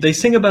they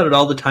sing about it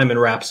all the time in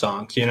rap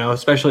songs,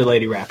 especially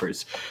lady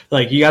rappers.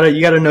 Like you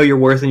gotta know your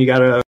worth, and you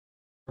gotta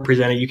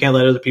represent it. You can't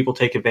let other people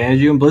take advantage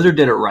of you. And Blizzard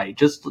did it right.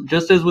 Just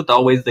as with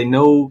always, they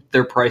know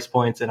their price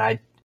points, and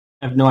I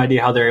have no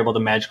idea how they're able to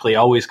magically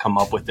always come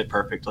up with it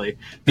perfectly,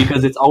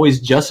 because it's always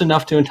just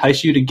enough to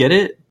entice you to get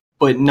it,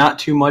 but not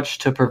too much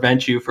to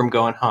prevent you from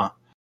going,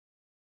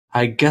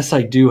 I guess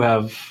I do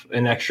have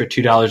an extra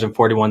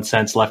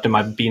 $2.41 left in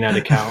my BNet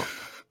account.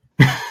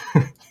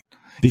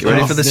 Get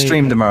ready for the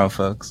stream tomorrow,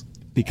 folks.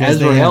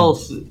 Because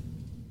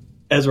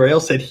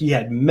Azrael said he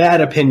had mad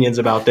opinions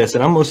about this,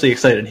 and I'm mostly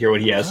excited to hear what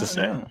he has to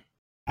say.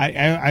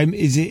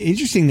 Is it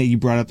interesting that you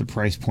brought up the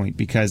price point,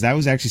 because that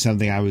was actually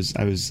something I was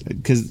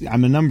because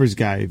I'm a numbers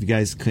guy, if you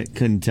guys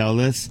couldn't tell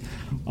this,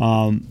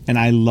 and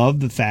I love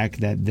the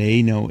fact that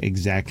they know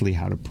exactly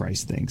how to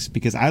price things,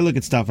 because I look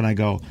at stuff and I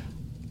go,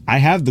 I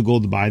have the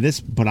gold to buy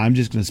this, but I'm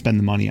just going to spend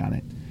the money on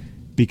it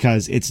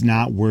because it's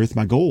not worth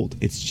my gold.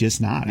 It's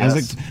just not. Yes. I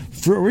was like,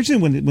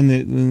 originally when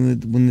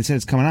they said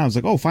it's coming out, I was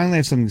like, oh, finally I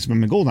have something to spend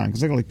my gold on,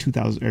 because I got like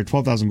 2,000 or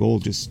 12,000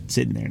 gold just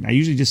sitting there. And I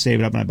usually just save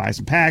it up and I buy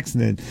some packs,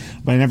 but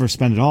I never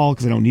spend it all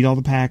because I don't need all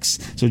the packs.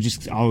 So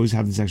just always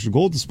have this extra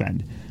gold to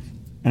spend.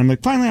 And I'm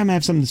like, finally I'm gonna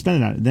have something to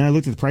spend it on. Then I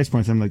looked at the price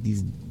points. And I'm like,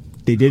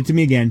 they did it to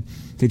me again.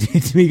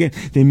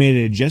 They made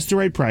it just the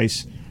right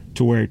price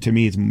to where, to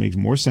me, it makes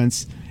more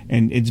sense.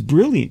 And it's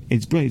brilliant.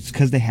 It's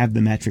because they have the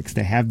metrics.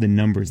 They have the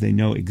numbers. They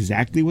know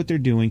exactly what they're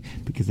doing,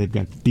 because they've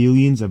got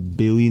billions and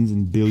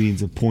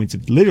billions of points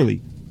of,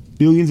 literally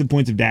billions of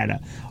points of data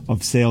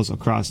of sales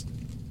across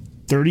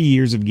 30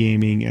 years of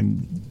gaming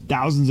and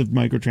thousands of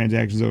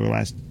microtransactions over the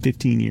last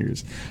 15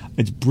 years.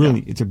 It's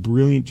brilliant. It's a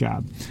brilliant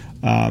job.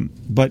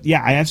 But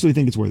yeah, I absolutely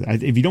think it's worth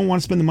it. If you don't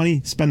want to spend the money,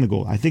 spend the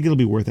gold. I think it'll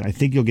be worth it. I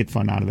think you'll get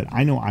fun out of it.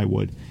 I know I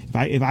would.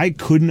 If I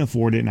couldn't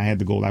afford it and I had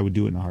the gold, I would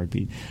do it in a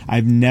heartbeat.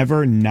 I've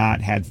never not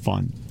had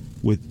fun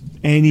with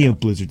any of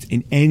Blizzard's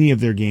in any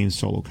of their games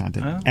solo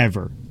content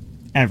ever.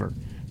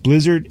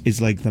 Blizzard is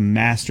like the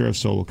master of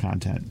solo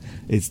content.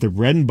 It's the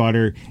bread and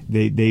butter.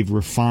 They've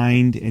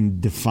refined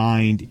and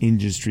defined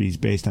industries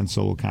based on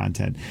solo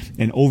content,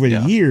 and over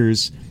the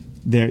years,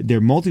 their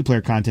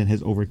multiplayer content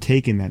has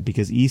overtaken that,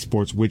 because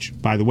esports, which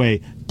by the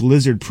way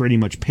Blizzard pretty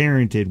much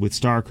parented with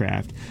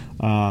StarCraft,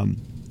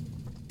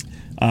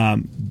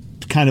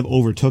 kind of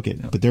overtook it.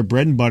 But their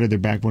bread and butter, their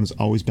backbone has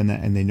always been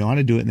that, and they know how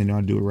to do it, and they know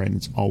how to do it right, and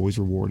it's always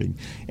rewarding.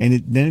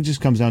 And then it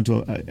just comes down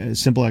to a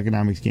simple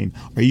economics game.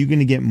 Are you going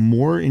to get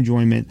more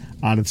enjoyment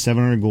out of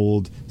 700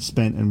 gold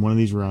spent in one of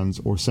these runs,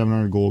 or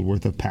 700 gold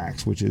worth of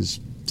packs, which is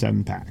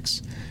 7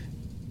 packs?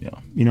 Yeah,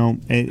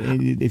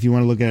 if you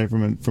want to look at it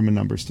from a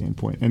number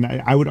standpoint, and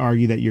I would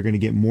argue that you're going to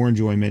get more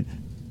enjoyment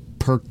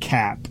per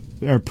cap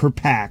or per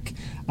pack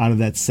out of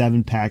that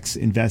 7 packs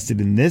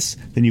invested in this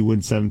than you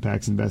would 7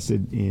 packs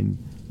invested in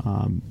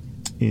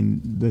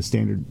the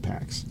standard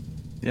packs.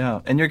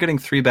 Yeah, and you're getting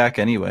 3 back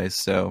anyways,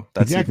 so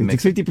that's exactly.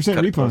 It's a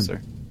 50%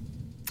 refund.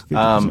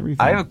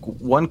 I have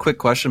one quick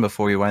question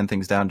before we wind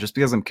things down, just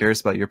because I'm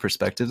curious about your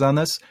perspectives on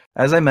this.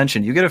 As I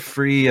mentioned, you get a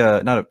free,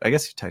 I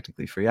guess you're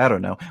technically free, I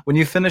don't know. When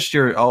you finished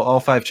your all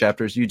 5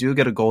 chapters, you do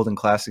get a golden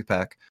classic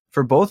pack.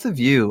 For both of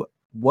you,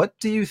 what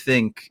do you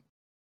think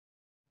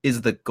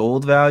is the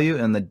gold value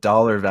and the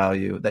dollar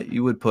value that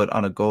you would put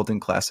on a golden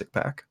classic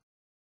pack?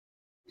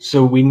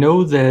 So we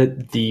know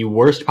that the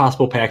worst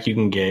possible pack you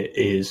can get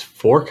is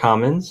 4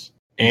 commons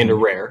and a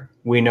rare.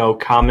 We know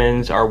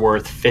commons are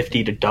worth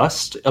 50 to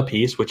dust a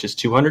piece, which is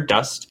 200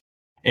 dust.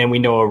 And we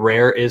know a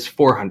rare is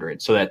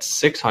 400. So that's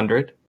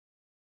 600.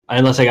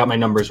 Unless I got my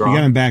numbers wrong. You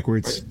got them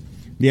backwards.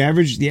 Right.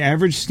 The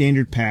average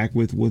standard pack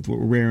with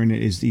rare in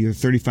it is either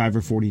 35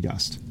 or 40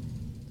 dust.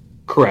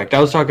 Correct. I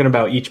was talking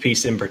about each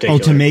piece in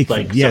particular. Oh, to make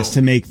them. Yes,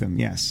 to make them.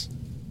 Yes.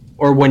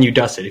 Or when you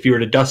dust it. If you were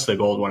to dust the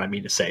gold one, I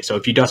mean to say. So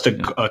if you dust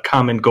a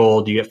common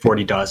gold, you get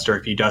 40 dust. Or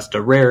if you dust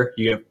a rare,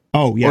 you get...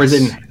 Oh, yes. Or is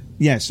it...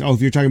 Yes. Oh,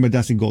 if you're talking about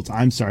dusting golds,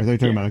 I'm sorry. I thought you were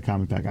talking about a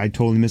common pack. I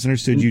totally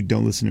misunderstood you.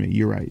 Don't listen to me.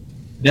 You're right.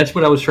 That's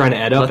what I was trying to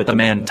add up. Let the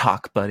man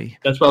talk, buddy.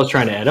 That's what I was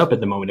trying to add up at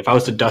the moment. If I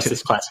was to dust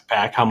this classic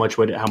pack, how much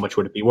would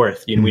it be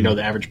worth? You know, we know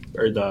the average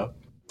or the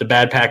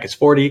bad pack is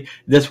 40.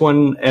 This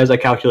one, as I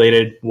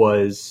calculated,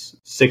 was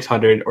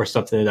 600 or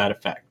something to that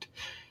effect.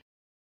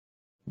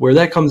 Where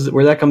that comes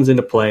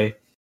into play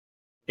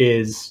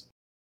is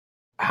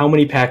how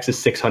many packs is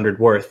 600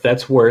 worth?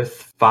 That's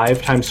worth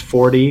 5 times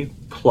 40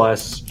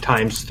 plus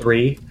times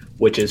 3,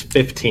 which is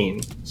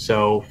 15.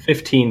 So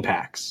 15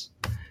 packs.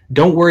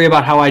 Don't worry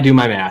about how I do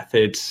my math.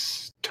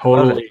 It's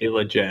totally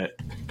legit.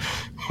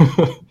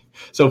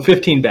 So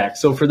 15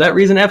 packs. So for that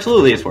reason,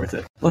 absolutely it's worth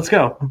it. Let's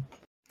go.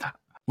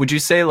 Would you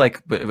say,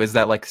 like, was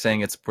that like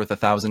saying it's worth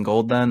 1,000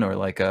 gold then? Or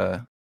like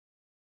a...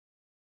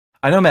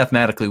 I know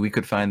mathematically we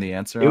could find the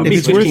answer. It would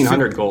be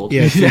 1,500 gold.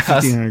 Yeah,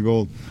 1,500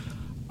 gold.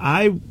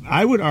 I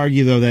would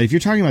argue, though, that if you're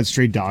talking about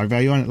straight dollar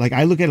value on it, like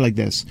I look at it like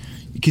this,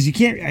 because you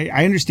can't.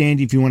 I understand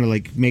if you want to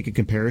like make a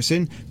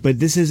comparison, but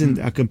this isn't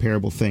a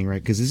comparable thing,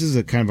 right? Because this is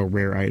a kind of a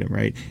rare item,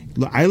 right?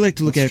 I like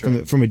to look at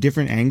it from a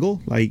different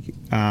angle. Like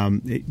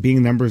being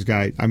a numbers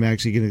guy, I'm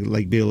actually going to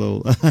like be a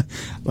little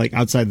like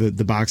outside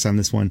the box on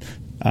this one.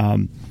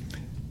 I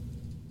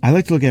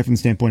like to look at it from the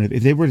standpoint of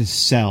if they were to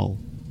sell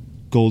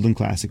golden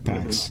classic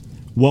packs,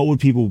 what would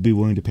people be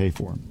willing to pay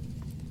for them?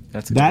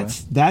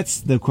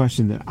 That's the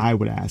question that I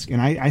would ask, and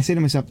I say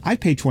to myself,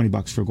 I'd pay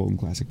 $20 for a golden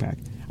classic pack.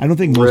 I don't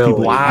think most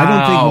people. Wow. I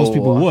don't think most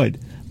people would,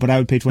 but I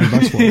would pay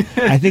 $20 for it.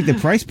 I think the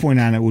price point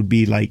on it would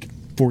be like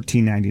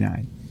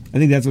 $14.99. I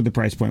think that's what the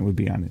price point would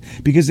be on it,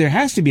 because there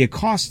has to be a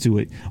cost to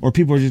it, or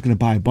people are just going to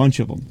buy a bunch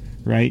of them,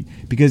 right?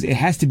 Because it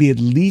has to be at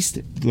least,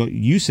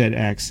 you said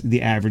X,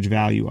 the average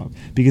value of,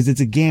 because it's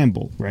a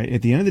gamble, right?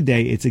 At the end of the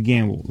day, it's a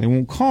gamble. They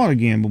won't call it a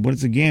gamble, but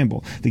it's a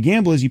gamble. The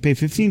gamble is you pay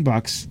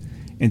 $15.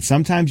 And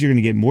sometimes you're going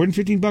to get more than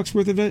 $15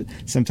 worth of it.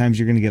 Sometimes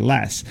you're going to get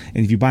less.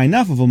 And if you buy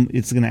enough of them,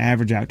 it's going to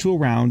average out to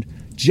around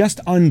just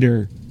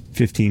under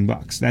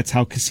 $15. That's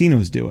how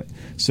casinos do it.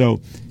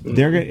 So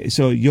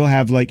you'll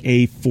have like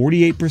a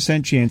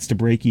 48% chance to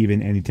break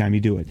even anytime you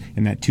do it.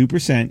 And that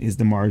 2% is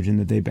the margin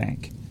that they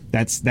bank.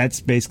 That's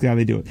basically how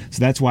they do it. So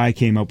that's why I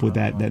came up with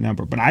that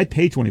number. But I'd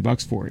pay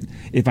 $20 for it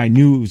if I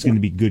knew it was going to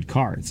be good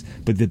cards.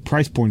 But the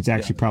price point's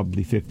actually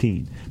probably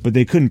 15. But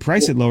they couldn't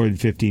price it lower than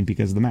 15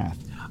 because of the math.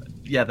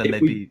 Yeah, then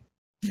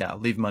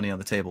leave money on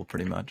the table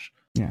pretty much.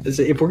 Yeah.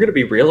 If we're going to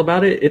be real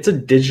about it, it's a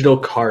digital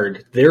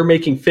card. They're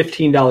making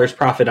 $15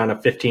 profit on a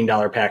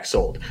 $15 pack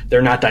sold.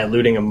 They're not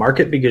diluting a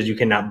market because you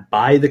cannot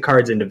buy the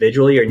cards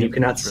individually or you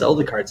cannot sell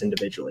the cards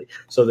individually.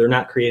 So they're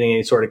not creating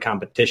any sort of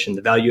competition.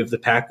 The value of the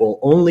pack will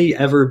only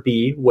ever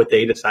be what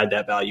they decide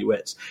that value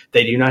is.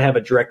 They do not have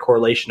a direct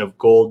correlation of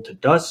gold to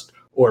dust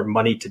or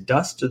money to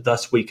dust.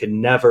 Thus, we can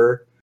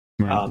never,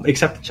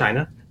 except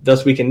China,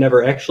 thus we can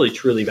never actually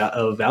truly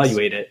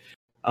evaluate it.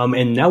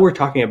 And now we're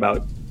talking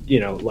about, I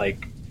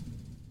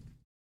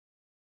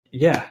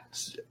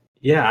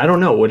don't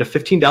know. Would a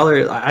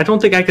 $15? I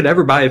don't think I could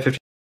ever buy a $15.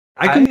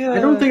 I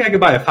don't think I could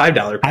buy a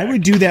 $5 pack. I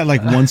would do that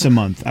like once a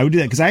month. I would do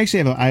that because I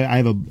actually have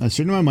a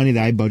certain amount of money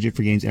that I budget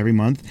for games every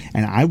month,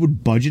 and I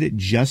would budget it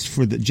just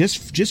for the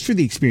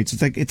experience.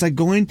 It's like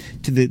going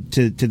to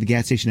the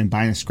gas station and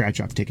buying a scratch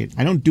off ticket.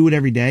 I don't do it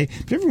every day,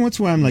 but every once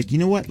in a while I'm like, you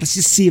know what? Let's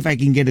just see if I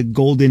can get a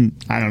golden.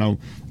 I don't know.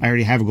 I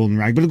already have a golden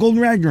rag, but a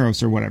golden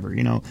Ragnaros or whatever.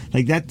 You know,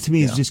 like that to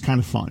me is just kind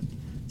of fun.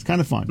 It's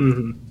kind of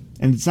fun,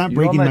 and it's not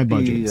breaking my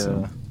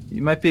budget.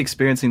 You might be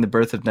experiencing the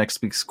birth of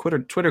next week's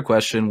Twitter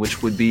question,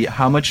 which would be,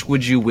 how much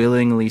would you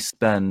willingly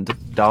spend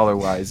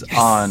dollar-wise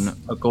on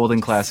a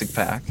golden classic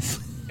pack?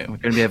 We're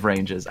going to have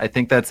ranges. I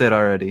think that's it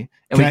already.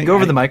 And we can go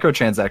over the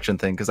microtransaction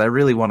thing, because I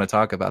really want to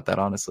talk about that,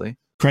 honestly.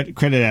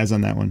 Credit as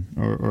on that one,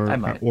 or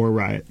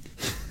Riot.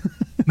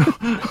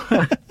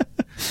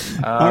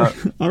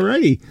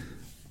 Alrighty.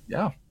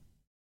 Yeah.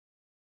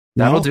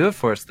 That'll do it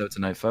for us, though,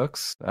 tonight,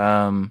 folks.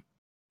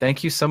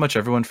 Thank you so much,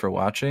 everyone, for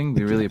watching.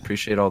 We really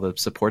appreciate all the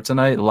support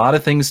tonight. A lot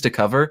of things to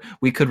cover.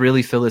 We could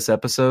really fill this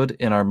episode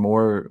in our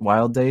more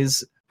wild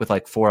days with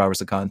like 4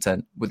 hours of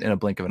content within a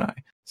blink of an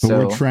eye. But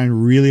So we're trying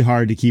really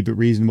hard to keep it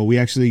reasonable. We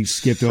actually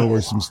skipped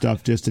over some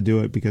stuff just to do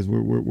it because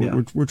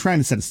we're trying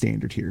to set a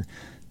standard here.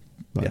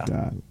 But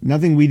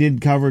nothing we didn't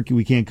cover,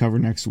 we can't cover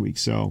next week.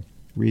 So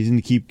reason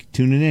to keep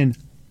tuning in.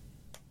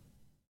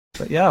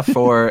 But yeah,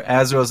 for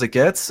As Real As It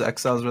Gets,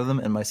 Exiles Rhythm,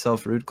 and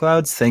myself, Rude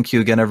Clouds, thank you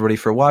again, everybody,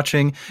 for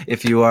watching.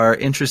 If you are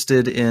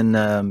interested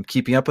in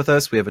keeping up with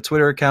us, we have a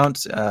Twitter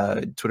account,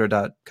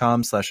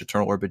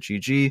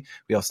 twitter.com/EternalOrbitGG.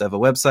 We also have a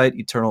website,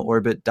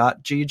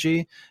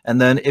 eternalorbit.gg.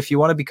 And then if you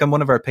want to become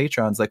one of our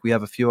patrons, like we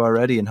have a few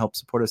already, and help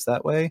support us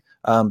that way,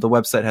 the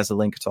website has a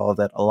link to all of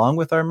that, along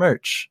with our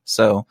merch.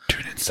 So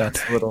Tune in Sunday.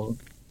 that's a little,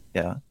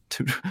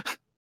 Tune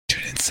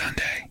in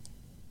Sunday.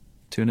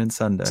 Tune in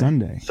Sunday.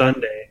 Sunday.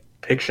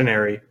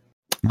 Pictionary.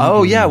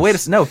 Oh, yeah.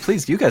 No,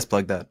 please, you guys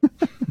plug that.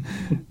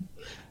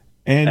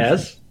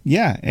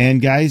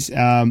 And guys,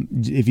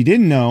 if you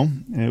didn't know,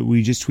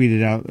 we just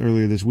tweeted out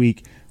earlier this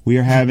week, we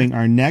are having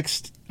our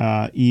next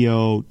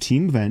EO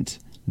team event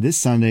this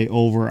Sunday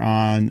over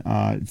on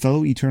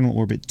fellow Eternal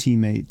Orbit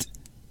teammate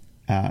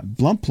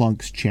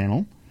Blumplunk's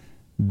channel.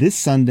 This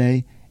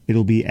Sunday,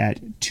 it'll be at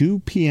 2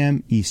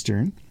 p.m.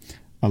 Eastern,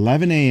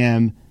 11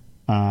 a.m.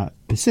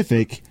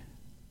 Pacific,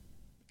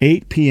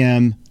 8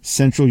 p.m.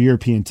 Central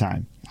European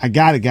time. I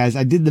got it, guys.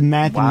 I did the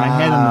math in my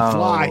head on the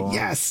fly.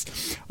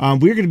 Yes.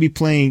 We're going to be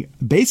playing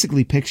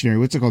basically Pictionary.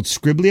 What's it called?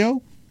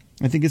 Scriblio?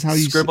 I think is how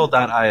you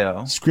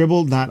Scribble.io.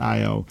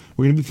 Scribble.io.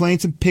 We're going to be playing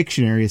some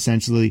Pictionary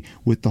essentially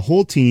with the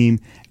whole team,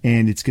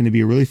 and it's going to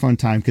be a really fun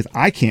time because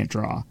I can't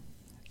draw.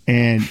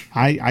 And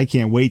I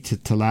can't wait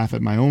to laugh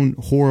at my own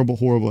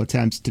horrible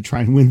attempts to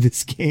try and win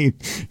this game.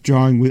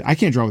 I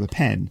can't draw with a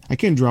pen. I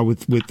can't draw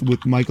with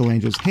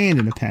Michelangelo's hand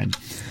in a pen.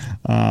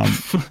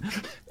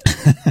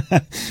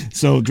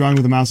 So drawing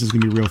with a mouse is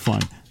going to be real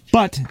fun.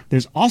 But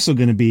there's also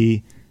going to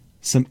be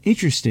some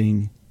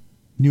interesting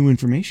new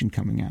information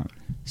coming out.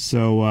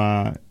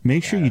 So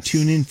make sure you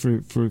tune in for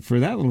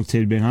that little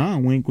tidbit, huh?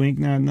 Wink, wink,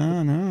 nod,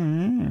 nod,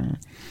 nod.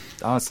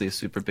 Honestly, a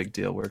super big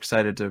deal. We're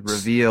excited to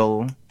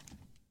reveal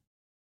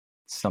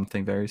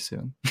something very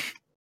soon.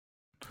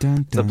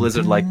 Dun, It's a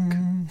Blizzard-like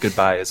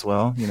goodbye as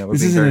well. You know, we're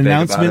this being is an very big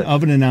announcement about it.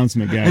 of an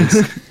announcement,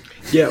 guys.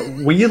 Yeah,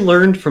 we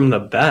learned from the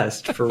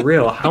best, for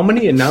real. How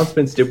many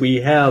announcements did we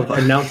have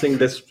announcing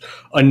this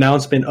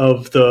announcement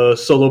of the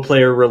solo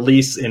player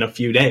release in a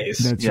few days?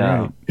 That's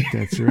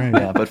right.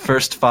 Yeah, but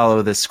first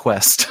follow this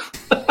quest.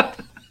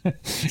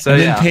 So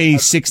and then pay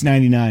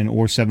 $6.99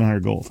 or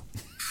 700 gold.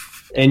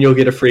 And you'll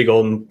get a free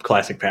golden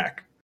classic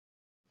pack.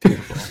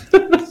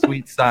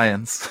 Sweet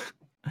science.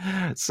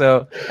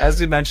 So, as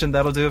we mentioned,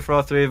 that'll do it for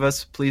all three of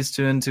us. Please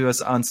tune in to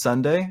us on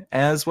Sunday,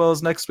 as well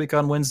as next week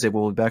on Wednesday.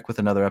 We'll be back with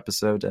another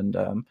episode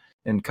and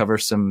cover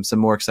some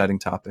more exciting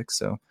topics.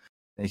 So,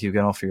 thank you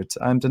again all for your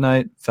time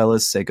tonight.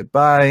 Fellas, say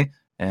goodbye,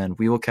 and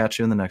we will catch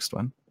you in the next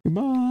one.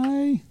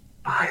 Goodbye.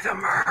 Buy the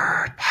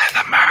merch.